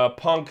 And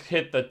Punk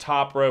hit the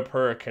top rope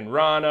Hurricane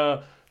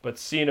Rana, but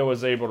Cena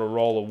was able to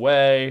roll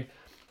away.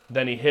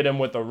 Then he hit him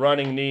with a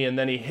running knee, and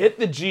then he hit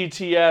the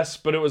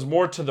GTS, but it was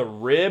more to the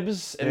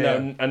ribs, and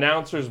the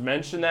announcers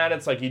mentioned that.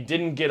 It's like he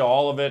didn't get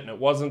all of it, and it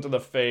wasn't to the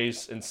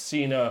face, and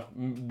Cena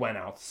went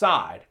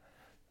outside,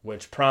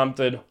 which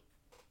prompted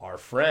our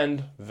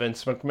friend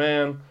Vince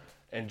McMahon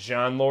and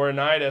John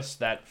Laurinaitis,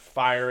 that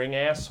firing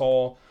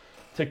asshole,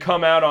 to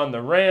come out on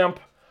the ramp.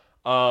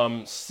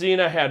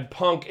 Cena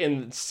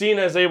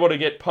is able to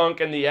get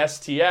Punk in the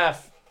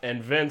STF,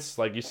 and Vince,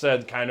 like you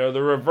said, kind of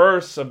the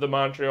reverse of the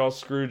Montreal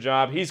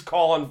Screwjob. He's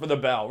calling for the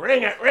bell.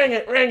 Ring it, ring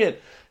it, ring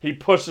it. He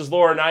pushes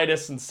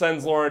Laurinaitis and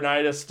sends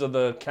Laurinaitis to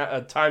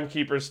the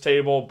timekeeper's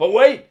table. But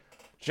wait,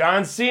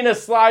 John Cena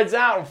slides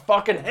out and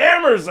fucking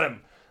hammers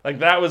him. Like,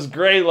 that was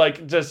great.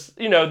 Like, just,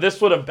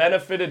 this would have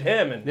benefited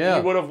him, and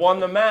he would have won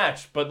the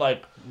match. But,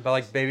 like,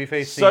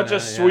 babyface such Cena, a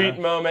sweet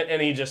moment,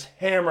 and he just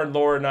hammered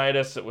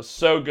Laurinaitis. It was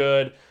so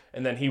good.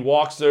 And then he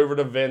walks over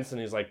to Vince,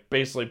 and he's, like,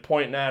 basically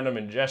pointing at him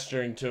and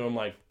gesturing to him,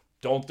 like,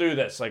 don't do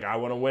this. Like, I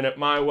want to win it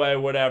my way,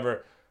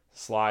 whatever.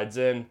 Slides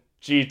in.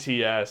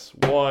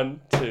 GTS.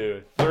 1,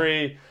 2,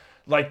 3.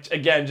 Like,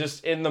 again,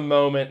 just in the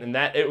moment. And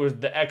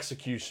the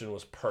execution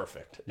was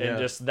perfect. And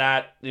just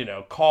that,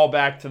 call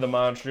back to the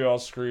Montreal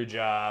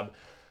Screwjob.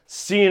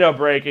 Cena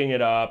breaking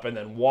it up and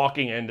then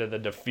walking into the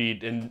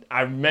defeat. And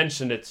I've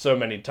mentioned it so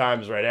many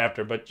times right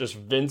after, but just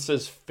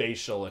Vince's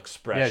facial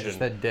expression. Yeah, just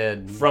that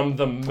dead. From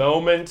the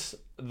moment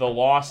the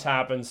loss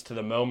happens to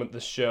the moment the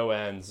show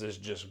ends is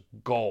just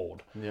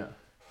gold. Yeah.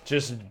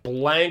 Just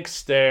blank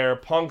stare.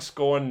 Punk's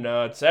going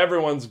nuts.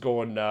 Everyone's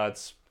going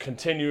nuts.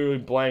 Continually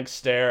blank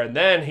stare. And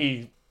then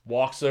he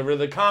walks over to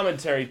the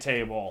commentary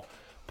table,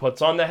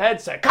 puts on the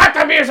headset. Cut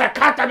the music!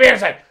 Cut the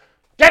music!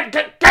 Get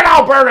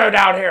Alberto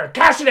down here.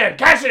 Cash it in.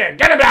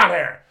 Get him down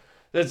here.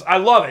 I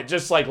love it.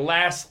 Just like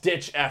last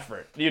ditch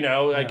effort.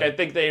 Like I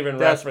think they even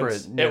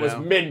referenced it was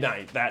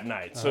midnight that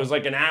night. So it was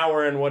like an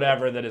hour and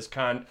whatever that is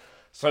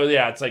So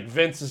yeah, it's like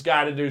Vince has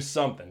got to do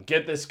something.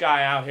 Get this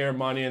guy out here,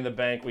 Money in the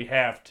Bank. We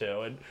have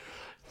to. And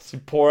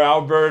see poor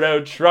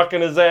Alberto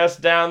trucking his ass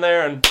down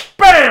there and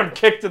bam,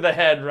 kick to the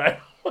head right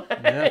away.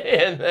 Yeah.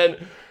 And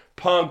then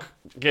Punk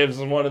gives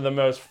him one of the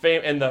most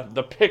famous, and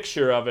the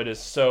picture of it is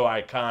so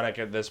iconic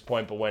at this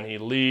point, but when he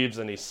leaves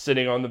and he's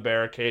sitting on the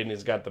barricade and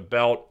he's got the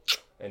belt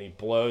and he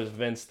blows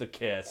Vince the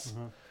kiss.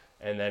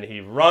 And then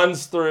he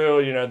runs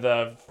through,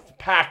 the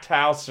packed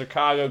house,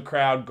 Chicago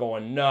crowd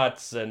going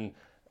nuts, and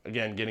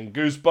again, getting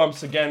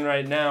goosebumps again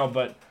right now,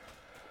 but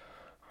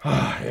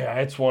yeah,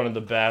 it's one of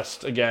the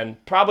best. Again,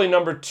 probably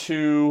number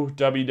 2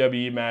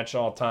 WWE match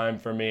all time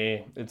for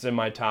me. It's in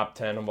my top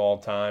 10 of all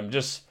time.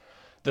 Just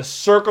the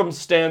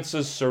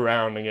circumstances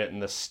surrounding it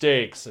and the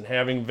stakes and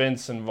having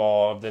Vince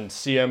involved and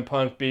CM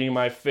Punk being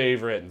my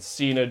favorite and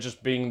Cena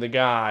just being the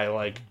guy,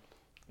 like,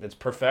 it's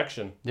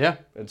perfection. Yeah.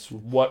 It's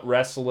what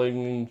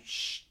wrestling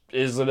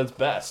is at its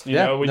best. We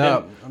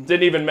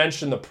didn't even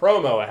mention the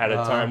promo ahead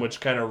of time, which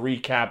kind of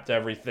recapped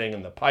everything,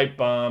 and the pipe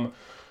bomb,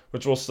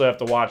 which we'll still have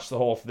to watch the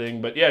whole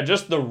thing. But yeah,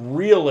 just the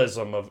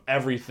realism of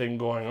everything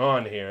going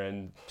on here.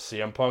 And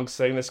CM Punk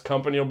saying this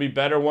company will be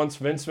better once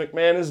Vince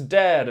McMahon is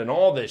dead and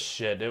all this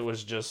shit. It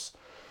was just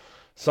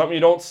something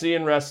you don't see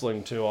in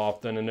wrestling too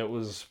often, and it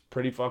was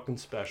pretty fucking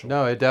special.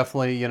 No, it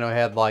definitely,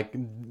 had like,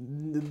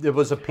 it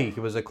was a peak.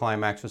 It was a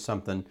climax or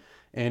something.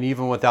 And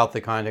even without the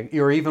context,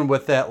 or even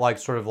with that, like,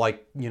 sort of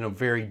like,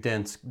 very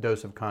dense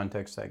dose of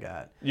context I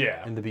got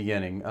in the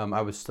beginning,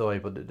 I was still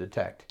able to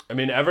detect. I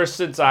mean, ever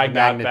since I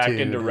got back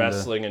into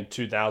wrestling in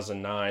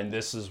 2009,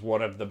 this is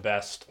one of the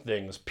best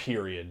things,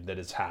 period, that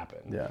has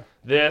happened. Yeah.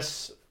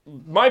 This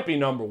might be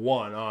number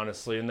one,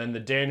 honestly. And then the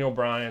Daniel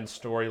Bryan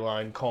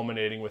storyline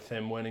culminating with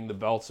him winning the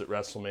belts at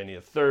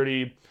WrestleMania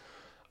 30,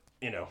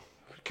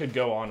 could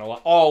go on a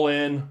lot. All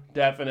In,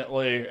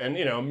 definitely. And,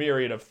 a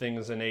myriad of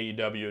things in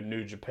AEW and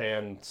New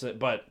Japan.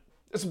 But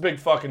it's a big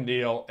fucking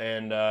deal,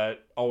 and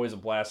always a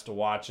blast to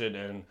watch it.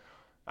 And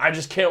I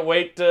just can't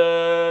wait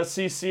to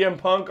see CM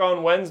Punk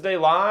on Wednesday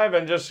live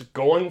and just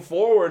going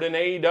forward in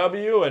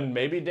AEW, and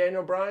maybe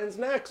Daniel Bryan's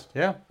next.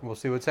 Yeah, we'll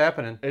see what's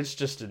happening. It's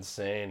just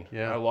insane.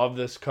 Yeah. I love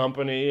this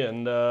company,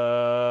 and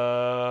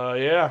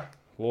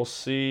we'll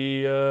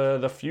see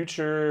the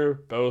future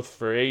both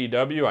for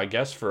AEW, I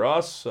guess for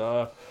us.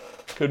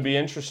 Could be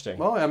interesting.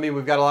 Well, I mean,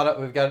 we've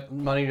got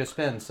money to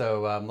spend,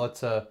 so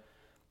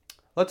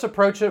let's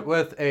approach it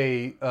with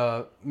a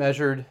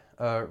measured,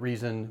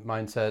 reasoned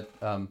mindset.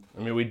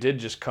 We did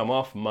just come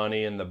off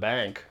Money in the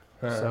Bank,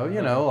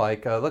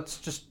 so let's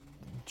just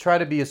try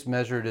to be as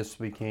measured as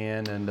we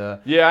can, and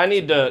I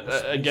need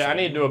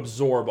to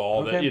absorb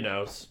all of it.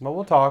 Well,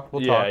 we'll talk.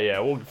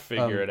 We'll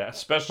figure it out,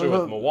 especially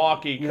with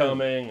Milwaukee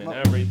coming and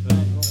everything.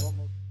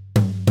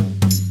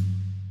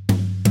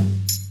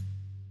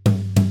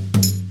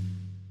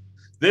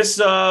 This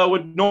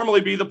would normally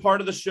be the part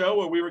of the show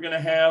where we were going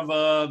to have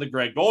the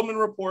Greg Goldman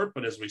report,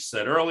 but as we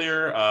said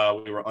earlier,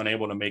 we were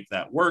unable to make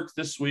that work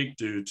this week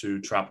due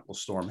to Tropical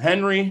Storm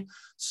Henry.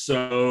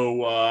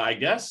 So I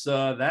guess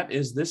that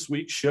is this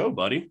week's show,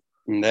 buddy.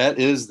 And that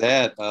is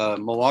that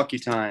Milwaukee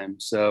time.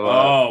 So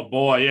oh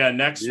boy, yeah,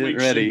 next week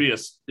ready.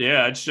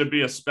 Should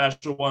be a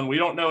special one. We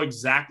don't know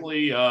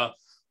exactly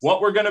what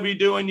we're going to be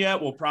doing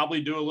yet. We'll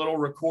probably do a little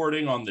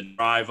recording on the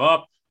drive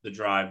up, the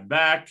drive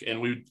back,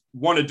 and we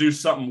want to do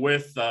something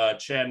with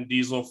Chad and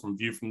Diesel from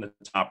View from the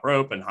Top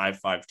Rope and High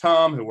Five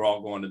Tom, who we're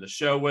all going to the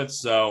show with.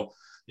 So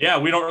yeah,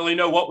 we don't really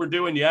know what we're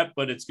doing yet,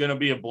 but it's going to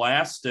be a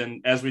blast.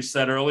 And as we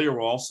said earlier,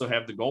 we'll also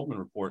have the Goldman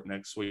report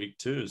next week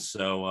too.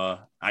 So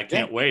I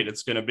can't wait.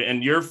 It's going to be,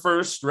 and your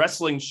first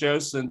wrestling show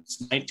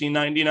since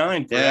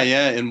 1999. Correct?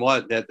 Yeah. And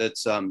what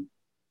that's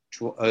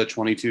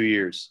 22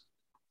 years.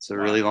 It's a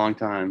really long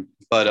time,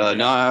 but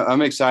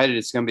I'm excited.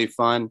 It's going to be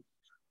fun.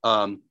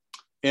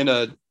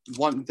 And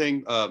one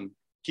thing,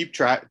 keep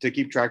track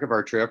of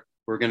our trip.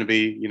 We're going to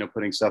be,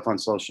 putting stuff on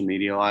social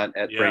media a lot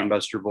at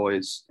Brainbuster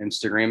Boys,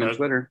 Instagram and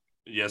Twitter.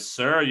 Yes,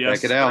 sir.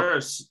 Yes, check it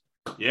out.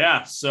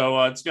 Yeah.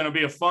 So it's going to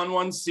be a fun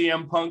one.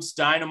 CM Punk's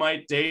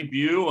Dynamite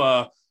debut.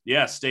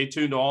 Stay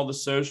tuned to all the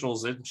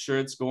socials. I'm sure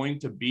it's going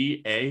to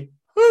be a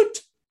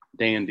hoot.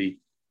 Dandy.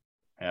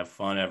 Have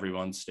fun,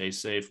 everyone. Stay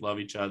safe. Love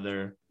each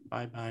other.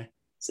 Bye-bye.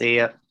 See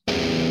ya.